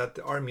reason that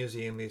our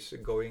museum is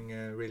going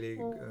really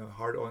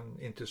hard on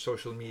into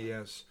social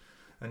medias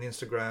and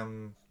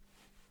Instagram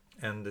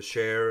and the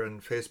share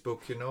and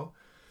Facebook, you know,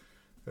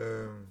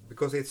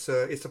 because it's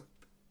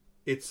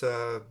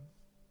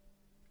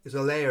is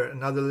a layer,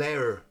 another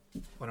layer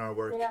on our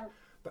work. Yeah.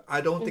 But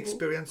I don't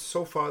experience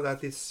so far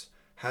that this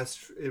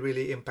has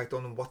really impact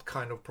on what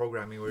kind of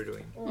programming we're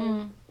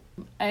doing.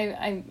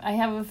 I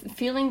have a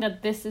feeling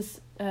that this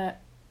is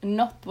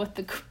not what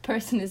the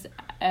person is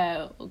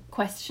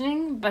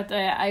questioning, but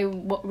I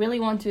really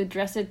want to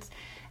address it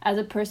as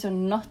a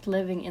person not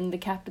living in the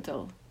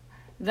capital.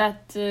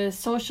 That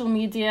social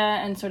media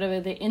and sort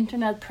of the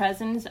internet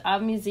presence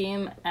of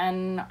museum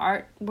and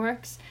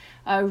artworks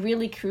are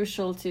really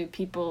crucial to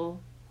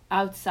people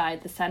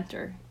outside the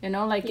center. You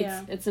know, like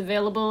it's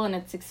available and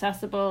it's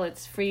accessible,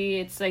 it's free,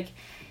 it's like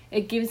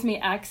it gives me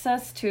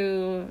access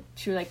to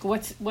like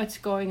what's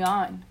going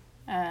on.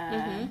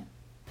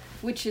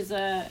 Which is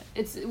a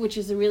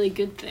really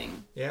good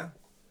thing. Yeah,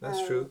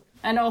 that's true.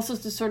 And also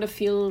to sort of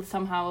feel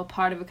somehow a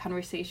part of a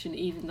conversation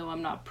even though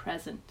I'm not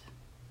present.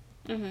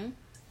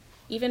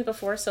 Even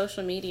before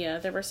social media,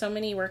 there were so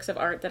many works of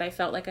art that I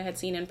felt like I had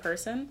seen in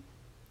person.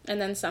 And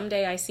then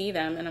someday I see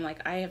them and I'm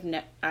like, I've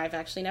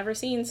actually never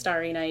seen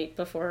Starry Night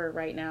before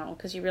right now,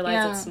 because you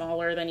realize it's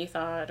smaller than you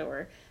thought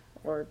or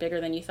bigger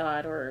than you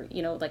thought, or,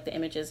 you know, like the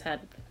images had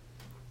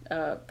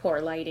poor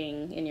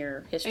lighting in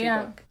your history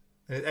book.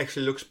 And it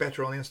actually looks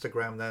better on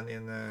Instagram than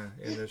in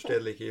the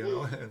Stedelijk, you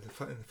know, in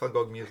the Van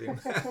Gogh Museum.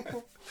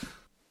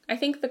 I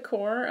think the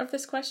core of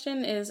this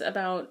question is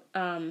about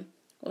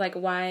like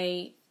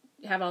why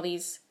have all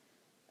these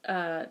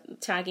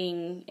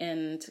tagging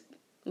and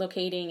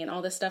locating and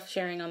all this stuff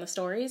sharing on the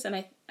stories.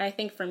 And I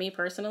think for me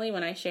personally,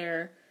 when I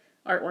share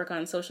artwork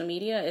on social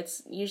media,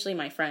 it's usually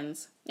my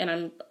friends,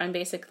 and I'm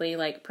basically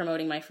like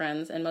promoting my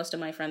friends, and most of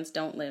my friends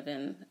don't live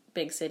in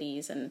big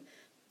cities and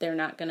they're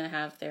not going to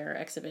have their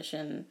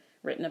exhibition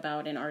written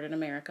about in Art in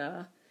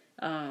America,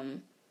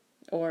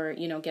 or,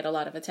 you know, get a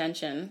lot of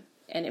attention.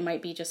 And it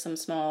might be just some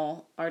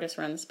small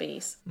artist-run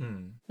space.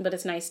 But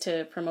it's nice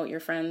to promote your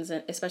friends,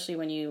 especially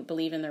when you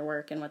believe in their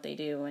work and what they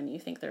do, and you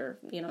think they're,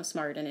 you know,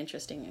 smart and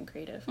interesting and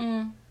creative.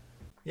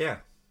 Yeah,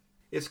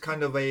 it's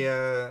kind of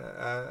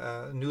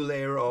a new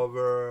layer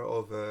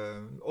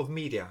of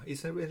media.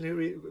 It's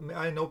really,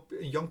 I know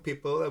young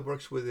people that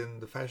works within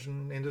the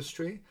fashion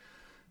industry,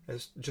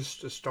 as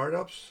just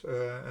startups,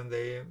 and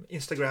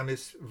Instagram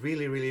is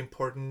really, really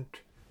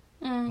important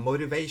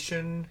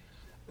motivation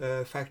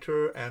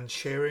factor, and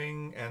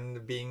sharing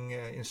and being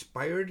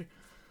inspired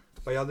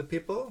by other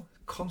people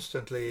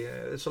constantly.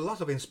 There's a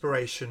lot of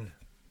inspiration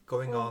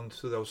going on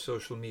through those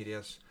social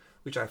medias,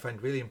 which I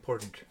find really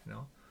important, you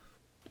know.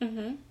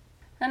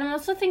 And I'm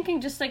also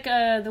thinking just like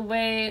the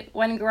way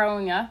when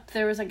growing up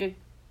there was like a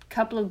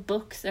couple of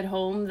books at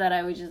home that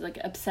I was just like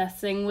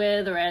obsessing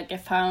with, or like I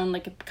found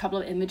like a couple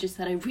of images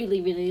that I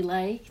really, really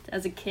liked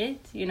as a kid,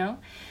 you know.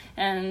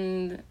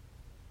 And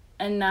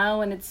now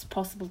when it's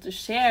possible to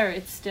share,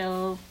 it's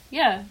still,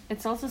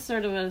 it's also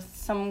sort of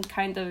some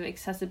kind of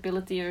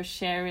accessibility or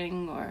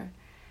sharing, or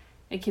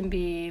it can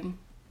be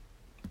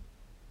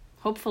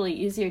hopefully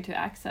easier to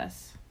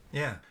access.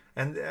 Yeah,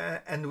 and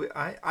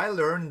I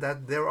learned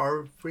that there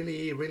are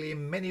really, really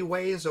many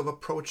ways of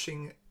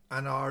approaching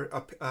an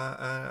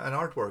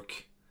artwork.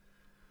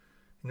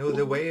 You know,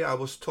 the way I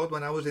was taught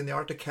when I was in the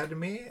art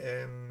academy,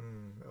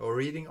 or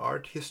reading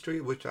art history,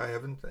 which I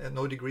haven't,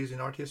 no degrees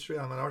in art history,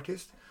 I'm an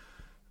artist.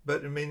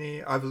 But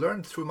I've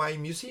learned through my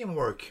museum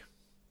work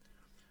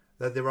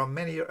that there are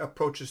many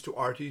approaches to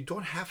art. You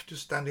don't have to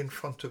stand in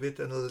front of it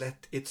and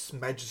let its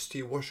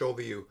majesty wash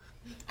over you.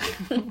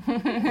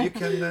 You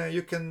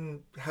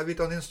can have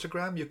it on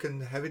Instagram. You can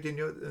have it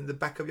in the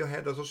back of your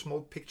head as a small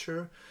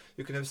picture.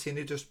 You can have seen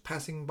it just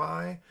passing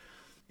by.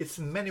 It's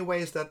many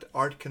ways that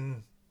art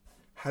can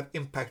have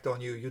impact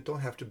on you. You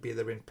don't have to be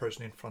there in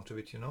person in front of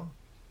it, you know.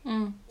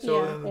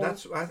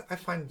 That's I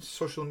find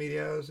social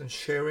medias and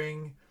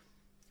sharing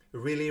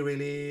really,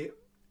 really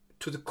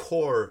to the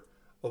core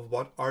of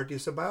what art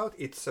is about.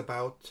 It's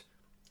about,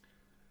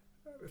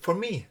 for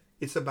me,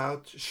 it's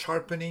about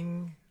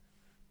sharpening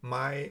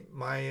my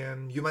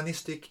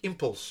humanistic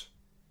impulse,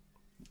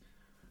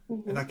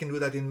 and I can do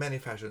that in many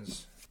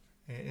fashions,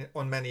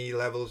 on many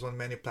levels, on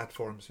many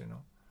platforms. You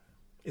know,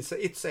 it's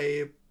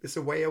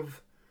a way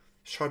of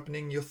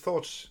sharpening your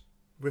thoughts,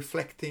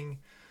 reflecting.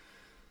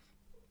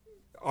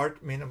 Art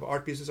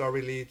pieces are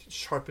really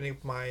sharpening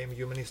my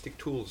humanistic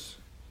tools.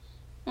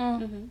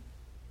 I'm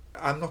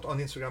not on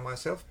Instagram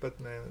myself, but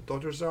my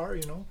daughters are,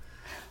 you know,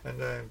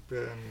 and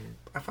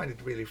I find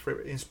it really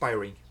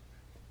inspiring.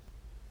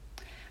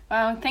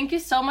 Wow, thank you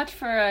so much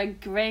for a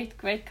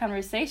great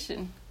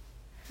conversation.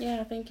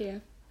 Yeah, thank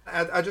you.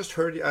 I just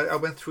heard, I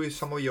went through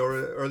some of your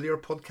earlier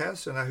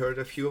podcasts, and I heard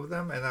a few of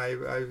them, and I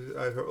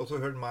also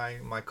heard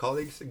my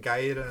colleagues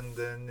Geir and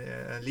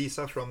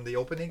Lisa from the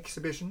opening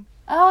exhibition.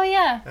 Oh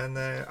yeah. And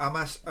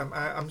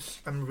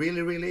I'm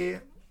really,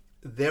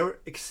 their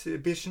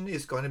exhibition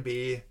is going to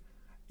be,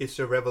 it's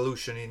a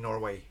revolution in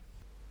Norway.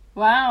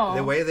 Wow.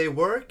 The way they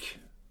work,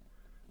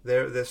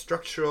 the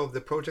structure of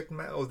the project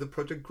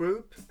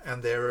group,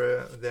 and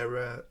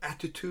their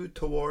attitude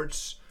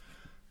towards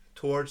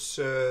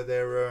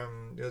their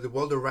the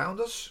world around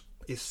us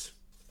is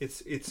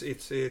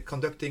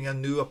conducting a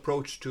new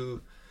approach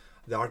to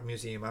the art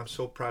museum. I'm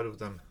so proud of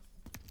them.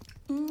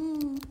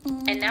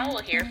 And now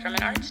we'll hear from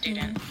an art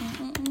student.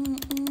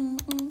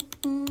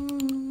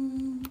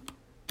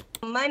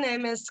 My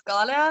name is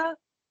Galia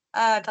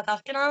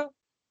Tatarkina.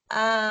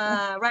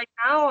 Right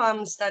now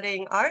I'm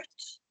studying art.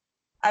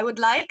 I would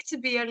like to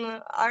be an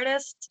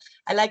artist.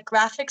 I like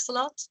graphics a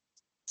lot.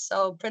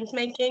 So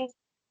printmaking,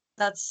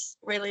 that's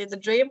really the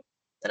dream.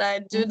 But I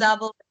do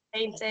dabble in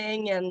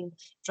painting and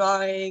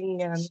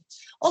drawing, and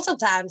also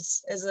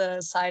dance is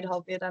a side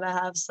hobby that I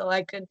have. So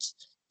I could,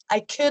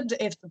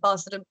 if the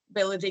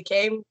possibility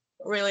came,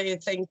 really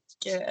think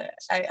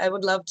I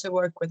would love to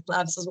work with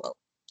plants as well.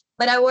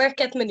 But I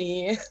work at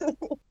Meny.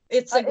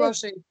 It's a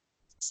grocery.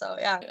 So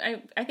yeah.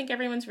 I think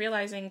everyone's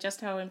realizing just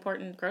how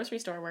important grocery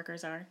store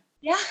workers are.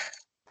 Yeah,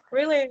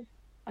 really.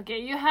 Okay,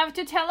 you have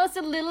to tell us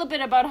a little bit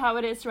about how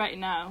it is right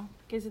now,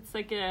 because it's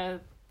like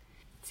it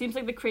seems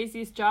like the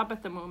craziest job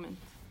at the moment.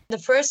 The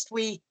first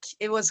week,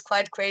 it was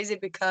quite crazy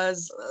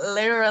because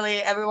literally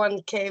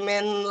everyone came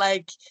in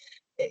like,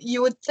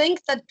 you would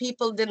think that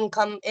people didn't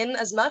come in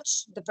as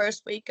much the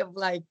first week of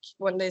like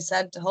when they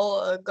said,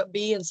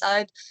 be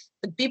inside.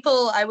 But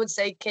people, I would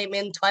say, came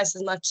in twice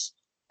as much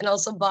and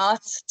also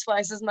bought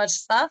twice as much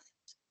stuff.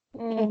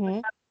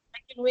 The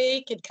second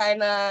week, it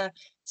kind of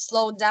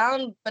slowed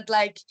down. But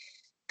like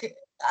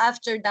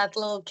after that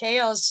little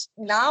chaos,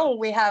 now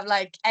we have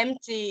like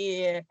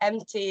empty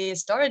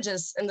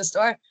storages in the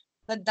store.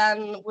 But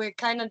then we're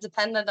kind of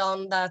dependent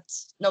on that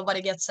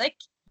nobody gets sick,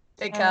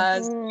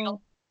 because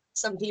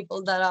some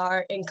people that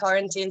are in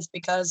quarantines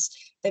because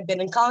they've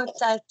been in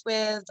contact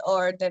with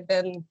or they've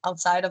been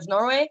outside of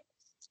Norway.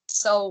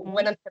 So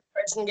when a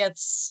person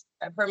gets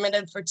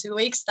permitted for 2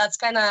 weeks, that's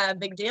kind of a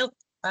big deal,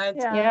 right?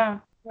 Yeah.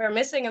 We're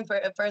missing a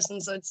person,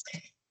 so it's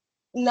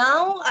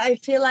now I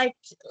feel like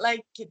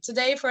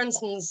today, for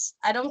instance,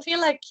 I don't feel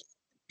like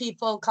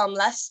people come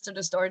less to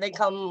the store. They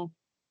come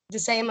the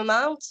same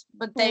amount,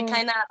 but they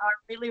kind of are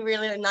really,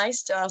 really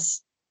nice to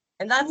us,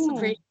 and that's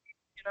appreciated,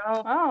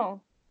 Oh,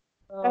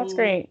 that's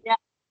great. Yeah,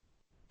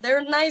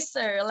 they're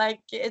nicer. Like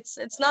it's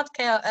not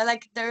chaos.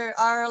 Like there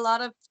are a lot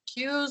of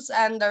queues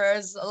and there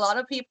is a lot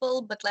of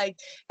people, but like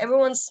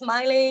everyone's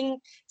smiling.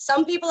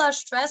 Some people are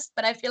stressed,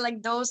 but I feel like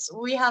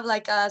we have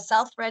like a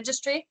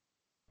self-registry,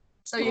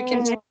 so you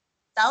can check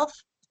yourself,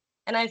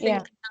 and I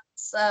think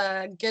that's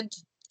a good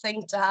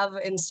thing to have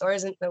in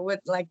stores in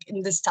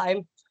this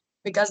time,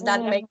 because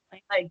that makes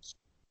like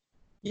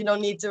you don't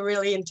need to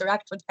really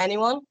interact with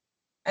anyone,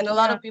 and a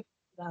lot of people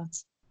do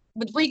that.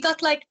 But we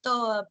got like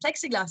the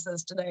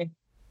plexiglasses today.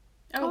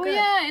 Oh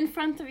yeah, in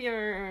front of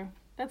your...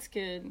 That's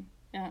good.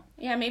 Yeah.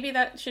 Yeah, maybe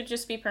that should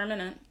just be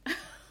permanent.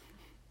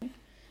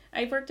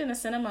 I worked in a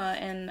cinema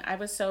and I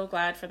was so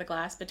glad for the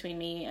glass between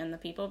me and the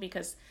people,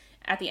 because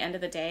at the end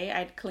of the day,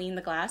 I'd clean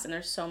the glass and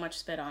there's so much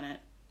spit on it.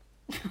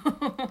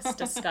 It's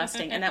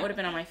disgusting. And that would have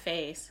been on my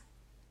face.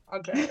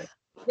 Okay.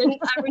 Then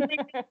I really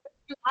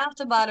laughed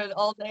about it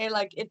all day.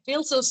 Like, it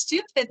feels so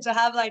stupid to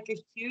have like a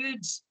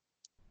huge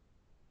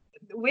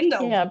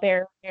window. Yeah,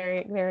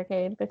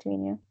 barricade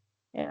between you.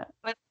 Yeah.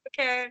 But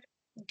okay,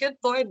 good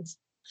point.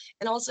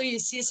 And also you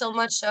see so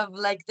much of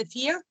like the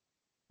fear,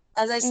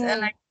 as I said,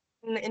 like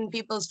in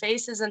people's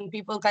faces and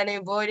people kind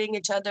of avoiding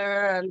each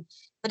other.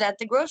 But at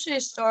the grocery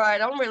store, I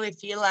don't really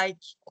feel like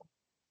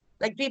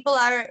people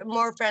are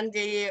more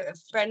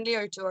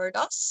friendlier toward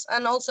us,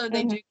 and also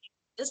they do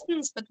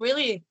distance. But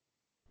really,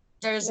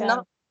 there's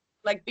not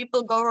like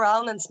people go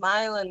around and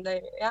smile and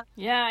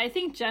Yeah, I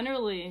think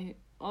generally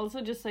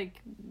also just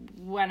like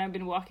when I've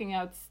been walking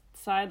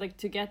outside like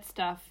to get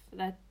stuff,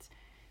 that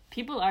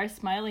people are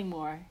smiling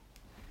more.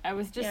 I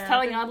was just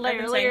telling Adela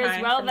earlier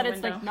as well that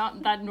it's like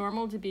not that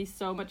normal to be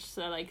so much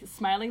like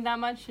smiling that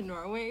much in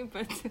Norway,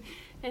 but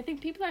I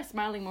think people are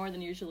smiling more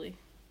than usually.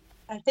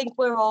 I think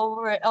we're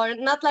over it, or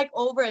not like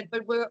over it,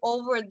 but we're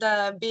over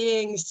the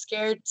being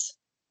scared,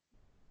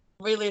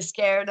 really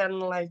scared and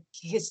like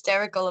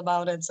hysterical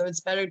about it. So it's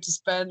better to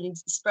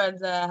spread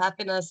the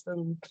happiness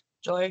and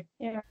joy.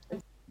 Yeah.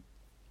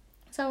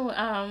 So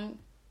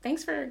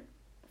thanks for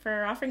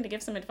offering to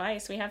give some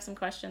advice. We have some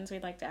questions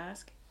we'd like to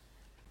ask.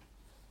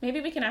 Maybe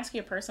we can ask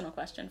you a personal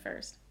question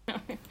first.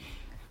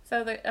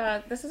 So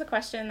this is a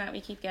question that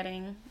we keep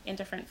getting in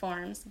different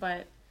forms,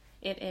 but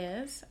it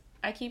is,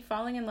 I keep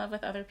falling in love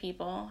with other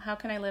people. How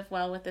can I live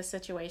well with this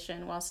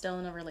situation while still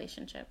in a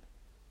relationship?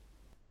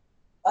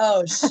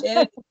 Oh,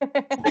 shit.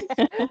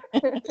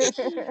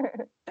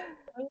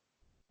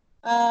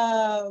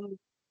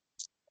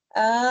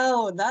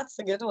 Oh, that's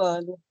a good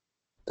one.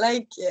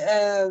 Like,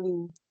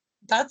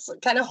 that's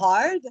kind of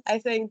hard, I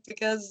think,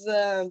 because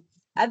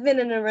I've been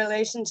in a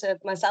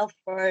relationship myself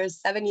for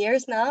 7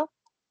 years now.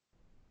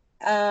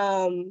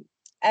 And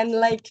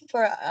like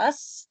for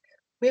us,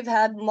 we've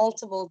had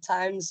multiple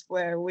times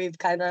where we've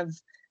kind of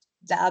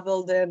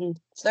dabbled in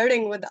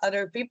flirting with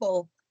other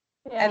people.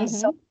 Yeah. And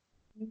so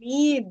for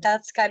me,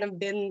 that's kind of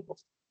been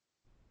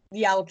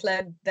the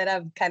outlet that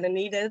I've kind of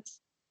needed.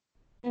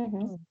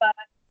 But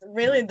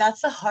really,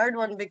 that's a hard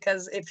one,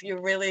 because if you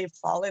really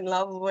fall in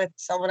love with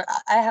someone,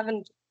 I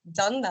haven't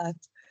done that.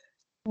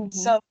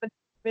 So but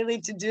really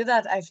to do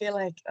that, I feel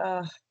like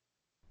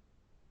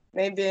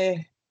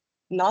maybe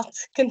not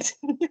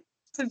continue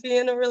to be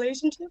in a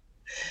relationship.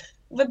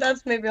 But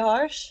that's maybe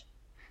harsh.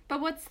 But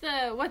what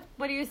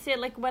do you say,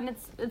 like when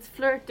it's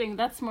flirting,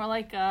 that's more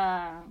like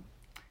a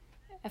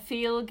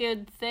feel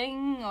good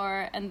thing,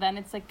 or and then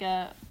it's like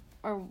a,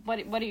 or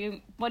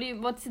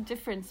what's the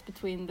difference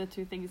between the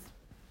two things?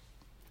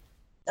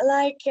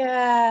 Like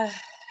I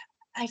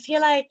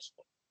feel like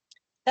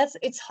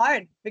it's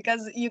hard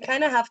because you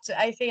kind of have to,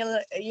 I feel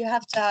you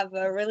have to have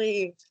a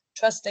really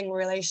trusting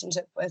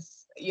relationship with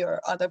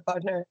your other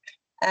partner,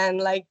 and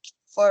like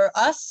for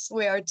us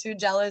we are too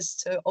jealous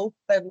to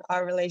open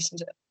our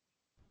relationship.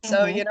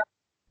 So you know,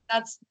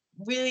 that's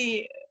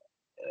really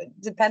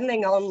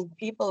depending on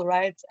people,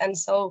 right? And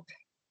so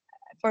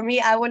for me,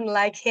 I wouldn't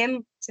like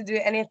him to do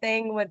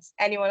anything with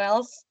anyone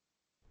else.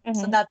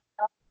 So that's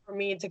enough for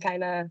me to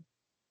kind of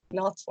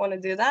not want to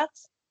do that,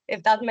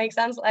 if that makes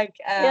sense. Like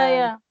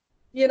Yeah.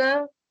 you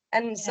know.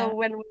 And so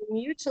when we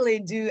mutually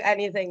do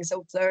anything,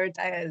 so flirt,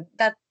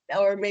 that,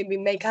 or maybe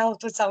make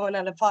out with someone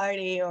at a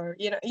party, or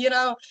you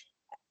know,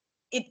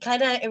 it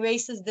kind of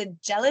erases the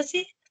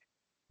jealousy.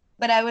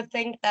 But I would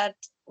think that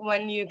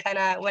when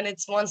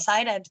it's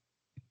one-sided,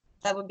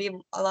 that would be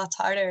a lot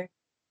harder.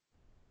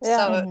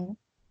 Yeah.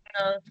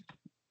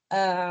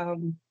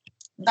 So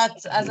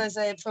that's, as I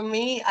said, for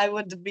me, I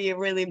would be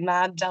really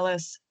mad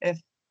jealous if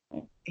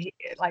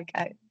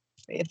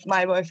if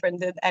my boyfriend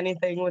did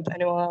anything with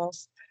anyone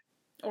else,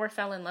 or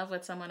fell in love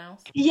with someone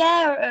else.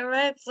 Yeah,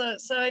 right.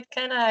 So it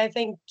kind of, I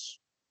think,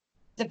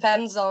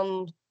 depends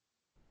on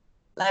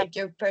like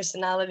your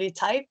personality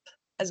type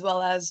as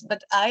well as.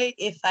 But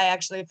if I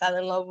actually fell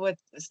in love with,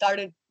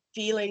 started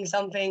feeling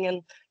something,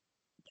 and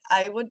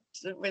I would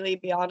really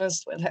be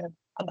honest with him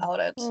about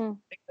it,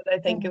 because I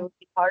think it would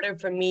be harder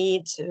for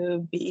me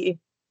to be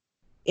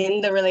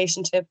in the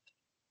relationship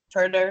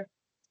further.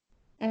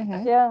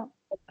 Yeah.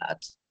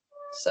 That.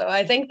 So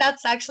I think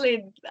that's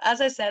actually,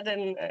 as I said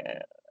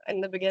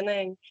in the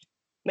beginning,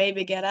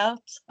 maybe get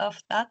out of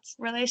that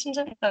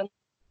relationship and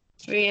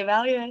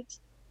reevaluate.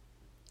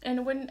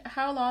 And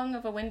how long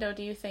of a window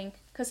do you think?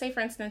 Because say, for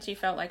instance, you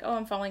felt like, oh,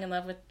 I'm falling in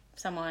love with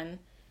someone.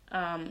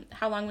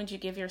 How long would you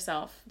give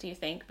yourself, do you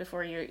think,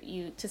 before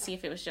you to see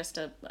if it was just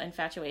a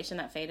infatuation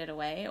that faded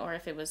away, or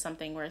if it was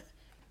something worth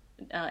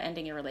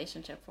ending your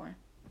relationship for?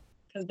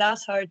 Because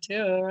that's hard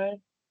too, right?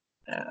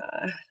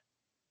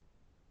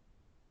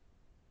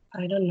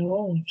 I don't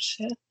know.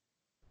 Shit.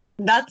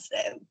 That's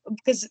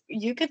because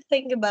you could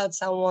think about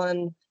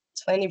someone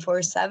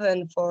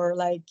 24/7 for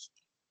like,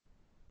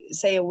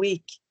 say, a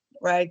week,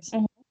 right?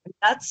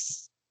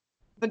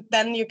 But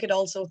then you could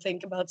also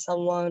think about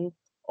someone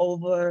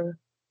over,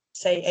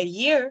 say, a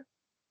year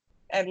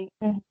and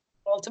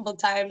multiple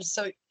times.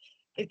 So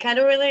it kind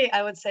of really,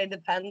 I would say,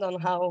 depend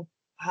on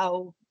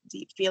how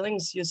deep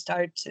feelings you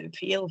start to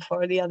feel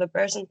for the other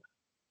person,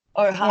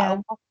 or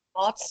how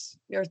thoughts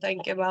you're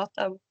thinking about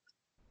them.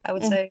 I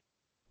would say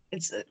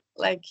it's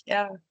like,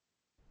 yeah,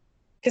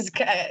 because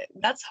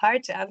that's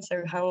hard to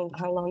answer. How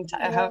long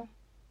time? Yeah.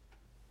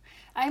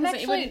 I'm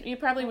actually, you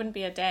probably wouldn't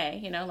be a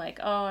day, like,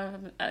 oh,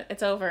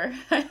 it's over.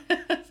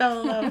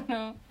 Fell in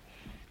love.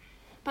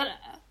 But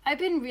I've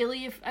been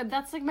really,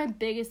 that's like my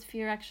biggest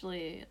fear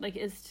actually, like,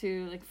 is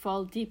to like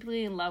fall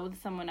deeply in love with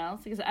someone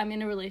else, because I'm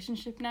in a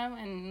relationship now,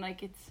 and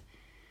like it's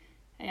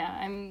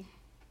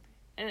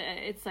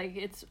like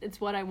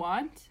it's what I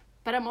want,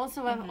 but I'm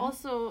also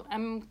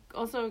I'm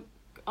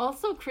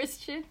also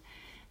Christian,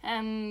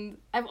 and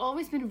I've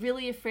always been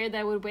really afraid that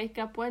I would wake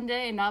up one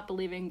day and not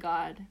believe in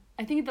God.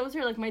 I think those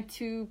are like my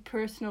two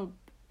personal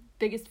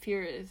biggest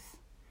fears.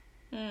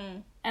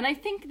 And I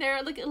think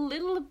they're like a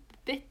little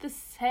bit the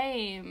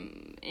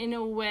same in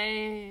a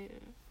way.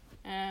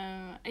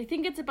 I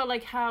think it's about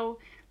like how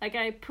like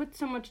I put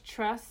so much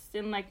trust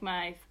in like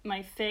my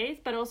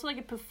faith, but also like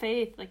I put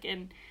faith like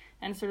in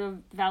and sort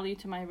of value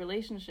to my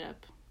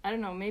relationship. I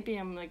don't know, maybe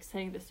I'm like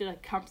saying this to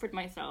like comfort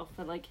myself,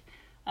 but like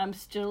I'm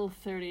still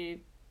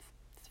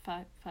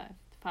 35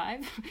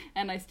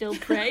 and I still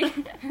pray.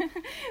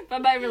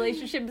 But my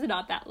relationship is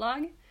not that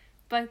long.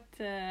 But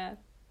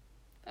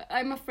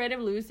I'm afraid of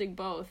losing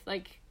both,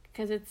 like,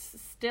 because it's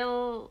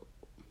still,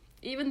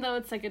 even though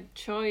it's like a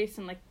choice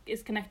and like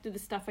is connected to the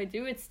stuff I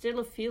do, it's still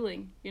a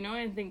feeling,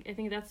 I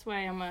think that's why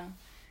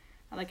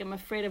I'm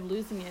afraid of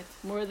losing it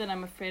more than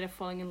I'm afraid of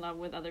falling in love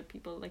with other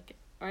people, like,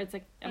 or it's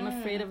like I'm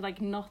afraid of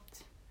like not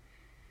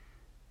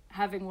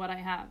having what I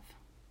have.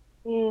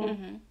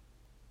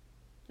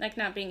 Like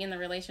not being in the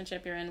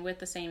relationship you're in with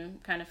the same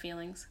kind of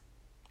feelings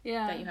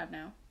that you have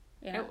now.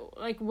 Yeah.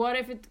 Like what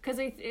if it, because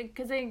I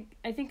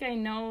think I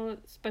know,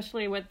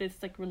 especially with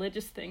this like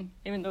religious thing,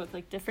 even though it's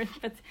like different,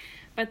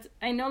 but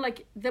I know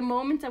like the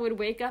moment I would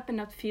wake up and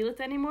not feel it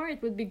anymore,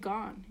 it would be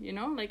gone,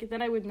 like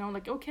then I would know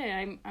like,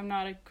 okay, I'm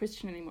not a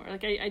Christian anymore,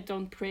 like I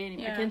don't pray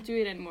anymore. I can't do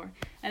it anymore.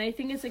 And I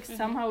think it's like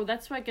somehow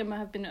that's why I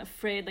have been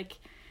afraid, like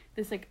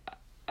this like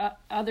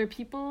other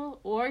people,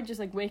 or just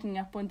like waking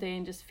up one day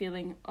and just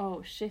feeling,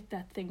 oh shit,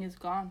 that thing is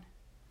gone.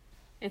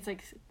 It's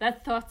like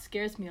that thought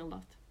scares me a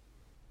lot.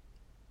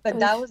 But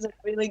that was a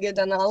really good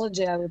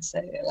analogy, I would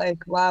say.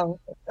 Like, wow.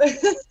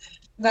 Because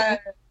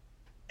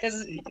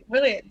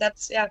really,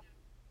 that's, yeah.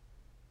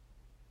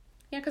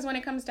 Yeah, because when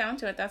it comes down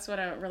to it, that's what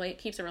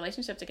keeps a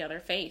relationship together.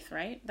 Faith,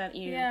 right? That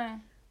you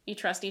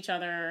trust each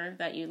other,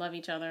 that you love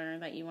each other,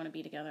 that you want to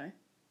be together.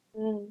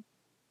 Mm.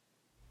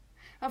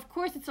 Of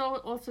course, it's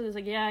also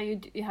like, yeah,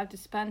 you have to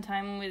spend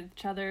time with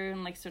each other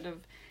and like sort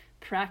of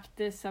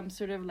practice some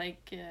sort of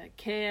like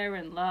care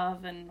and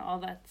love and all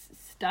that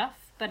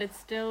stuff, but it's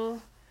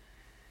still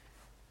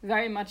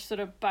very much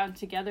sort of bound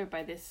together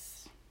by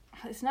this.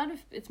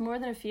 It's more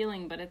than a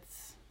feeling, but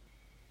it's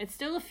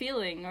still a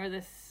feeling, or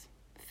this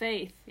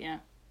faith. Yeah.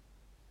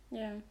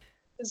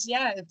 Because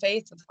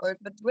faith, of course,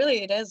 but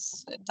really it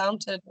is down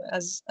to,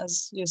 as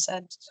you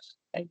said,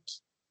 like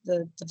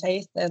the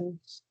faith and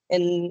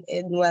in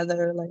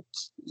whether like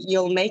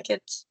you'll make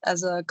it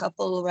as a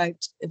couple,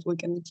 right? If we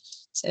can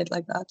say it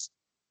like that.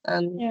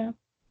 And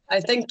I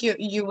think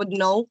you would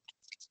know,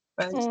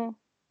 right?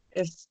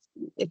 If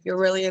you're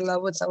really in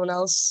love with someone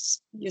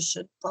else, you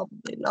should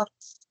probably not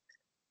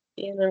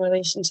be in a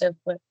relationship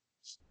with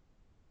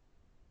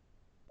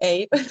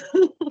A.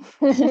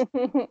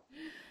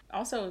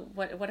 Also,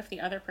 what if the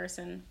other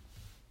person,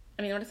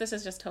 I mean, what if this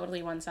is just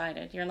totally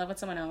one-sided? You're in love with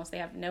someone else, they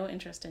have no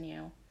interest in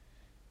you,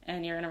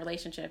 and you're in a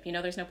relationship. You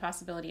know there's no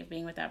possibility of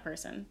being with that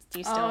person. Do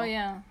you still... Oh,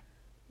 yeah.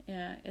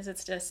 Yeah. Is it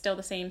still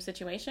the same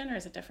situation, or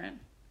is it different?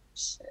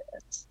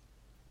 Shit.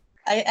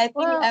 I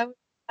think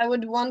I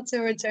would want to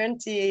return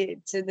to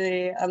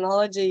the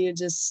analogy you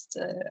just,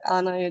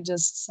 Anna, you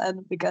just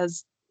said,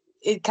 because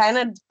it kind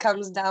of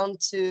comes down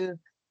to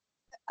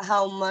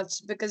how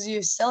much, because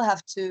you still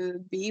have to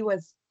be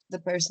with the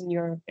person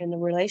you're in a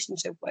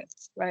relationship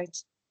with, right?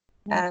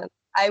 And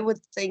I would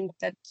think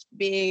that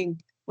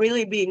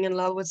really being in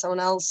love with someone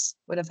else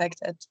would affect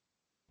it.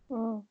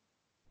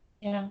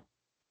 Yeah.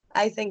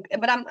 I think,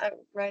 but I'm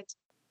right.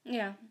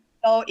 Yeah.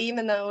 So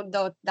even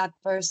though that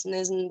person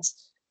isn't,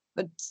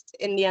 but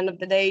in the end of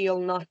the day, you'll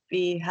not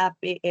be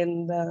happy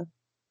in the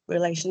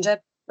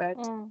relationship, right?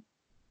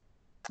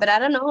 But I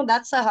don't know,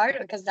 that's a hard,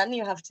 because then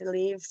you have to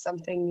leave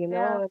something, you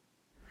know.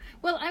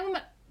 Well,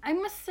 I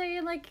must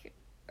say, like,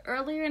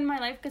 earlier in my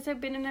life, because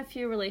I've been in a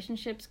few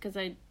relationships, because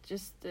I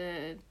just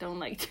don't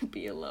like to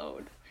be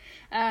alone.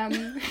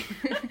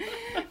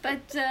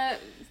 But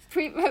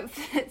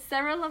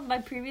several of my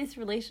previous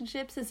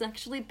relationships has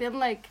actually been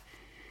like,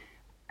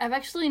 I've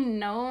actually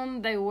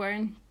known they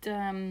weren't,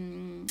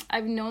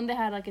 I've known they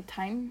had like a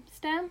time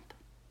stamp.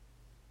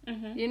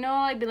 Mm-hmm. You know,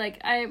 I'd be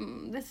like,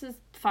 this is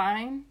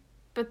fine.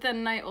 But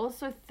then I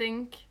also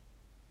think,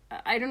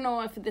 I don't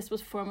know if this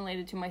was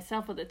formulated to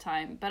myself at the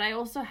time, but I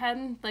also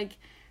hadn't, like,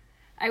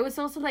 I was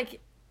also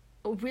like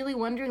really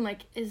wondering,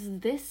 like, is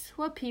this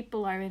what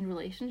people are in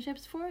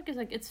relationships for? Because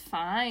like it's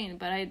fine,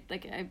 but I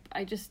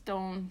just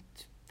don't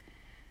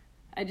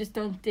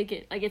dig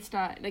it. Like, it's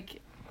not like,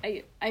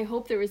 I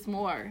hope there is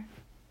more.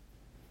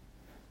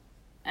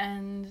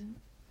 And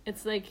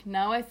it's like,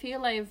 now I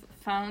feel I've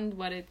found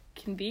what it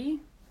can be,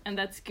 and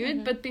that's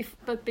good. Mm-hmm.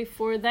 But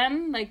before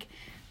then, like,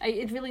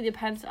 it really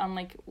depends on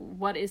like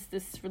what is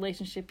this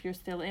relationship you're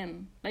still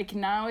in. Like,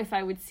 now if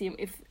I would see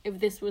if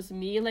this was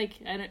me, like,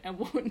 I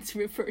won't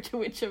refer to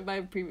which of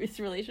my previous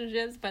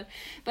relationships, but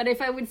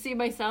if I would see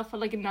myself at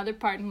like another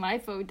part in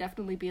life, I would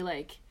definitely be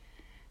like,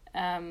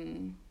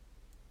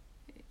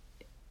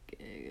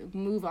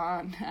 move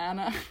on,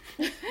 Anna.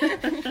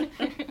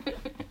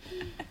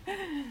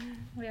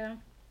 Yeah.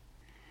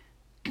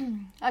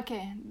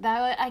 Okay,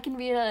 now I can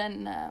read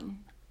an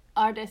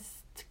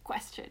artist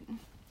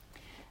question.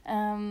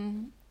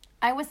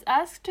 I was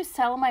asked to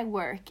sell my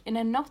work in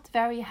a not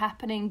very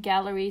happening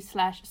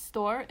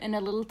gallery/store in a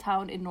little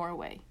town in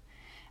Norway.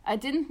 I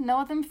didn't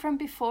know them from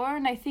before,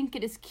 and I think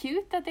it is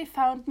cute that they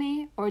found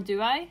me, or do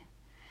I?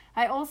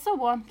 I also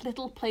want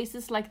little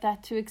places like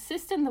that to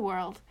exist in the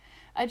world.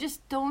 I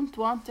just don't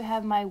want to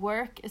have my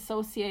work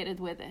associated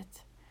with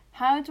it.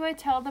 How do I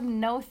tell them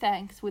no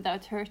thanks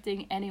without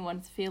hurting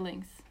anyone's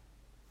feelings?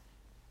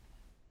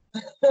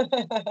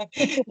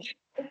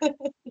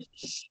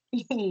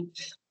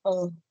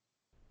 Oh,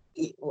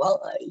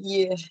 well,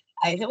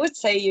 I would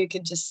say you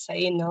could just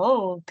say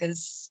no,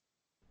 because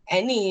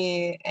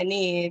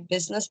any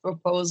business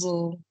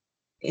proposal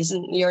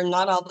you're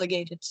not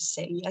obligated to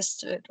say yes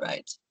to it,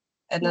 right?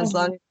 And as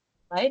long as you're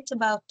right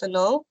about the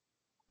no,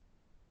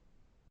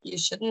 you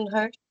shouldn't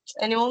hurt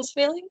anyone's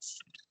feelings,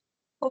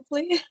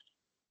 hopefully.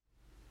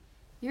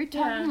 You're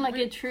talking like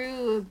a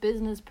true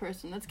business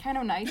person. That's kind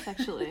of nice,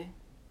 actually.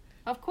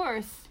 Of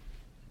course.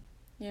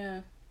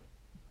 Yeah.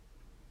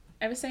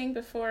 I was saying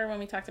before when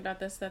we talked about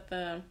this that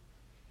the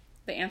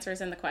answer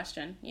is in the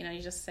question. You know,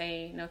 you just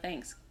say no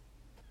thanks.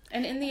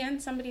 And in the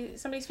end,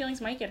 somebody's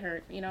feelings might get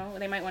hurt. You know,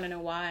 they might want to know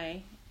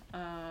why,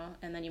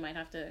 and then you might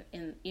have to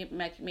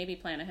maybe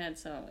plan ahead.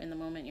 So in the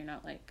moment, you're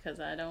not like, because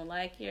I don't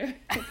like your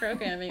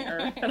programming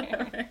or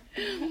whatever.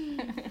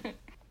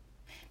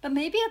 But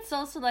maybe it's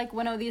also like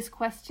one of these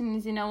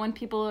questions, you know, when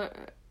people,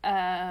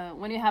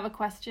 when you have a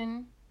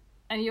question,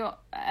 and you,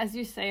 as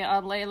you say,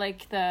 Adley,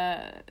 like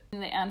the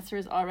answer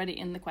is already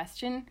in the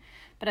question.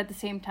 but at the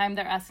same time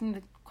they're asking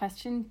the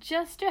question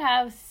just to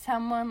have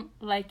someone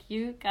like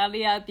you,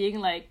 Galia, being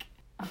like,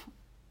 oh,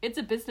 it's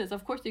a business,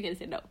 of course you can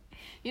say no.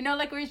 You know,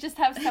 like, where you just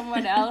have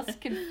someone else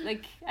can,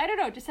 like, I don't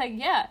know, just like,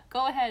 yeah,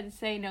 go ahead and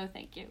say no,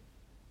 thank you.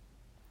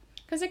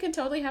 Because it can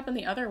totally happen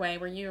the other way,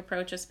 where you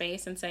approach a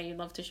space and say you'd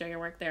love to show your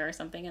work there or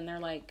something, and they're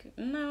like,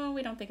 no,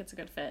 we don't think it's a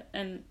good fit.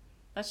 And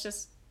that's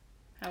just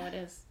how it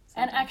is.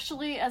 Sometimes. And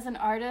actually, as an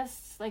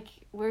artist, like,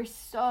 we're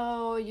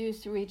so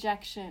used to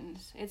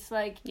rejections. It's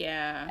like,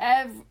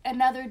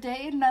 another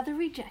day, another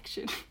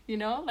rejection, you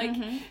know? Like,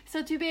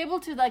 so to be able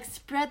to, like,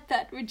 spread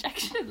that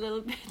rejection a little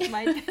bit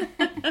might...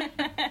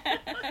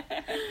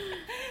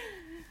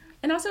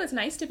 And also, it's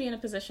nice to be in a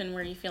position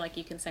where you feel like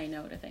you can say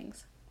no to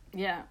things.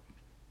 Yeah.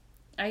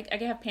 I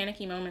have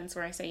panicky moments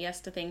where I say yes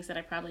to things that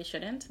I probably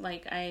shouldn't.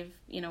 Like,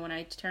 when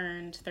I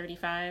turned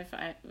 35,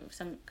 a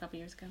couple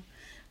years ago,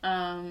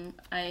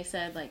 I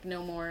said, like,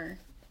 no more,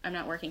 I'm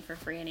not working for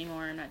free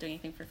anymore, I'm not doing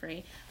anything for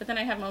free. But then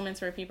I have moments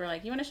where people are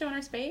like, you want to show in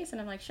our space?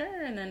 And I'm like,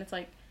 sure. And then it's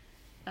like,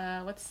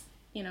 and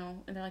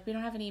they're like, we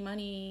don't have any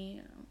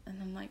money. And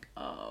I'm like,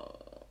 oh,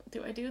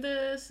 do I do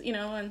this?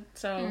 And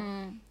so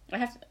I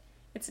have to,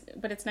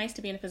 but it's nice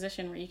to be in a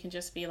position where you can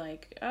just be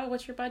like, oh,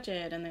 what's your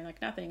budget? And they're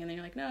like, nothing. And then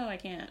you're like, no, I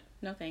can't,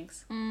 no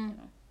thanks. And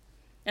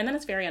then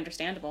it's very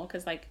understandable,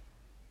 because, like,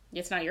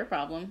 it's not your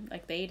problem.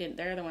 Like,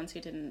 they're the ones who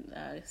didn't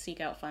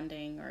seek out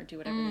funding or do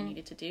whatever they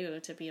needed to do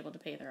to be able to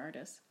pay their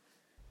artists.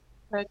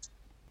 Right.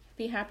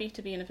 Be happy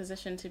to be in a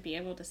position to be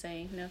able to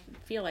say no,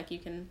 feel like you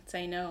can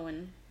say no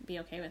and be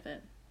okay with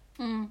it.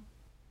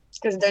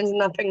 Because there's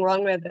nothing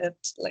wrong with it.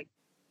 Like,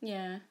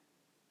 yeah.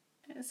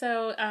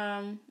 So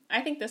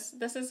I think this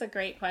is a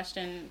great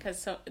question,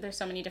 because there's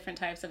so many different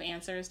types of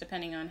answers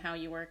depending on how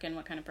you work and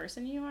what kind of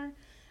person you are.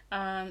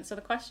 So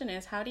the question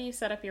is, how do you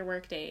set up your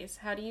work days?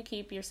 How do you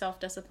keep your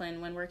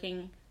self-discipline when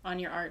working on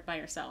your art by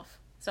yourself?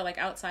 So, like,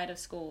 outside of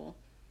school,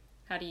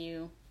 how do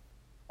you,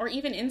 or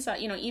even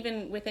inside,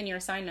 even within your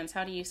assignments,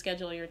 how do you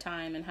schedule your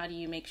time, and how do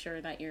you make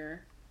sure that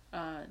you're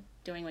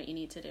doing what you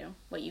need to do,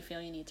 what you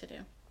feel you need to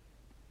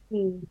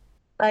do?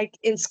 Like,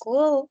 in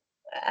school,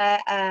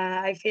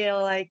 I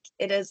feel like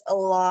it is a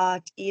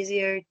lot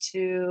easier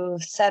to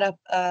set up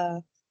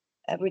a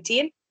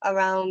routine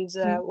around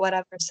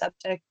whatever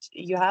subject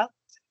you have.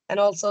 And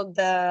also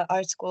the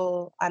art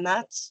school I'm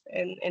at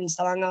in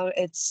Stavanger,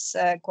 it's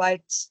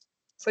quite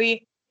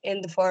free,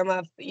 in the form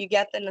of you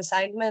get an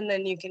assignment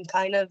and you can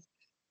kind of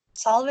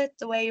solve it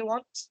the way you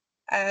want.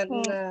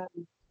 And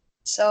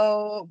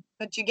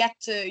but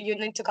you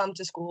need to come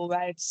to school,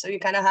 right? So you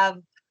kind of have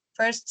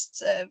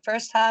first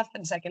half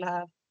and second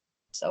half.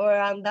 So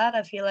around that,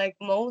 I feel like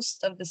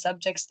most of the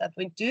subjects that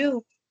we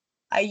do,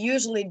 I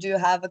usually do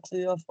have a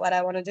clue of what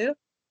I want to do.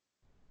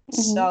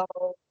 So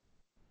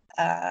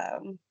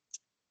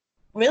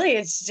really,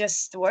 it's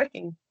just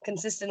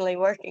consistently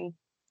working.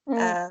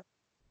 But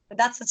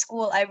that's at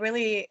school. I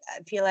really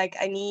feel like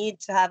I need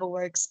to have a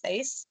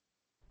workspace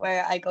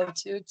where I go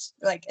to,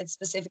 like, at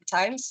specific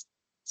times.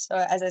 So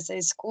as I say,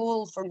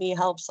 school for me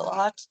helps a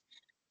lot.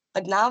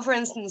 But now, for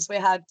instance, we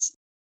had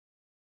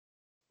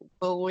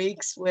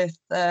weeks with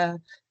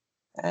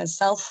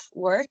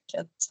self-work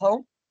at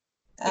home.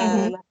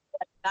 And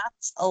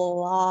that's a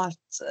lot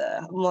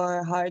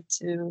more hard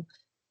to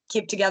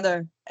keep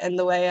together, in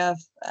the way of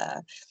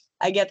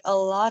I get a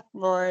lot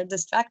more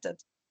distracted,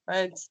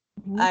 right?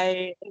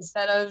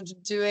 Instead of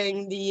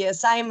doing the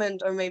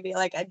assignment, or maybe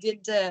like I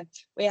did,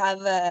 we have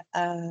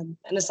an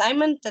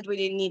assignment that we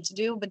didn't need to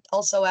do, but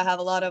also I have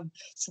a lot of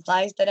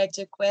supplies that I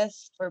took with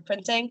for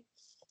printing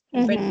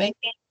and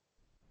printmaking.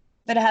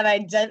 But have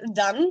I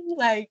done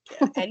like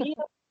any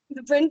of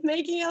the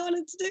printmaking I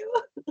wanted to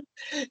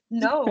do?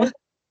 No.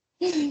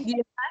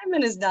 The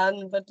assignment is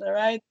done, but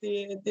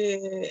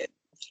the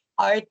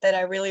art that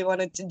I really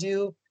wanted to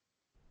do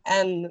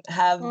and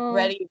have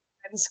ready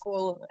when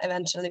school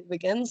eventually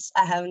begins,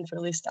 I haven't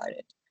really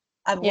started.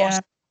 I've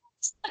watched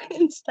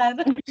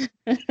instead.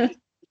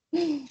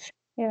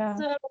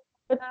 So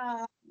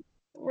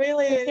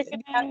really, it's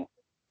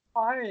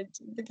hard,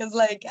 because,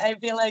 like, I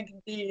feel like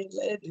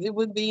it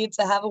would be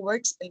to have a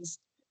workspace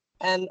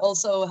and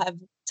also have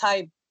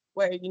time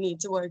where you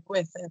need to work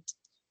with it.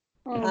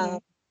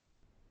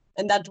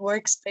 And that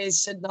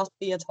workspace should not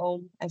be at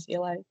home, I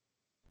feel like.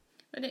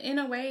 But in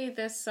a way,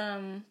 this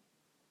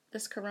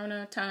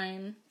Corona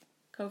time,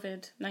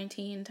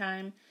 COVID-19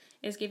 time,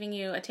 is giving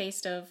you a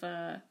taste of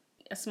a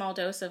small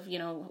dose of,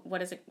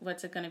 what's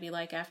it going to be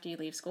like after you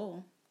leave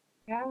school.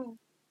 Yeah.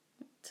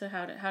 To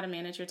how to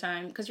manage your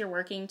time, because you're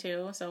working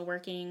too. So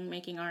working,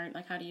 making art,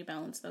 like, how do you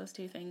balance those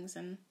two things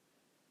and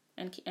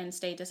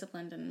stay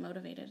disciplined and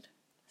motivated?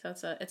 So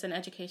it's an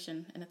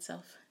education in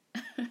itself.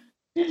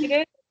 It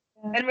is.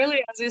 And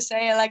really, as you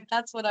say, like,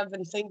 that's what I've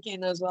been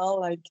thinking as well.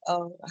 Like,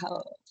 oh,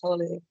 how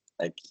totally,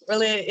 like,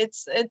 really,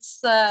 it's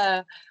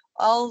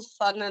all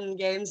fun and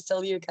games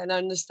till you kind of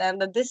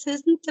understand that this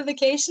isn't a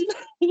vacation.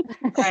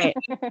 Right.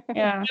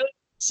 Yeah. You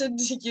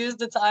should use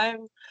the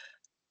time.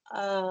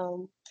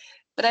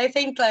 But I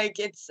think like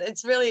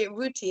it's really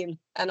routine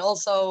and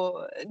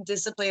also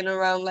discipline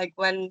around like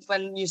when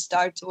you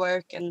start to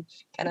work and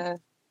kind of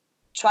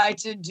try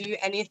to do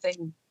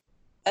anything.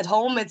 At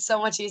home, it's so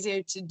much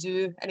easier to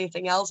do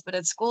anything else, but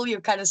at school, you're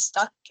kind of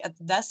stuck at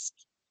the desk.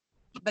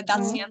 But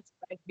that's the answer,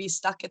 right? Be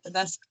stuck at the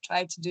desk,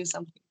 try to do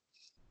something.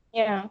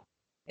 Yeah.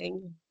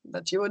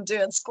 That you would do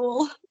at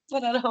school,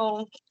 but at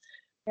home.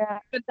 Yeah.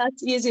 But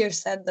that's easier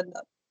said than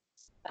done.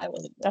 I will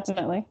admit.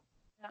 Definitely.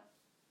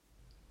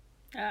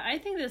 I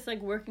think this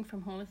like working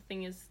from home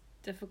thing is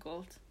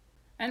difficult,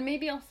 and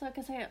maybe also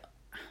because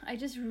I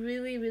just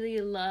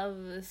really love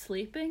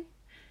sleeping,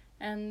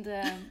 and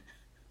I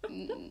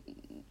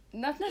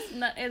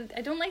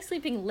don't like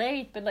sleeping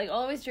late, but like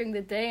always during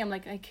the day I'm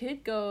like I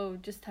could go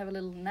just have a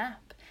little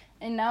nap,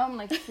 and now I'm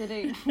like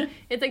sitting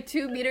it's like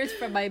 2 meters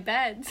from my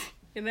bed,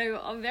 and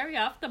I'm very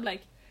often I'm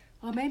like,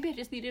 oh, maybe I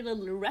just need a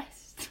little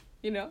rest,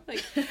 you know,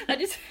 like I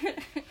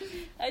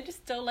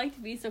just don't like to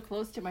be so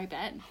close to my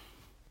bed.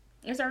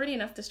 There's already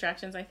enough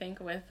distractions, I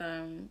think, with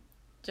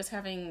just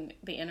having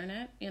the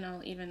internet, you know,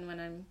 even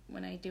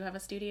when I do have a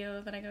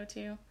studio that I go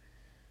to,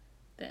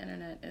 the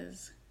internet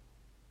is,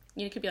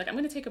 you could be like, I'm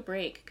going to take a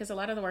break, because a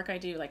lot of the work I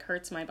do like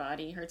hurts my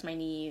body, hurts my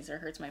knees, or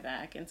hurts my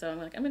back, and so I'm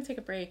like, I'm going to take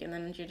a break, and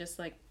then you're just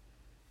like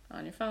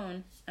on your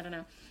phone. I don't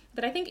know,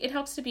 but I think it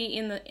helps to be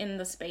in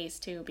the space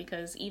too,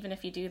 because even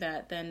if you do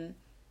that, then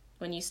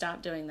when you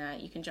stop doing that,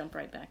 you can jump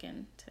right back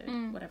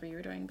into whatever you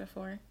were doing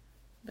before.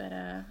 But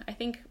I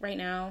think right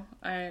now,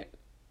 a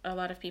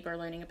lot of people are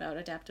learning about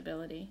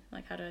adaptability,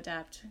 like how to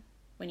adapt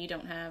when you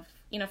don't have,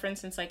 you know, for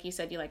instance, like you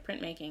said, you like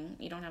printmaking,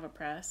 you don't have a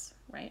press,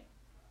 right?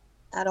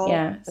 At all.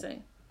 Yeah. So,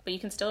 but you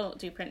can still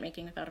do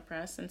printmaking without a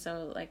press, and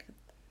so like,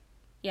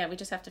 yeah, we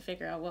just have to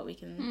figure out what we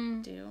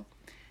can do.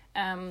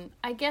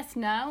 I guess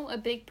now a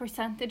big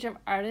percentage of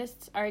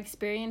artists are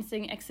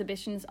experiencing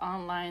exhibitions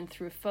online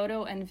through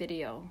photo and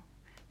video.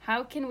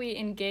 How can we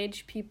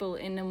engage people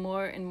in a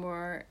more and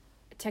more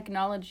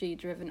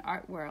technology-driven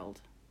art world?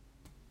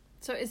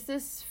 So is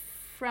this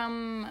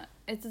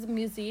a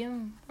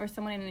museum or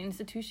someone in an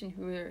institution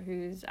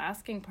who's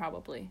asking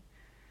probably?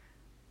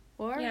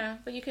 Or yeah,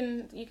 but you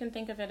can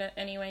think of it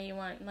any way you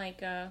want.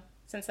 Like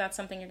since that's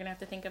something you're gonna have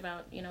to think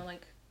about, you know,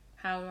 like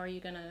how are you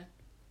gonna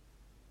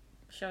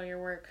show your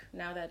work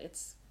now that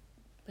it's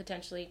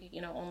potentially,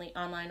 you know, only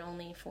online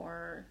only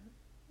for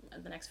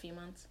the next few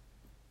months,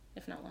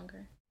 if not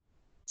longer.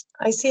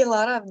 I see a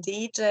lot of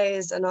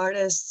DJs and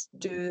artists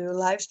do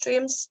live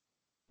streams,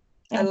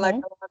 and like a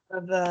lot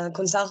of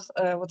concert,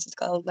 what's it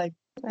called? Like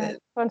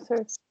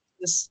concerts.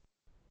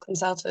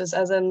 Concerts,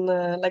 as in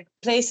like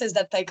places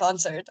that play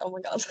concert. Oh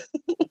my god.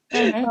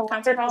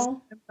 Concert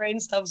hall. My brain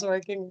stops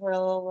working for a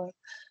little while.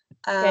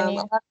 A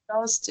lot of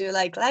those do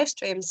like live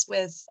streams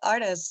with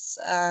artists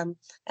and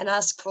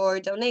ask for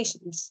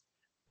donations.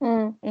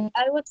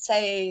 I would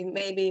say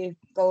maybe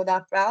go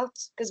that route,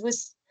 because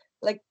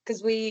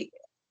we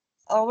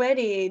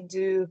already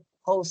do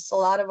post a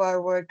lot of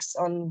our works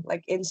on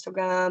like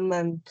Instagram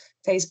and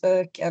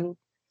Facebook, and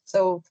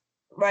so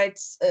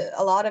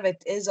a lot of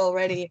it is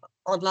already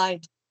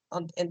online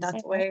in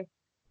that way.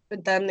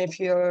 But then if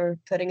you're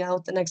putting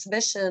out an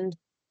exhibition,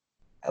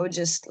 I would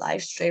just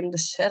live stream the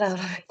shit out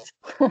of it.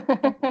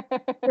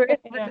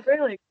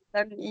 Really,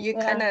 then you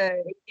kind of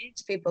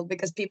engage people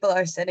because people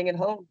are sitting at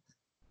home.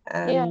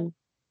 And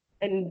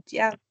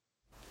yeah.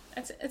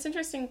 It's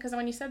interesting because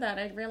when you said that,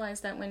 I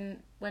realized that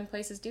when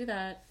places do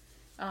that,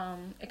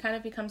 it kind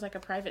of becomes like a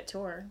private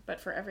tour, but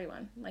for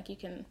everyone. Like you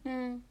can,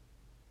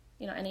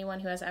 you know, anyone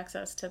who has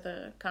access to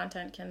the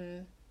content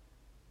can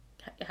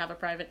have a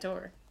private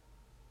tour.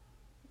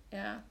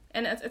 Yeah,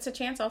 and it's a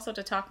chance also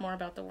to talk more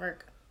about the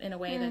work in a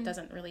way that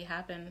doesn't really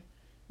happen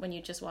when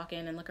you just walk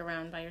in and look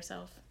around by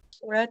yourself.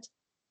 Right.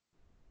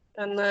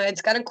 And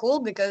it's kind of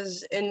cool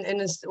because in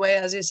a way,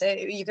 as you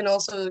say, you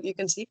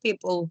can see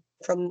people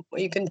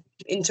you can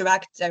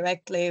interact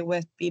directly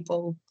with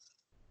people,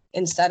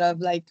 instead of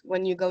like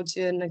when you go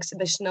to an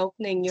exhibition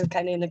opening, you're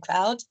kind of in a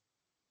crowd,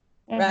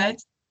 right?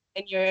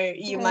 And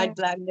you might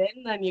blend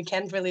in and you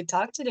can't really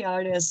talk to the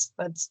artist,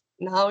 but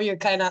now you're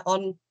kind of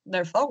on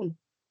their phone.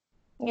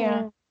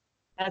 Yeah.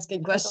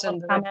 Asking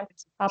questions.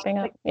 Comments popping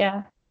up.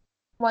 Yeah.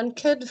 One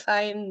could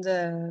find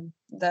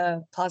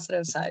the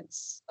positive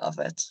sides of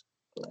it,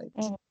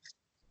 like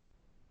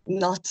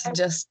not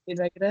just be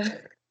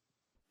negative.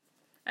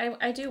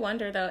 I do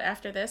wonder though,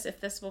 after this, if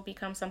this will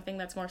become something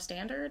that's more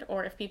standard,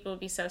 or if people will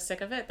be so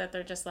sick of it that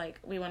they're just like,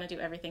 we want to do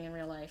everything in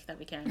real life that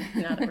we can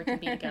now that we can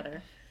be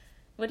together.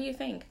 What do you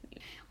think?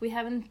 We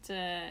haven't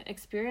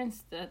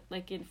experienced that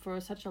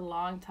for such a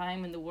long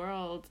time in the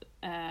world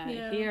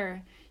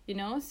here, you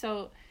know.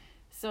 So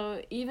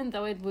even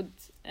though it would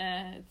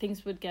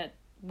things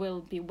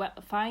will be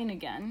fine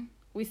again,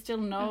 we still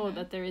know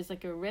that there is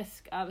like a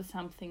risk of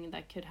something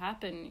that could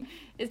happen.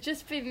 It's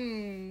just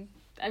been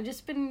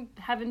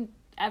haven't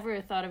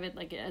ever thought of it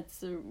like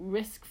it's a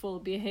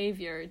riskful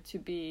behavior to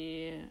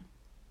be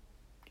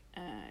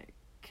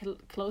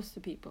close to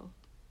people.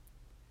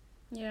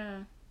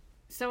 Yeah.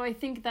 So I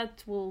think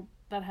that will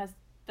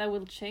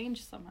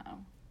change somehow.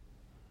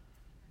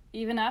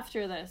 even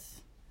after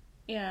this.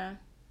 Yeah.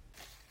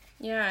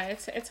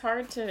 It's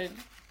hard to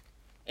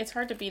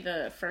be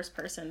the first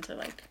person to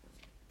like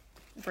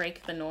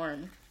break the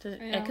norm,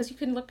 because you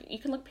can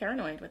look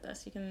paranoid with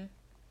this. You can.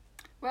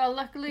 Well,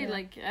 luckily,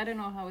 like, I don't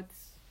know how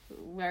it's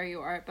where you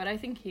are, but I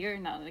think here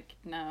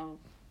now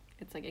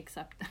it's like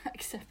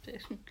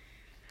accepted.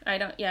 I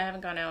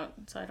haven't gone out,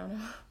 so I don't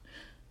know.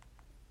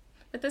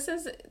 But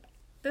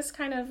this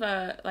kind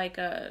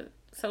of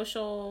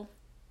social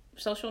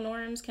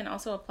norms can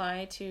also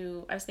apply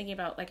to, I was thinking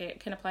about, like, it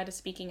can apply to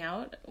speaking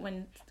out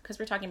because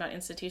we're talking about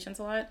institutions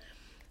a lot.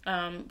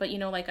 But, you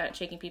know, like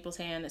shaking people's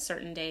hand at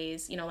certain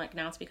days, you know, like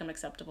now it's become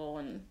acceptable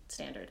and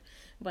standard.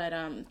 But,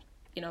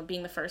 you know,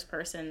 being the first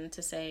person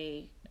to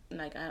say,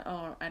 like,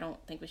 I don't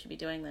think we should be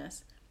doing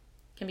this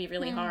can be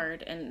really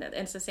hard. And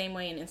it's the same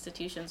way in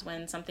institutions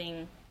when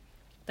something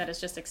that is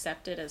just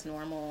accepted as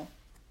normal,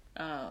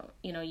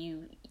 you know,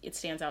 it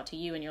stands out to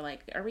you and you're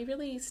like, are we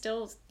really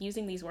still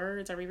using these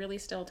words? Are we really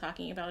still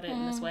talking about it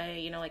in this way?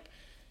 You know, like,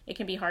 it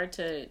can be hard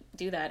to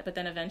do that, but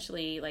then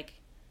eventually, like,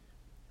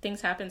 things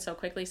happen so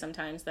quickly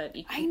sometimes that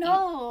I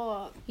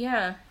know.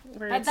 Where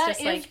but it's that just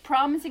is like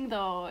promising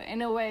though,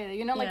 in a way.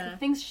 You know, like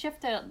things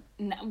shift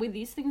with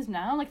these things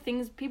now. Like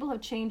people have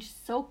changed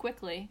so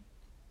quickly.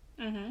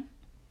 Mm-hmm.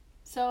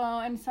 So,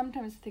 and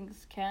sometimes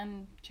things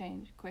can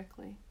change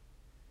quickly.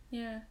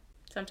 Yeah,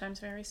 sometimes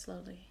very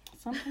slowly.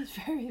 Sometimes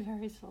very,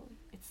 very slowly.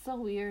 It's so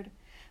weird.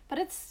 But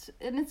it's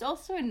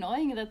also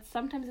annoying that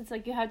sometimes it's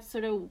like you have to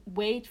sort of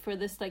wait for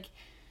this, like,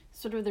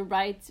 sort of the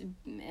right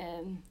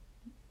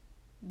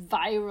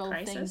viral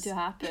crisis thing to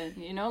happen,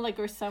 you know, like,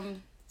 or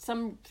some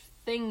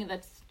thing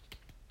that's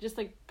just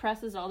like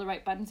presses all the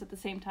right buttons at the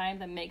same time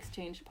that makes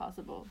change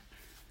possible.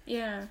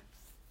 Yeah.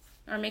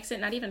 Or makes it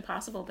not even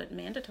possible, but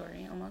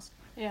mandatory almost.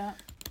 Yeah.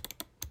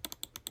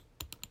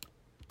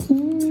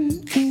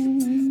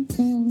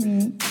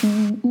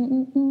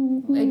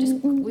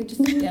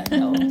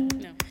 No.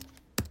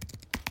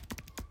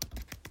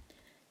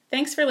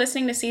 Thanks for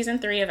listening to Season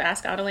 3 of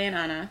Ask Adelie and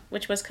Anna,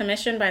 which was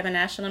commissioned by the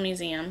National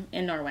Museum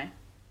in Norway.